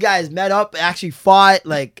 Yo, these guys met up, actually fought.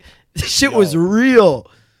 Like, shit was real.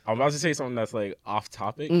 I'm about to say something that's like off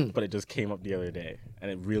topic, but it just came up the other day, and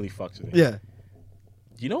it really fucks with me. Yeah.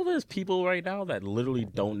 You know, there's people right now that literally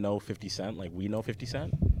don't know 50 Cent. Like we know 50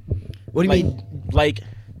 Cent. What do you mean? Like,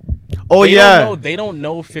 they don't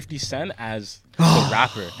know 50 Cent as the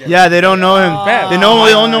rapper. Yeah, they don't know him. They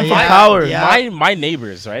don't know him for power. Yeah. My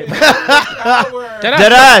neighbors, right?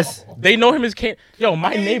 Deadass. They know him as Kane. Yo,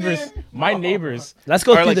 my neighbors. Let's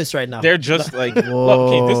go through like, this right now. They're just like, look,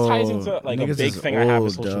 okay, this ties into like a big thing I have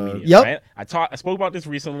with social media. Yep. Right? I spoke about this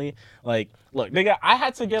recently. Like, look, nigga, I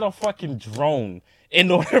had to get a fucking drone in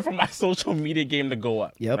order for my social media game to go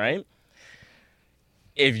up. Yep. Right?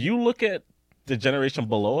 If you look at the generation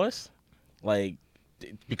below us, like,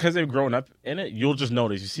 because they've grown up in it, you'll just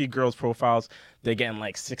notice. You see girls' profiles, they're getting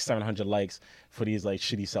like 600-700 likes for these like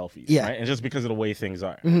shitty selfies. Yeah. Right? And just because of the way things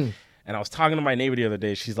are. Mm-hmm. And I was talking to my neighbor the other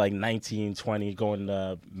day. She's like 19, 20, going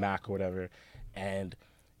to Mac or whatever. And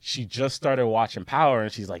she just started watching Power.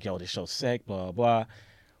 And she's like, yo, this show's sick, blah, blah.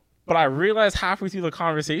 But I realized halfway through the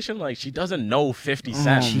conversation, like, she doesn't know 50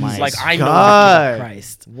 Cent. She's like, I know 50 Cent.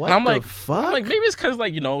 Christ. What and I'm the like, fuck? I'm like, maybe it's because,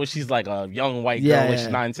 like, you know, she's like a young white girl. Like, she's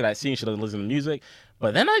not into that scene. She doesn't listen to music.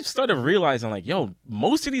 But then I started realizing, like, yo,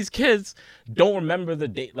 most of these kids don't remember the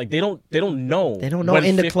date. Like, they don't know. They don't know when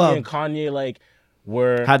In the 50 Club. and Kanye, like,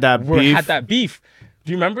 had that beef.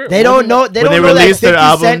 Do you remember? They don't know. They don't know that 50 their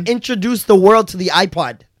album? Cent introduced the world to the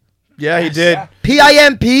iPod. Yeah, he did.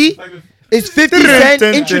 PIMP is 50 Cent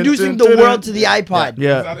introducing the world to the iPod.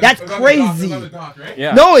 Yeah. That's crazy.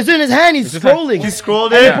 Yeah. No, it's in his hand. He's scrolling. He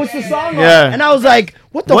scrolled And it. he puts the song on. Yeah. And I was like,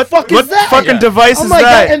 what the fuck is what that? fucking device I'm is like,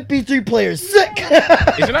 that? MP3 player is sick.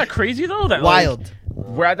 Isn't that crazy, though? That Wild. Like,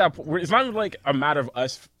 we're at that point. It's not even like a matter of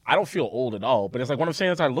us. I don't feel old at all. But it's like what I'm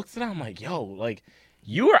saying is I looked at that. I'm like, yo, like,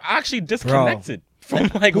 you are actually disconnected from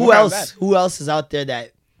like who else? Who else is out there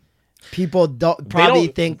that people probably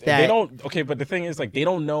think that they don't? Okay, but the thing is, like, they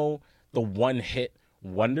don't know the one hit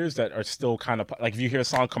wonders that are still kind of like if you hear a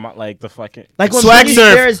song come out like the fucking like when Swag Britney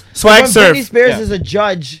Surf. Spears, Swag when Surf. Britney Spears is a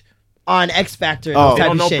judge on X Factor. Oh. they Type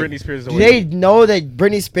don't know of shit. Britney Spears. Do they know that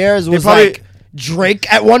Britney Spears was probably- like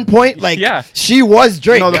Drake at one point? Like, Yeah. she was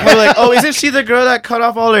Drake. No, they're probably like, oh, isn't she the girl that cut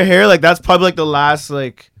off all her hair? Like, that's probably like the last,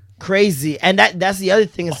 like... Crazy. And that's the other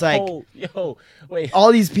thing. It's like, yo, wait.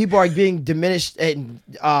 all these people are being diminished and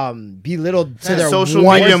belittled to their social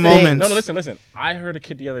one media thing. moments. No, listen. I heard a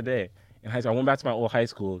kid the other day in high school. I went back to my old high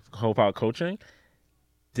school, help out coaching.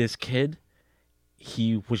 This kid,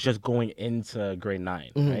 he was just going into grade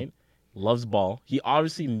 9, right? Loves ball. He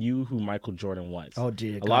obviously knew who Michael Jordan was. Oh,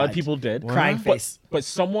 dear A lot of people did. Crying But- face. But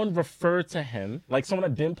someone referred to him, like someone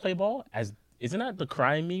that didn't play ball, as, isn't that the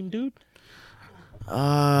crying meme dude?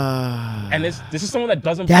 And this is someone that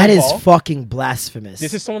doesn't That play is ball. fucking blasphemous.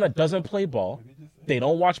 This is someone that doesn't play ball. They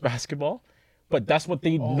don't watch basketball, but that's what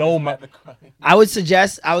they know. I would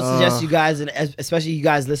suggest you guys, and especially you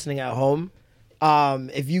guys listening at home,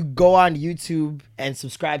 if you go on YouTube and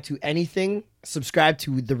subscribe to anything, subscribe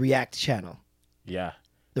to the React channel. Yeah.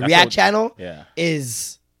 The That's React what- channel Yeah.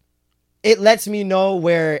 it lets me know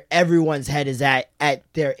where everyone's head is at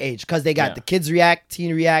their age, because they got Yeah. the kids React,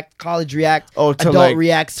 teen React, college React, to adult like,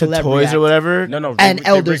 React, to celeb toys React, or whatever. No. and they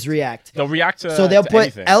elders React. They'll react to. So they'll to put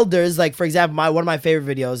anything. elders, like for example, one of my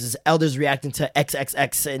favorite videos is elders reacting to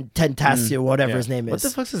XXX and Tentacion, whatever Yeah. his name is. What the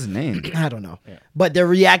fuck's his name? I don't know. Yeah. But they're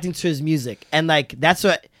reacting to his music. And like that's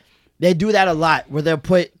what they do that a lot, where they'll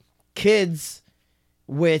put kids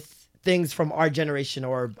with things from our generation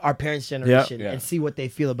or our parents' generation Yeah. and see what they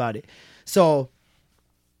feel about it. So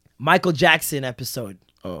Michael Jackson episode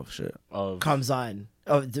Oh, shit. comes on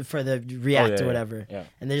for the React yeah, or whatever. yeah.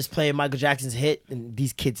 And they're just playing Michael Jackson's hit, and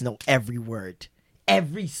these kids know every word.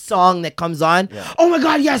 Every song that comes on. Yeah. Oh my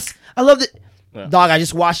God, yes! I love it. Yeah. Dog, I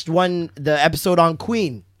just watched the episode on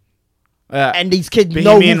Queen. Yeah. And these kids know who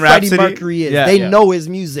Bohemian Freddie Rhapsody? Mercury is. Yeah. They Yeah. know his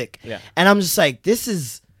music. Yeah. And I'm just like, this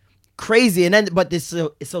is crazy. And then, but it's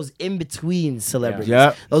those in-between celebrities.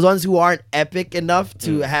 Yeah. Those ones who aren't epic enough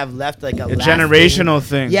to have left like a lasting- generational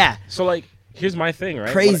thing. Yeah. So like, here's my thing, right?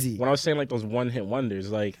 Crazy. When I was saying like those one-hit wonders,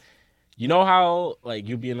 like, you know how like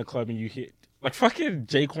you be in the club and you hear like fucking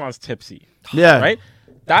Jaquan's Tipsy, Yeah. right?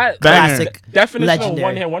 That Banger. Classic. definition Legendary. of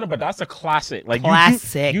one-hit wonder, but that's a classic. Like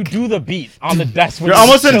Classic. You do the beat on the desk. when You're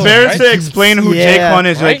almost chilling, embarrassed right? to explain who Yeah. Jaquan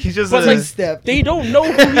is. Right? Like, he's just But, a... like, Step. They don't know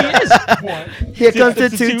who he is. One. Here comes to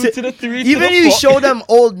the two. to the three. to Even the if you four. show them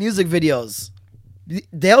old music videos,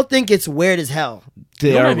 they'll think it's weird as hell. they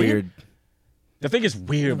You know are what I mean? weird. The thing is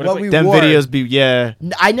weird, but what it's like, we them wore. videos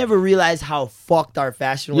be I never realized how fucked our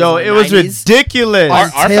fashion was. Yo, in it the was 90s ridiculous. Our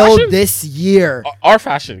until fashion? this year. our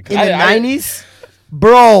fashion In the 90s,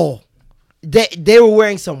 bro, they were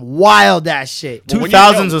wearing some wild ass shit. Well, when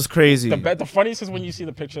 2000s was crazy. The funniest is when you see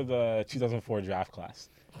the picture of the 2004 draft class.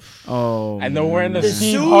 Oh, And they're wearing the The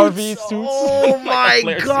Steve suits, Harvey suits. oh Like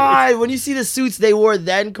my the Flair god! When you see the suits they wore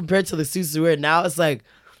then compared to the suits they wear now, it's like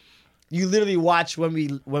you literally watch when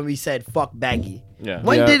we said fuck baggy. Yeah.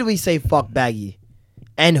 When Yeah. did we say fuck baggy?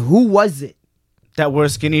 And who was it? that wore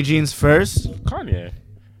skinny jeans first. Kanye.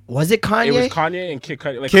 Was it Kanye? It was Kanye and Kid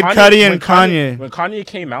Cudi. Like Kid Cudi and Kanye. When Kanye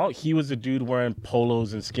came out, he was the dude wearing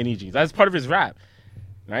polos and skinny jeans. That's part of his rap,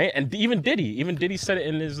 right? And even Diddy said it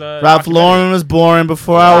in his. Ralph documentary. Lauren was boring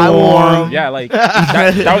before I wore him. Yeah, like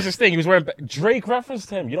that was his thing. He was wearing. Drake referenced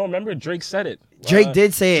him. You don't remember? Drake said it. Drake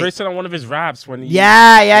did say Drake it. said on one of his raps when he.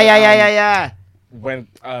 Yeah. When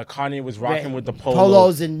Kanye was rocking with the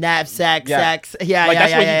Polos and knapsacks, sacks. Yeah, like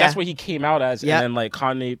yeah. that's what he came out as, Yep. and then like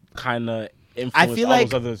Kanye kind of influenced feel all like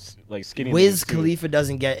those other like skinny. Wiz niggas, too. Khalifa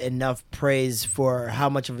doesn't get enough praise for how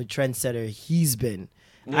much of a trendsetter he's been.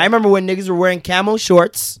 I remember when niggas were wearing camo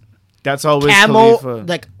shorts. That's always Camo, Khalifa.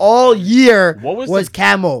 like all year What was was the-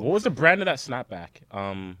 camo. What was the brand of that snapback?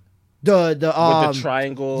 The With the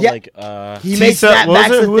triangle, yeah. like he made Tisa- what was snapbacks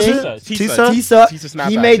it? a Who was thing. it? Tisa. Tisa.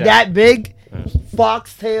 He made that big.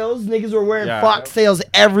 Foxtails. Niggas were wearing Yeah. foxtails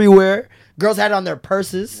everywhere. Girls had it on their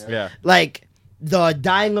purses. Yeah. Like the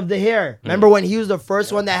dyeing of the hair. Remember when he was the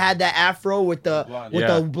first one that had that afro with the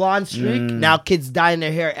Yeah. blonde streak? Now kids dyeing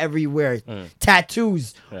their hair everywhere.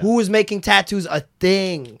 Tattoos. Who was making tattoos a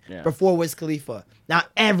thing before Wiz Khalifa? Now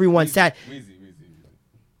everyone's tat.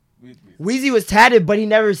 Weezy was tatted, but he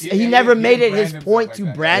never made it his point to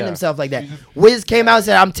brand himself like that. Wiz came out and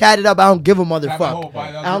said, "I'm tatted up. I don't give a motherfucker.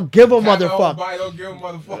 I don't give a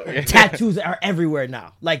motherfucker." Tattoos are everywhere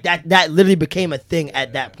now. Like that literally became a thing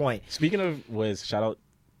at that point. Speaking of Wiz, shout out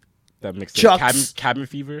that mixtape Chucks. Cabin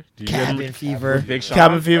Fever. Do you Cabin remember- Fever. with Big Sean?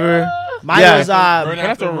 Cabin Fever. Mine Yeah. was Burn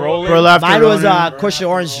After Rolling. Burl After mine was Rolling. Cushion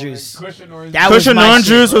Orange Juice. Cushion That was Cushion my Orange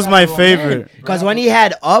shit. Juice was my favorite. Because when he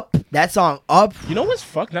had Up, that song Up, You know what's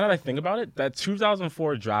fucked? Now that I think about it, that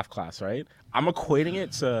 2004 draft class, right? I'm equating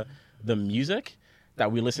it to the music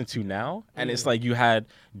that we listen to now, and it's like you had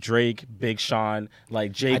Drake, Big Sean,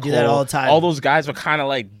 like J. I Cole, do that all the time. all those guys were kind of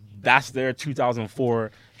like that's their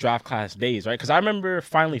 2004 draft class days, right? Because I remember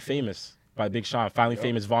Finally Famous by Big Sean, Finally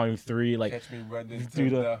Famous Volume 3, like Catch me running do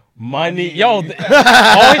to the money, yo,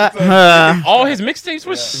 all his mixtapes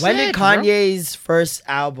were sick, when did bro. Kanye's first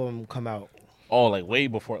album come out? Oh, like way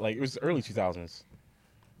before, like it was early 2000s.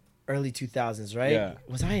 Early 2000s, right? Yeah.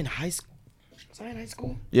 Was I in high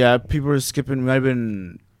school? Yeah, people were skipping. Might have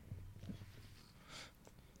been.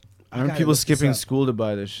 I remember gotta people look this skipping up. school to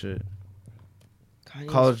buy this shit. Kanye's-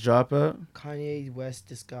 College Dropout. Kanye West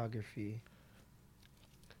discography.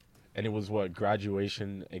 And it was what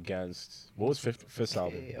graduation against what was fifth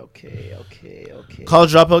album? Okay.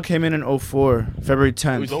 College Dropout came in 04, February It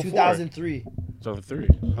 10th. was 04. 2003. 2003.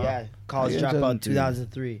 Yeah. College Yeah, Dropout 2003.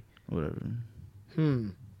 2003.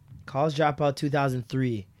 Whatever. College Dropout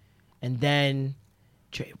 2003. And then,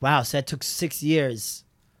 wow, so that took 6 years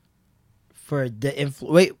for the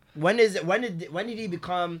Wait, when did he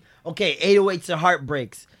become, okay, 808s and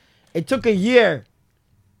Heartbreaks. It took a year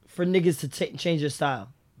for niggas to change their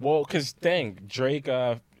style. Well, because Drake,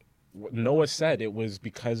 Noah said it was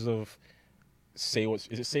because of Say What's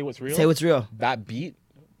Real? Say What's Real. That beat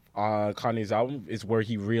on Kanye's album is where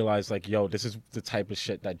he realized, like, yo, this is the type of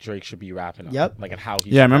shit that Drake should be rapping on. Yep. Like, and how he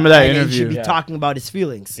Yeah, I should remember rap. that And he interview. should be Yeah. talking about his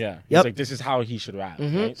feelings. Yeah. He's Yep. like, this is how he should rap,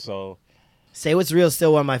 right? So, Say What's Real is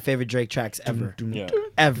still one of my favorite Drake tracks ever. yeah.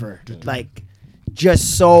 Ever. Like,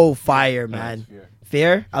 just so fire, man.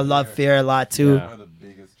 Fear? I love Fear a lot, too. Yeah. One of the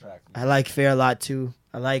biggest tracks. I like Fear a lot, too.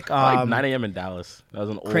 I like, Like 9 a.m. in Dallas. That was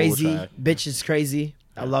an Crazy. old track. Bitch is Crazy.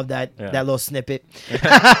 I love that little snippet.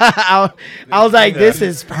 I was like, this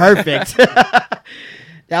is perfect. I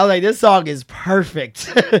was like, this song is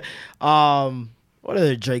perfect. What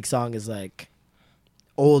other Drake song is like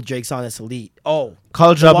old Drake song that's elite? Oh,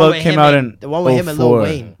 College the one Dropout with came him out and- in the one with him and Lil 04.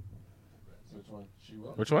 Wayne.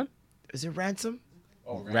 Which one? Is it Ransom?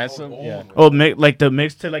 Ransom? Yeah. Oh, like the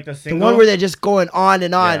mix to like the The single. one where they're just going on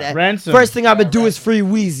and on. Yeah. Ransom. First thing I'm gonna do is free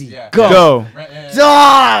Wheezy. Yeah. Go. Go.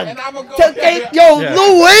 Dog. And I'ma go Yo, get it. Yeah.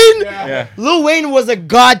 Lil Wayne. Yeah. Lil Wayne was a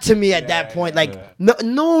god to me at that point. Like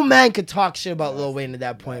no man could talk shit about Lil Wayne at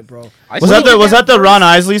that point, bro. Was that the Ron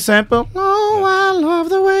Isley sample? Oh, I love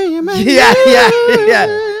the way you make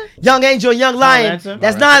Yeah. Young Angel, Young Lion. Ransom?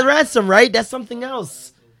 That's not Ransom, right? That's something else.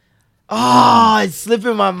 Oh, it's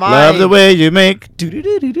slipping my mind. Love the way you make. First thing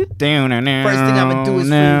I'm gonna do is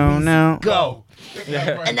now. Go.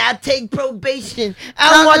 And I'll take probation. I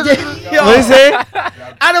don't want that. What is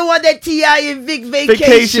it? I don't want that T.I. and Vic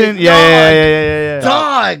vacation. Yeah.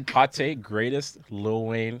 Dog. Hot take, greatest Lil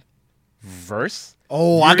Wayne verse.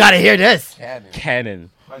 Oh, I gotta hear this. Canon.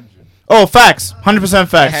 Oh, facts. 100%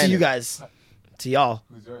 facts. To you guys. To y'all.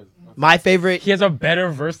 My favorite. He has a better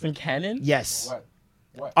verse than Canon? Yes.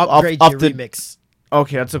 What? Upgrade Off your the- remix.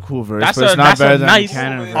 Okay, that's a cool verse, That's but it's a- not that's a better than nice-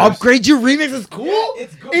 Canon verse. Upgrade your remix is cool.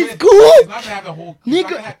 It's good. It's but cool. It's not gonna have the whole.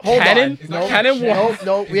 Nigga, hold Canon? on. It's not Canon gonna have will- chance.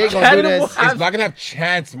 No, we ain't gonna Canon do will this. have- It's not gonna have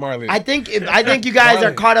chance, Marlon. I think you guys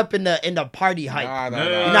are caught up in the party hype. Nah.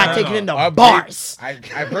 You're not taking in the Upgrade- bars. I've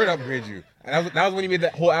heard Upgrade You. And that was when he made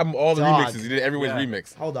that whole album, all the Dog. remixes. He did everyone's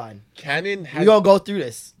remix. Hold on. Canon has. We gonna go through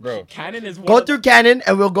this. Bro, Canon is one Go of- through Canon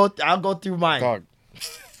and I'll go through mine. dog.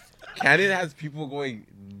 Canon has people going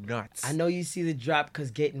nuts. I know you see the drop because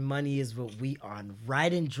getting money is what we on.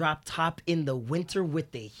 Ride and drop top in the winter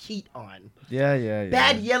with the heat on. Yeah.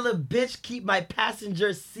 Bad yellow bitch, keep my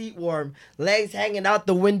passenger seat warm. Legs hanging out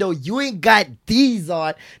the window. You ain't got these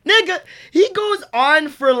on. Nigga, he goes on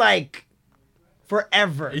for like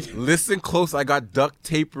forever. Listen close, I got duct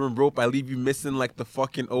tape and rope. I leave you missing like the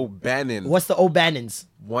fucking O'Bannon. What's the O'Bannons?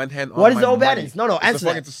 One hand on What is my the money. O'Bannons? No, answer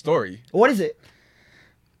that. It's a story. What is it?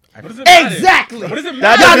 What does it matter? Exactly. What does it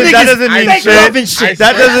That matter? doesn't mean fake love and shit. shit.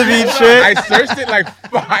 That doesn't mean shit. I searched it like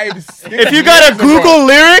 5, 6 If you gotta Google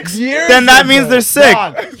lyrics, Years then that ago. means they're sick.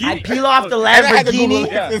 Dog, I peel off the And I had to Google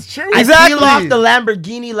Lamborghini. it. It's true. I Exactly. peel off the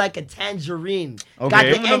Lamborghini like a tangerine. Got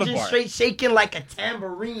Okay. the Another engine part. straight shaking like a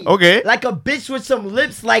tambourine. Okay. Like a bitch with some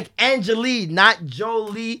lips like Angelie, not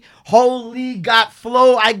Jolie. Holy got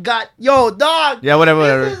flow. I got dog. Yeah,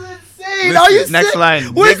 whatever. This is insane. Listen, Are you next sick? line.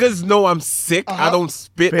 Where's- Niggas know I'm sick. I don't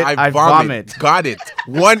spit. Spit, I vomit. Got it.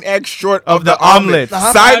 1 egg short of the omelet.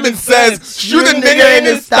 Uh-huh. Simon says, shoot a nigga in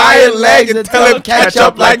his thigh and leg and tell him catch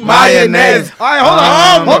up like mayonnaise. All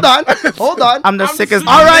right, hold on. I'm the sickest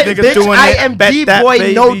All right, niggas bitch, doing I it. am Bet that,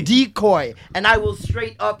 D-boy, no baby. decoy. And I will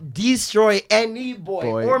straight up destroy any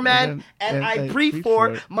boy or man. And I pre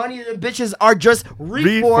for money the bitches are just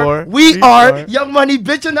re for. We are Young Money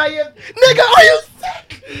bitch and I am. Nigga, are you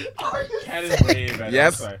sick? Are you Canon sick? is way better.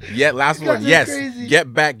 Yes. I'm sorry. Yeah, last guys one. are Yes. crazy.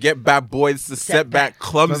 Get back, boys. It's a setback.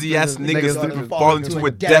 Clumsy ass niggas gonna that fall fall into into a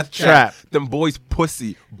a death death trap. trap. Them boys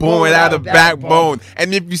pussy. Born out of backbone.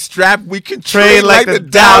 And if you strap, we can Trade trade like like the the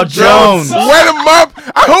Dow Dow Jones. Jones. Wet him up.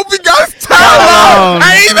 I hope he got his towel out.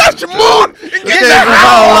 I ain't at your moon. Get that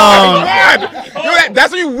How out.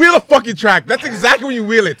 That's when you wheel a fucking track. That's exactly when you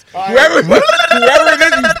wheel it. Whoever it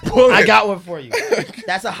is, you pull it. I got one for you.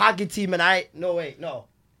 That's a hockey team, and no.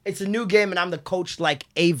 It's a new game, and I'm the coach like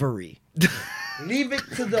Avery. Leave it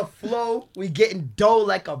to the flow. We getting dough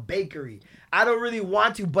like a bakery. I don't really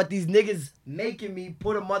want to, but these niggas making me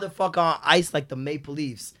put a motherfucker on ice like the Maple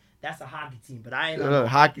Leafs. That's a hockey team, but I ain't on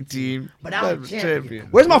Hockey team. But I'm a champion. champion.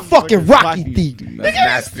 Where's my fucking Rocky theme? That's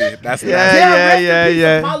nasty. That's Yeah. nasty.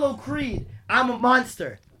 yeah. Apollo Creed. I'm a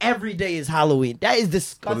monster. Every day is Halloween. That is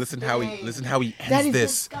disgusting. But listen how he That ends is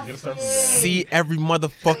this. disgusting. See every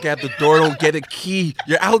motherfucker at the door don't get a key.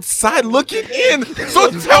 You're outside looking in. So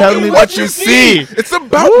tell me what you see. It's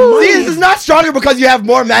about money. See, this is not stronger because you have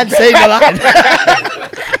more man saying a line.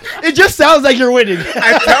 It just sounds like you're winning.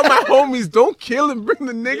 I tell my homies, don't kill and bring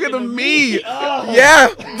the nigga to me. Yeah,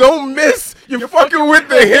 don't miss. You're fucking with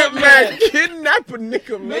the hitman. Kidnap a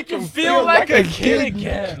nigga, make him Feel like a kid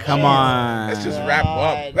again. Come on. Let's just wrap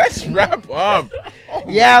up. Let's wrap up. Oh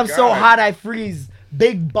Yeah, my I'm so God. hot I freeze.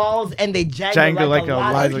 Big balls and they jangle like a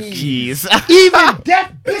lot lot of of keys. keys. Even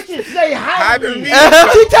deaf bitches say hi Hi to to me. me.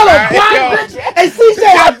 She tell a Yo. blind bitch and she say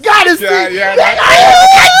I gotta see. Yeah,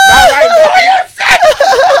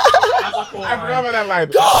 I forgot about that line.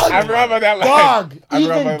 I forgot about that line. Dog, I forgot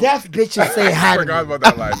even about- deaf bitches say hi I to forgot me. about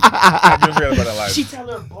that line. I just forgot about that line. She tell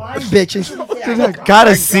her blind bitch and she say I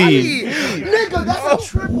Gotta see. Nigga, that's a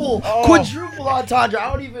triple, quadruple entendre.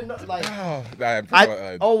 I don't even know. Like, Oh, nah, I forgot about that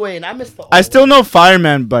line. oh wait, I missed the. I still know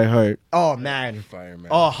Fireman by heart. Oh man. Fireman.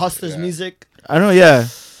 Oh, Hustler's Yeah. music. I know, yeah.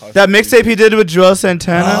 That mixtape he did with Joel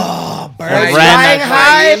Santana. Birds Ran flying that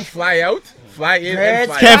high. in, fly out, fly in, and Birds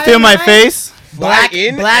fly Can't out. feel my Fly face. Fly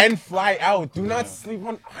in black- and fly out. Do not sleep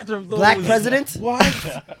on either of those. Black President? What?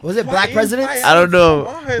 Was it Fly Black in, President? fly I don't know.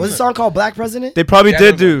 out. Come on. Was the song called Black President? They probably Yeah,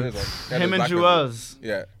 did there's do. one. Yeah, Him and Black Jewels.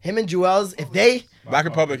 Yeah, Him and Jewels, if they Black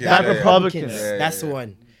Republicans. Black yeah, yeah. Republicans. Yeah, that's yeah. the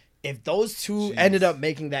one. If those two ended up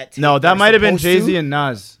making that tape, No, that they're might have been supposed Jay-Z to, and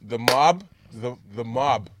Nas. The mob. The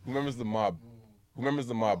mob. Who remembers the mob? Who remembers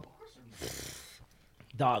the mob?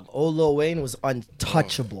 Dog, old Lil Wayne was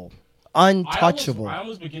untouchable. untouchable. I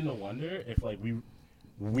almost begin to wonder if like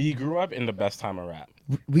we grew up in the best time of rap.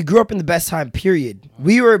 We grew up in the best time. Period.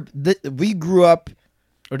 We grew up.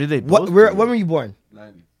 Or did they? When were you born?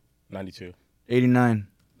 92. 89.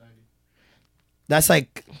 That's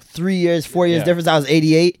like 3 years, 4 years difference. I was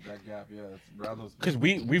 88. That gap, yeah. Because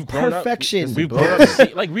we've grown perfection. up. We've grown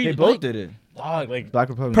up. Like they both did it. Dog, like Black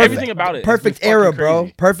Republic. Everything about it. Perfect era,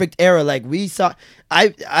 bro. Perfect era. Like we saw.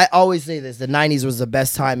 I always say this: the '90s was the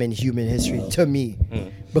best time in human history to me,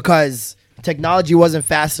 because technology wasn't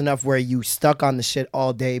fast enough where you stuck on the shit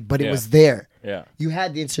all day, but it was there. Yeah. You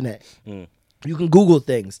had the internet. You can Google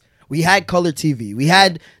things. We had color TV. We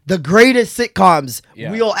had the greatest sitcoms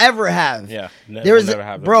we'll ever have. Yeah. There was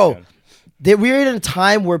we were in a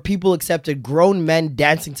time where people accepted grown men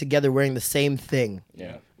dancing together wearing the same thing.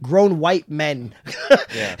 Yeah. Grown white men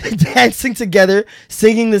dancing together,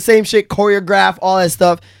 singing the same shit, choreograph, all that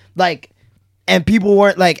stuff. Like, and people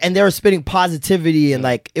weren't like, and they were spitting positivity and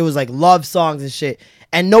like, it was like love songs and shit.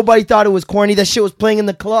 And nobody thought it was corny. That shit was playing in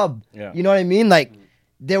the club. Yeah. You know what I mean? Like,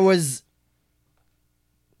 there was,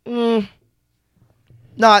 not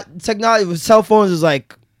technology. Cell phones was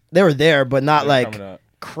like, they were there, but not like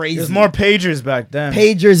crazy. There's more pagers back then.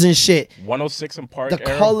 Pagers and shit. 106 and Park. The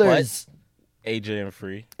colors. AJ and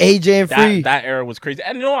Free. That era was crazy.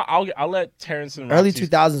 And you know what? I'll let Terrence and early Roxy,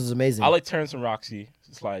 2000s was amazing. I'll let Terrence and Roxy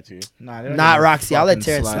slide too. Not Roxy. I'll let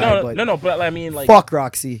Terrence slide. No, but I mean, like, fuck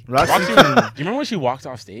Roxy. Do you remember when she walked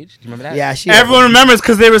off stage? Do you remember that? Yeah, everyone remembers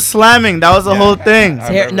because they were slamming. That was the whole thing.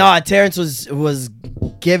 Terrence was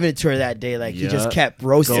giving it to her that day. Like he just kept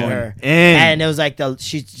roasting her, and it was like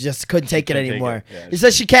she just couldn't take it anymore. He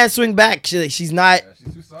said she can't swing back. She's not.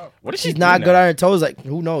 She's too soft. What is she's not good on her toes. Like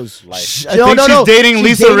who knows? I think she's dating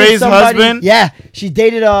Lisa Ray's husband. Yeah, she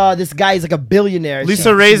dated this guy. He's like a billionaire.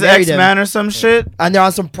 Lisa Ray's ex-man or some shit. And they're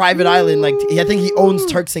on some private island. Like I think he owns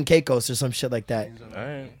Turks and Caicos or some shit like that.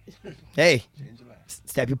 Right. Hey,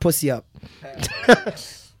 step your pussy up.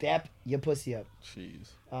 Step your pussy up. Jeez.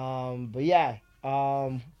 But yeah.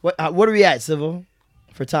 What are we at, Civil?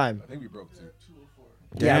 For time? I think we broke too.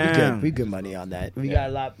 Yeah, we good money on that. We got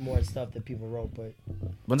a lot more stuff that people wrote, but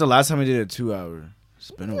when's the last time we did a 2 hour?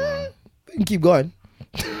 It's been a while. We can keep going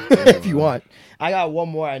if you want. I got one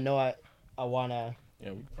more. I know I wanna. Yeah,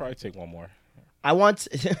 we could probably take one more. I want.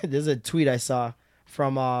 There's a tweet I saw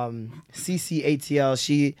from CCATL.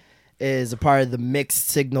 She is a part of the Mixed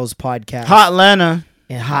Signals podcast. Hot Lana.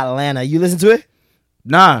 In Hot Lana. You listen to it?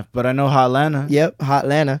 Nah, but I know Hot Lana. Yep, Hot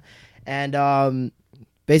Lana. And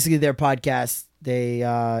basically their podcast, they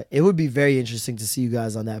it would be very interesting to see you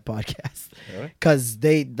guys on that podcast. Because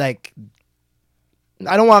they like,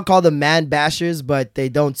 I don't want to call them man bashers, but they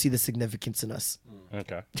don't see the significance in us.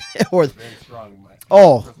 Okay. Very strong.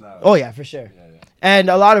 Oh yeah, for sure. Yeah. And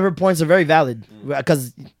a lot of her points are very valid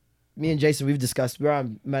because me and Jason, we've discussed. We're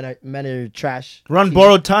on Men Are Trash. We're on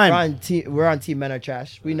Borrowed Time. We're on Team Men Are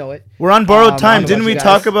Trash. We know it. We're on Borrowed Time. Didn't we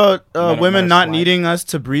talk about women not needing us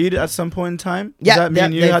to breed at some point in time? Yeah,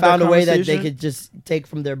 they found a way that they could just take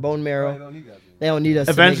from their bone marrow. They don't need us.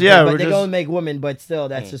 Eventually, but they don't make women. But still,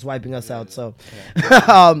 that's just wiping us out. So,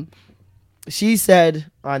 she said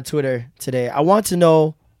on Twitter today, "I want to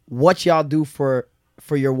know what y'all do for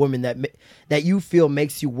your woman that you feel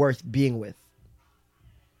makes you worth being with."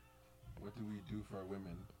 What do we do for our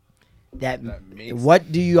women?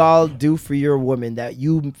 What do y'all do for your woman that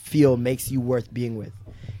you feel makes you worth being with?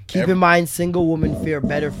 Keep in mind, single women fare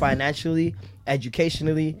better financially,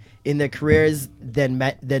 educationally, in their careers than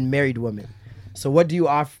married women. So what do you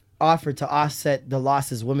offer to offset the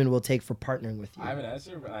losses women will take for partnering with you? I have an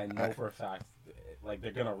answer, but I know for a fact, like,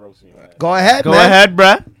 they're gonna roast me. Right? Go ahead, man. Go ahead,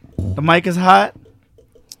 bruh. The mic is hot.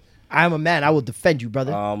 I'm a man. I will defend you,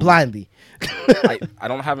 brother, blindly. I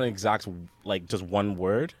don't have an exact, like, just one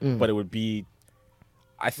word, but it would be,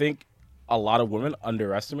 I think a lot of women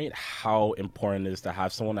underestimate how important it is to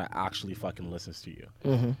have someone that actually fucking listens to you.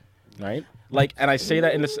 Mm-hmm. Right? Like, and I say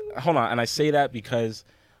that in this, hold on, and I say that because,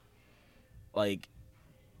 like,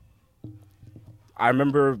 I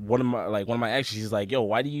remember one of my exes, she's like, yo,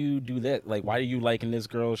 why do you do that? Like, why are you liking this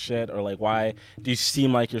girl's shit? Or, like, why do you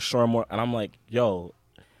seem like you're showing more? And I'm like, yo,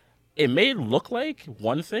 it may look like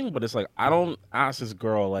one thing, but it's like, I don't ask this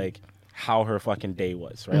girl, like, how her fucking day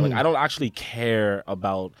was, right? Like, I don't actually care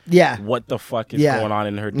about what the fuck is going on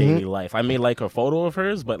in her daily life. I may like a photo of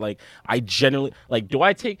hers, but, like, I generally, like, do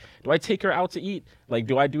I take her out to eat? Like,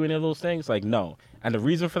 do I do any of those things? Like, no. And the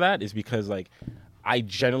reason for that is because, like, I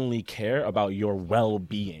genuinely care about your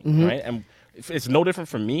well-being, right? And it's no different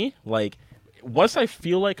from me. Like, once I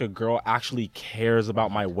feel like a girl actually cares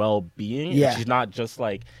about my well-being, she's not just,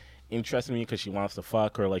 like, interested in me because she wants to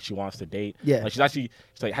fuck or like she wants to date. Yeah. Like she's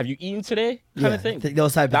like, have you eaten today? Kind of thing.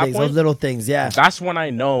 Those type of things. Those little things. Yeah. That's when I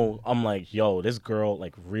know I'm like, yo, this girl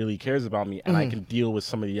like really cares about me, and I can deal with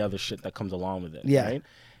some of the other shit that comes along with it. Yeah. Right.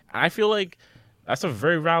 And I feel like that's a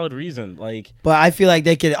very valid reason. Like, but I feel like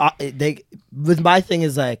they could. With my thing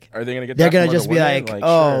is like, are they gonna get? They're gonna just be like,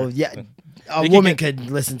 oh sure. yeah. A woman could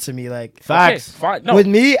listen to me like facts. Okay, no, with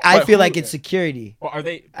me, I feel like it's security. Well, are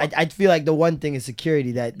they? I feel like the one thing is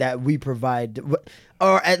security that we provide,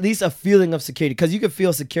 or at least a feeling of security, because you can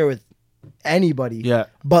feel secure with anybody. Yeah.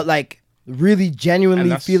 But like really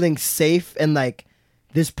genuinely feeling safe and like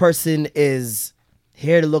this person is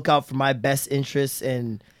here to look out for my best interests,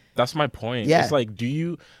 and that's my point. Yeah. It's like, do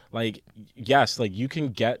you like? Yes, like you can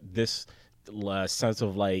get this sense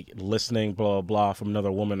of like listening, blah blah blah, from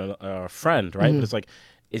another woman or a friend, right? But it's like,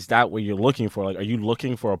 is that what you're looking for? Like, are you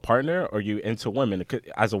looking for a partner, or are you into women?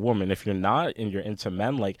 As a woman, if you're not and you're into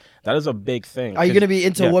men, like that is a big thing. Are you gonna be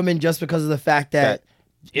into women just because of the fact that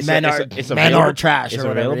men are trash? It's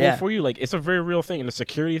available for you. Like, it's a very real thing, and the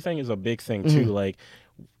security thing is a big thing too. Like,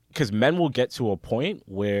 because men will get to a point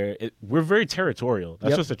where we're very territorial.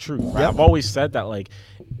 That's just the truth. Right? I've always said that, like,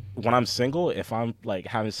 when I'm single, if I'm like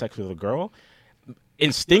having sex with a girl,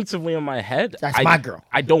 instinctively in my head, that's my girl.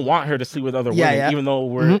 I don't want her to sleep with other women, even though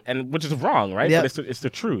we're and which is wrong, right? But it's the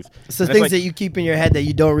truth. It's the things that you keep in your head that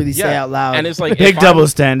you don't really say out loud. And it's like big double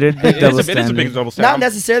standard. It is a big double standard. Not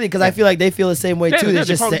necessarily, because I feel like they feel the same way too. It's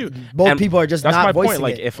just both people are just not voicing it.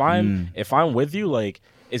 Like, if I'm with you, like,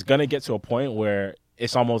 it's gonna get to a point where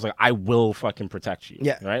it's almost like I will fucking protect you.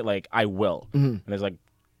 Yeah. Right? Like, I will. And it's like,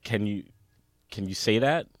 can you say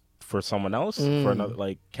that for someone else? For another,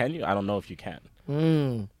 like, can you? I don't know if you can.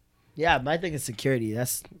 Yeah, my thing is security.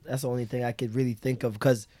 That's the only thing I could really think of,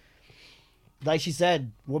 because like she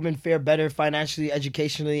said, women fare better financially,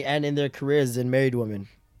 educationally, and in their careers than married women.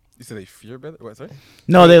 You said they fear better? What, sorry?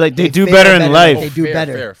 No, they do better in life. They do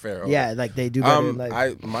better. Fair. Okay. Yeah, like they do better in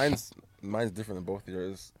life. Mine's different than both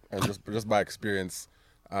yours, and just by experience,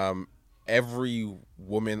 every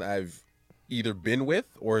woman I've either been with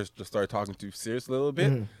or just started talking to seriously a little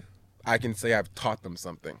bit, I can say I've taught them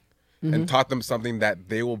something, and taught them something that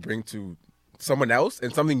they will bring to someone else,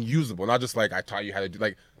 and something usable, not just like I taught you how to do,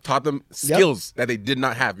 like taught them skills that they did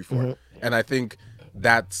not have before. And I think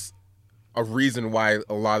that's a reason why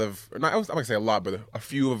a lot of, I'm not gonna say a lot, but a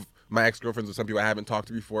few of my ex-girlfriends or some people I haven't talked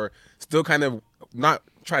to before still kind of not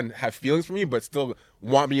trying to have feelings for me, but still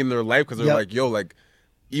want me in their life, because they're like, yo, like,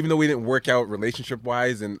 even though we didn't work out relationship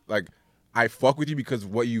wise, and like, I fuck with you because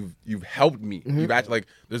what you've helped me. You've actually, like,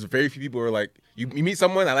 there's very few people who are like, you meet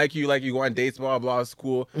someone, I like you go on dates, blah blah, it's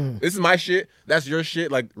cool. This is my shit, that's your shit.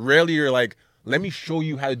 Like, rarely you're like, let me show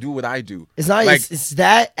you how to do what I do. It's not like, it's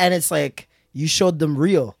that, and it's like you showed them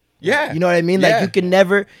real. Yeah, you know what I mean. Like, you can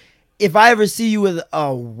never. If I ever see you with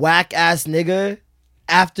a whack ass nigga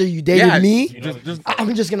after you dated me,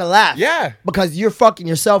 I'm just gonna laugh. Yeah, because you're fucking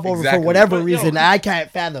yourself over for whatever reason I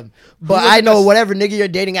can't fathom. But I know whatever nigga you're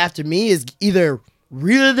dating after me is either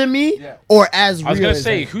realer than me or as real. I was gonna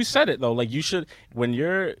say, who said it though? Like, you should,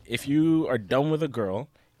 if you are done with a girl,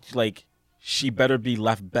 like, she better be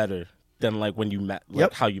left better than like when you met,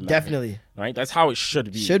 like how you met. Definitely. Her, right? That's how it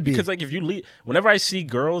should be. Because like, if you leave, whenever I see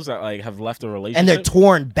girls that like have left a relationship and they're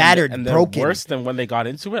torn, battered, and broken, they're worse than when they got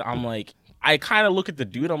into it, I'm like, I kind of look at the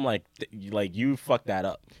dude, I'm like you fucked that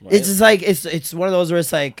up. Right? It's just like it's one of those where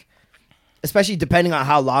it's like, especially depending on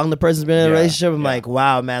how long the person's been in a relationship, I'm like,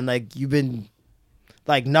 wow, man, like, you've been,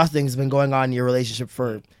 like, nothing's been going on in your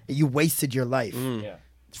relationship you wasted your life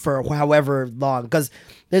for however long. Because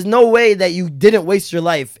there's no way that you didn't waste your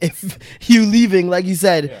life if you leaving, like you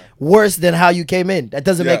said, worse than how you came in. That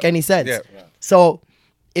doesn't make any sense. So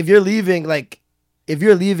if you're leaving,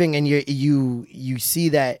 and you see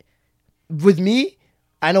that, with me,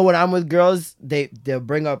 I know when I'm with girls, they'll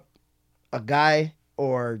bring up a guy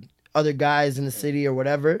or other guys in the city or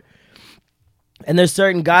whatever, and there's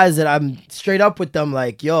certain guys that I'm straight up with them,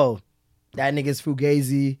 like, yo, that nigga's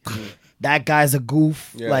fugazi, that guy's a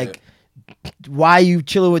goof, why you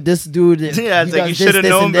chilling with this dude? It's like, you should have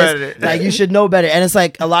known better. Like, you should know better. And it's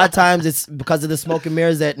like, a lot of times it's because of the smoke and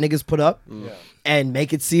mirrors that niggas put up. And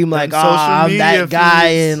make it seem like, I'm that guy,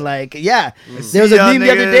 and like, there was a meme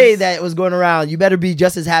the other day that was going around. You better be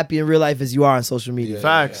just as happy in real life as you are on social media.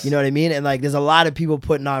 Facts. You know what I mean? And like, there's a lot of people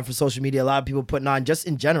putting on for social media, a lot of people putting on just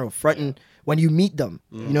in general, fronting when you meet them.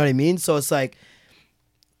 You know what I mean? So it's like,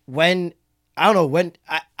 I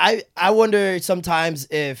wonder sometimes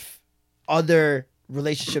if other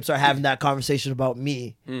relationships are having that conversation about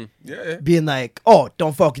me, being like, oh,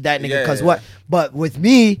 don't fuck with that nigga, because what? But with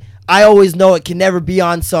me, I always know it can never be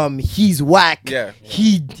on some he's whack. Yeah.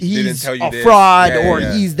 He's a fraud or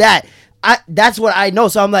he's that. That's what I know.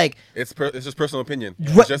 So I'm like, it's just personal opinion.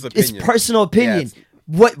 It's just opinion. It's personal opinion.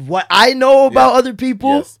 Yes. What I know about other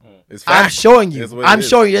people, I'm showing you. I'm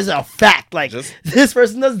showing you. This is a fact. Like this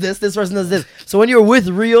person does this. This person does this. So when you're with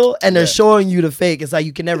real and they're showing you the fake, it's like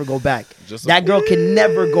you can never go back. That girl can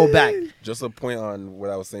never go back. Just a point on what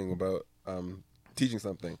I was saying about teaching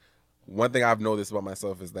something. One thing I've noticed about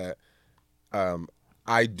myself is that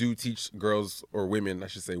I do teach girls or women, I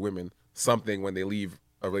should say women, something when they leave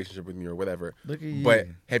a relationship with me or whatever. Look at you. But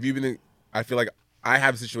have you been? I feel like I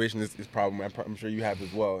have a situation. This problem. I'm sure you have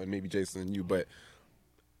as well, and maybe Jason and you. But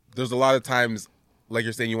there's a lot of times, like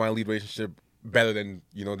you're saying, you want to leave a relationship better than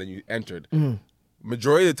you entered.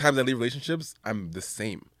 Majority of the times I leave relationships, I'm the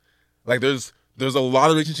same. Like there's a lot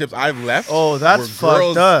of relationships I've left. Oh, that's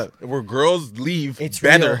fucked up. Where girls leave it's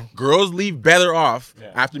better. Real. Girls leave better off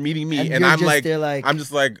after meeting me, and I'm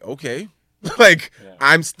just like, okay, like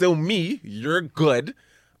I'm still me. You're good.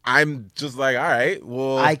 I'm just like, all right.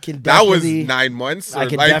 Well, that was 9 months. I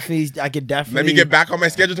could definitely. Let me get back on my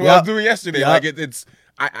schedule to what I was doing yesterday. Like it's.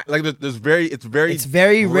 It's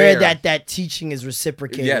very rare that teaching is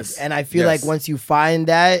reciprocated. Yes. And I feel like once you find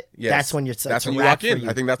that, that's when that's when you lock in.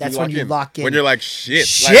 I think that's when you lock in. When you're like, shit.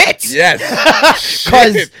 Yes.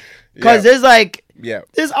 Because there's like,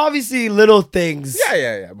 there's obviously little things.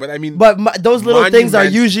 Yeah. But I mean, those little things are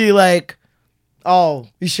usually like, oh,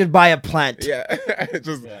 you should buy a plant. Yeah.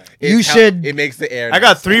 It makes the air. I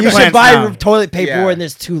got 3 plants. You should buy now. Toilet paper and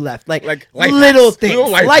there's 2 left. Like little hacks. Things.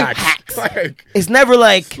 Life hacks. It's never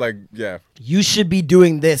like you should be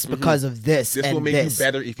doing this because of this. This will make you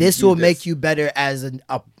better. This will make you better as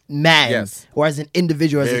a man or as an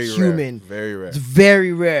individual, as a human. Very rare. It's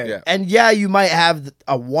very rare. Yeah. And you might have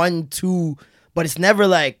a 1, 2, but it's never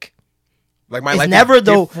like. Like my it's life never is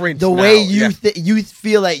different the now. way you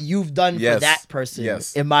feel like you've done for that person.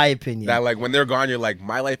 Yes. In my opinion, that like when they're gone, you're like,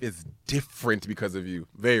 my life is different because of you.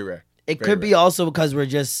 Very rare. It could be also because we're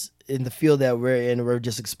just in the field that we're in. We're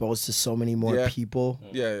just exposed to so many more people.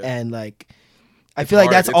 Yeah. And like, I feel like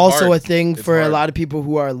that's also a thing for a lot of people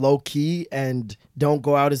who are low key and don't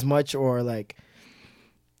go out as much, or like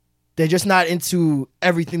they're just not into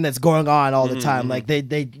everything that's going on all the time. Like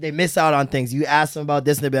they miss out on things. You ask them about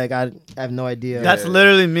this and they'll be like, I have no idea. That's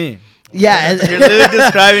literally me. Yeah. You're literally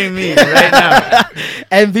describing me right now.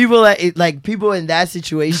 And people people in that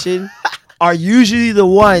situation are usually the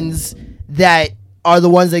ones that are the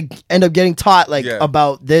ones that end up getting taught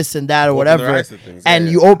about this and that or whatever. And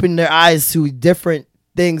you open their eyes to different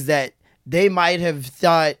things that they might have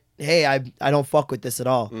thought, hey, I don't fuck with this at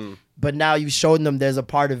all. But now you've shown them there's a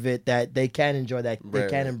part of it that they can enjoy, that they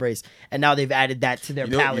can embrace, and now they've added that to their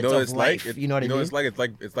palette of life. You know what I mean?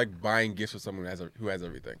 It's like buying gifts for someone who has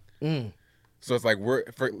everything. So it's like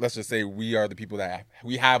let's just say we are the people that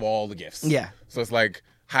we have all the gifts. Yeah. So it's like,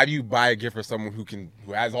 how do you buy a gift for someone who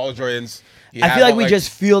has all the Jordans? I feel like we just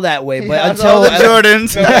feel that way, but until all the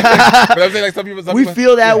Jordans, but I'm saying like some people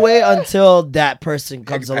feel that way until that person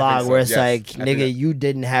comes along, where it's like, nigga, you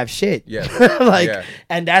didn't have shit. Yeah,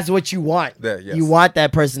 and that's what you want. You want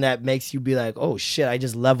that person that makes you be like, oh shit, I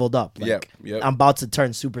just leveled up. Like, I'm about to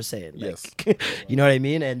turn Super Saiyan. Like, you know what I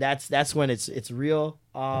mean? And that's when it's real.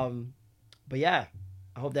 But yeah,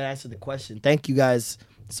 I hope that answered the question. Thank you guys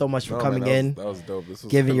so much for coming in. That was dope. This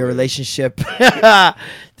was giving your relationship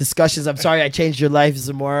discussions. I'm sorry I changed your life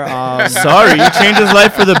some more. Sorry, you changed his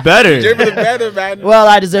life for the better. For the better, man. Well,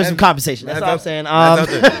 I deserve some compensation. That's all I'm saying.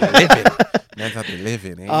 Man's out there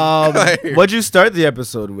living. What'd you start the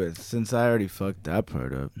episode with? Since I already fucked that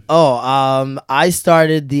part up. I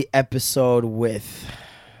started the episode with.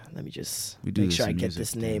 Let me just make sure I get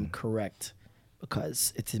this name correct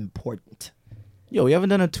because it's important. Yo, we haven't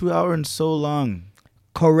done a 2-hour in so long.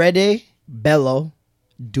 Correde Bello,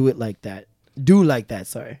 do it like that. Do like that,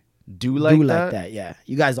 sorry. Do like that, yeah.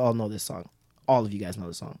 You guys all know this song. All of you guys know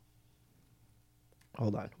the song.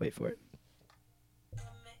 Hold on, wait for it.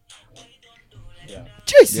 Yeah.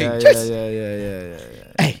 Cheers. Yeah.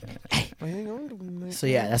 Hey. So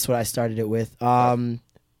yeah, that's what I started it with.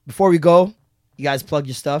 Before we go, you guys plug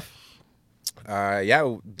your stuff.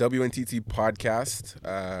 WNTT podcast.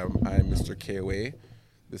 I'm Mr. KOA.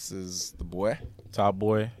 This is the boy. Top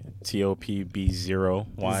Boy. TOPB0Y.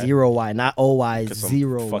 0Y, not OY.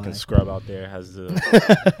 0Y. Fucking scrub out there has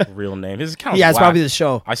the real name. His account. Yeah, it's probably the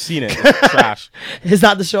show. I seen it. It's trash. It's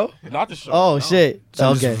not the show. Not the show. Oh shit.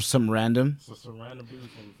 Okay. Some random. Some random dude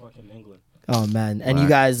from fucking England. Oh man, and you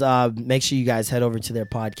guys, make sure you guys head over to their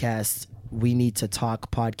podcast. We Need to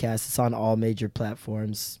Talk podcast. It's on all major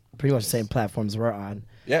platforms. pretty much the same platforms we're on.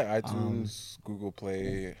 Yeah, iTunes, Google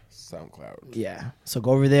Play, SoundCloud. Yeah, so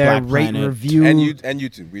go over there, rate and review, and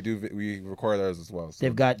YouTube. We record ours as well. So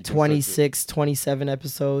they've got 26, 27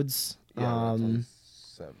 episodes. Yeah,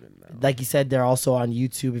 like you said, they're also on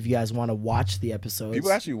YouTube if you guys want to watch the episodes.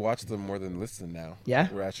 People actually watch them more than listen now. Yeah,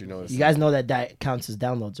 we're actually noticing. You guys know that counts as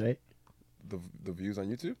downloads, right? The views on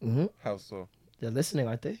YouTube. Mm-hmm. How so? They're listening,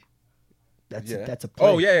 aren't they? That's a play.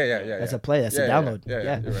 Oh yeah. That's a play. That's a download.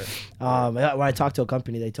 Yeah. You're right. When I talked to a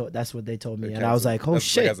company, that's what they told me, and I was like, "Oh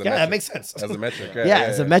shit, yeah, that makes sense." As a metric,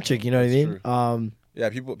 as a metric, you know what I mean? Yeah,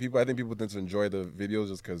 people. I think people tend to enjoy the videos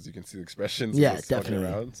just because you can see the expressions. Yeah, definitely.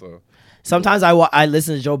 Around, so sometimes I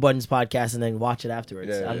listen to Joe Budden's podcast and then watch it afterwards.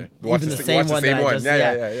 Yeah. Even the same one.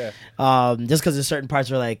 Just because there's certain parts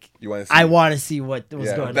where like I want to see what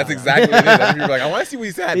was going on. That's exactly what it is. People are like, I want to see what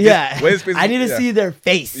he said. Yeah, I need to see their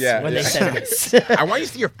face when they said this. I want you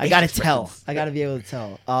to see your face. I gotta tell. I gotta be able to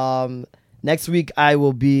tell. Next week I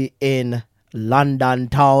will be in London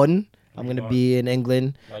town. I'm going to be in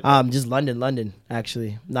England. Just London,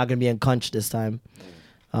 actually. Not going to be in Cunch this time.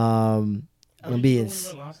 I'm going to be in...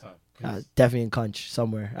 definitely in Cunch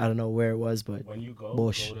somewhere. I don't know where it was, but... When you go,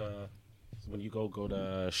 Bush. Go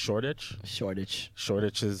to Shoreditch.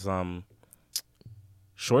 Shoreditch is...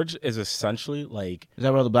 Shoreditch is essentially like... Is that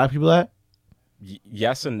where all the black people at?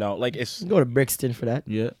 Yes and no. Like it's... Go to Brixton for that.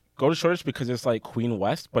 Yeah. Go to Shoreditch because it's like Queen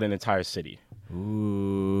West, but an entire city.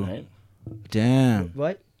 Ooh. Right? Damn.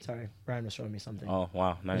 What? Sorry, Brian was showing me something. Oh,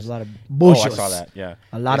 wow. Nice. There's a lot of bushes. Oh, I saw that, yeah.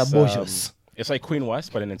 A lot of bushes. It's like Queen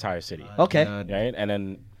West, but an entire city. Okay. Right? And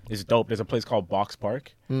then it's dope. There's a place called Box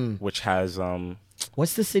Park, which has...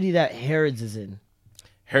 What's the city that Harrods is in?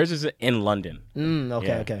 Harrods is in London.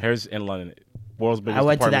 Okay. Harrods in London. World's biggest I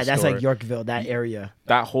went to that. store. That's like Yorkville, that area.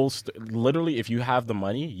 That whole... literally, if you have the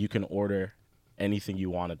money, you can order... anything you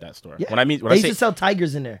want at that store. Yeah. When I used to sell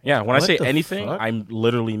tigers in there. Yeah, when I say anything, I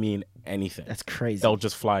literally mean anything. That's crazy. They'll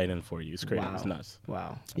just fly it in for you. It's crazy. Wow. It's nuts.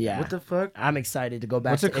 Wow. Yeah. What the fuck? I'm excited to go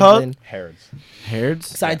back What's to it called? England. Harrods.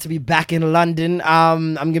 Excited to be back in London.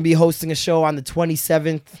 I'm going to be hosting a show on the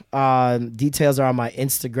 27th. Details are on my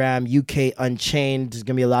Instagram, UK Unchained. There's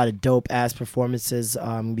going to be a lot of dope-ass performances. I'm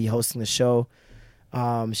going to be hosting the show.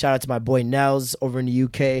 Shout out to my boy Nels over in the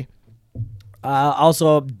UK.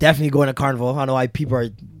 Also, definitely going to Carnival. I don't know why people are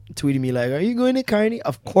tweeting me like, are you going to Carney?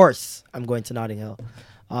 Of course, I'm going to Notting Hill.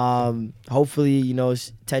 Hopefully,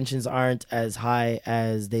 tensions aren't as high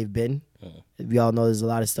as they've been. We all know there's a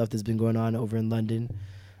lot of stuff that's been going on over in London.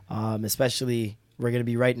 Especially, we're going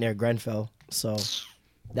to be right near Grenfell. So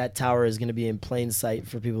that tower is going to be in plain sight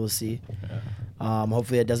for people to see.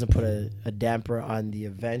 Hopefully, it doesn't put a damper on the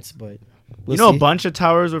events, but... We'll see. A bunch of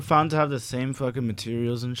towers were found to have the same fucking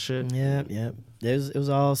materials and shit. Yeah. It was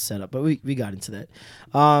all set up, but we got into that.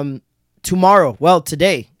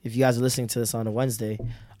 Today, if you guys are listening to this on a Wednesday,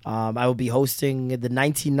 I will be hosting the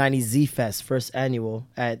 1990 Z Fest, first annual,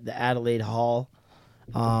 at the Adelaide Hall.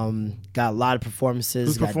 Got a lot of performances.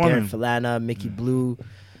 Who's got performing? Darren Falana, Mickey Blue,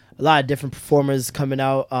 a lot of different performers coming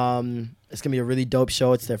out. It's gonna be a really dope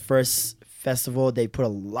show. It's their first festival. They put a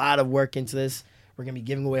lot of work into this. We're going to be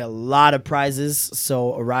giving away a lot of prizes,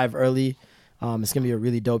 so arrive early. It's going to be a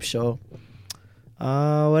really dope show.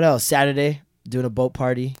 What else? Saturday, doing a boat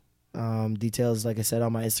party. Details, like I said,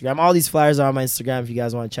 on my Instagram. All these flyers are on my Instagram if you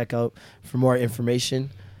guys want to check out for more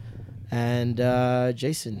information. And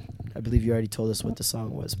Jason, I believe you already told us what the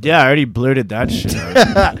song was. Yeah, I already blurted that shit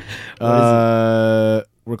out.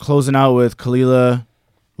 We're closing out with Kalila,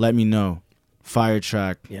 Let Me Know. Fire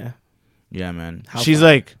track. Yeah? Yeah, man. How She's far?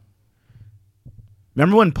 like...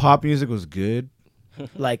 Remember when pop music was good?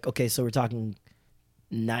 Like, okay, so we're talking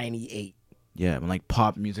 98. Yeah, when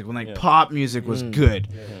pop music was good.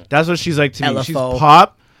 Yeah. That's what she's like to me. LFO. She's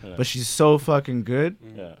pop, but she's so fucking good.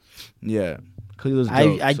 Yeah. Yeah. Kalila's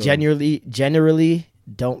dope. I generally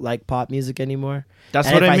don't like pop music anymore. That's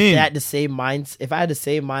and what I mean. If I had the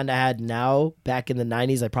same mind I had now back in the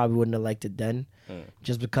 90s, I probably wouldn't have liked it then.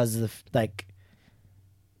 Just because of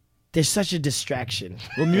there's such a distraction.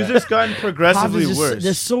 Well, music's gotten progressively worse.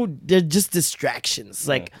 They're just distractions.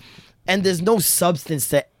 And there's no substance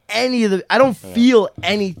to any of the. I don't feel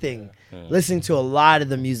anything listening to a lot of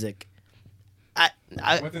the music.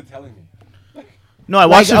 What's it telling me? No, I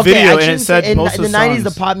watched the video and it said most of the songs. In the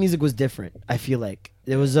 90s, the pop music was different. I feel like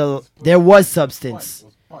there was substance. It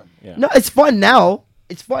was fun. Yeah. No, it's fun now.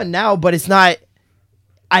 But it's not.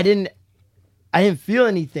 I didn't feel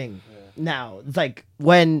anything now. It's like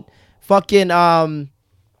when fucking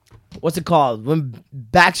what's it called? When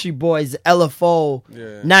Backstreet Boys,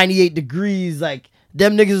 LFO, 98 Degrees, like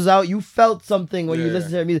them niggas was out. You felt something when you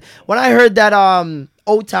listened to their music. When I heard that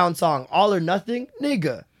O-Town song, All or Nothing,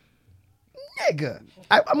 nigga, nigga.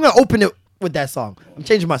 I'm gonna open it with that song. I'm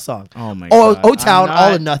changing my song. Oh my god. O-Town,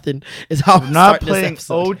 All or Nothing is how I'm not playing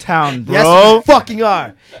O-Town, bro. Yes, you fucking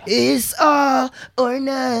are. It's all or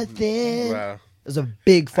nothing. Wow. It was a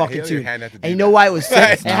big fucking tune. And you know why it was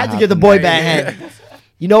sick? It had to give the boy band hand.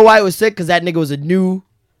 You know why it was sick? Because that nigga was a new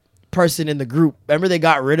person in the group. Remember they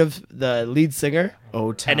got rid of the lead singer?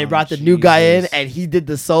 O-Town, and they brought the new guy in, and he did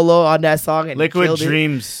the solo on that song. And Liquid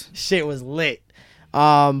Dreams. Shit was lit.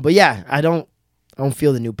 But yeah, I don't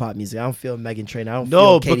feel the new pop music. I don't feel Meghan Trainor. I don't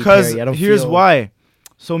feel Katy Perry. I don't here's feel... why.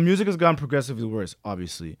 So music has gone progressively worse,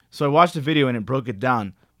 obviously. So I watched the video and it broke it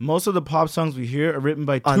down. Most of the pop songs we hear are written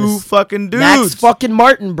by two fucking dudes. Max fucking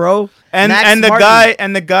Martin, bro. And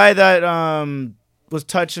the guy that was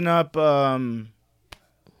touching up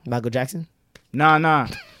Michael Jackson? Nah.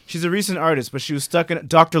 She's a recent artist, but she was stuck in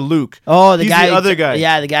Dr. Luke. Oh, He's the other guy.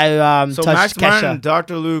 Yeah, the guy who so touched Max Kesha. Martin and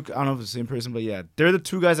Dr. Luke, I don't know if it's the same person, but yeah, they're the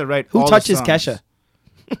two guys that write Who all touches the songs. Kesha?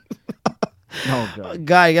 Oh, God.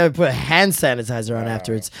 God, you gotta put hand sanitizer on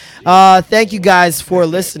afterwards. Thank you guys for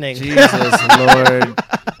listening. Jesus Lord.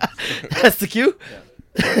 That's the cue?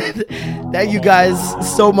 Thank you guys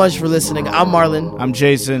so much for listening. I'm Marlon. I'm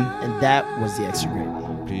Jason. And that was the Extra Gravy.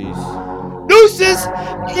 Peace. Deuces!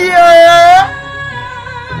 Yeah!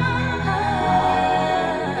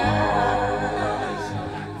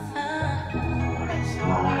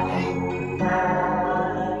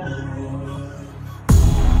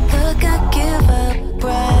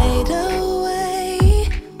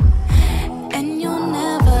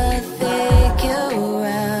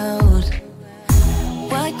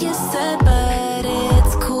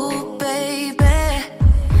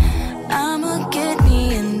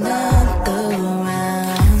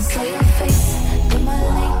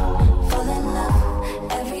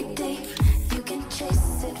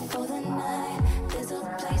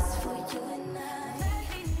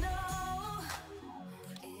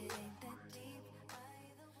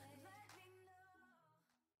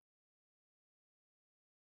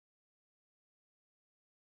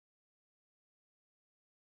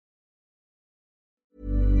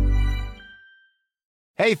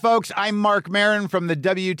 Hey, folks, I'm Mark Maron from the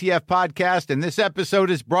WTF Podcast, and this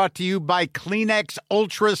episode is brought to you by Kleenex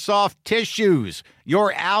Ultra Soft Tissues,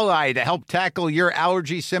 your ally to help tackle your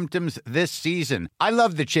allergy symptoms this season. I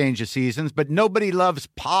love the change of seasons, but nobody loves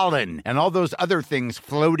pollen and all those other things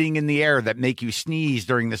floating in the air that make you sneeze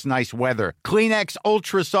during this nice weather. Kleenex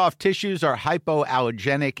Ultra Soft Tissues are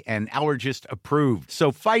hypoallergenic and allergist approved,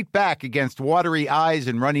 so fight back against watery eyes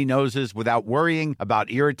and runny noses without worrying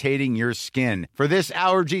about irritating your skin. For this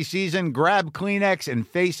allergy season, grab Kleenex and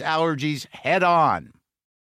face allergies head on.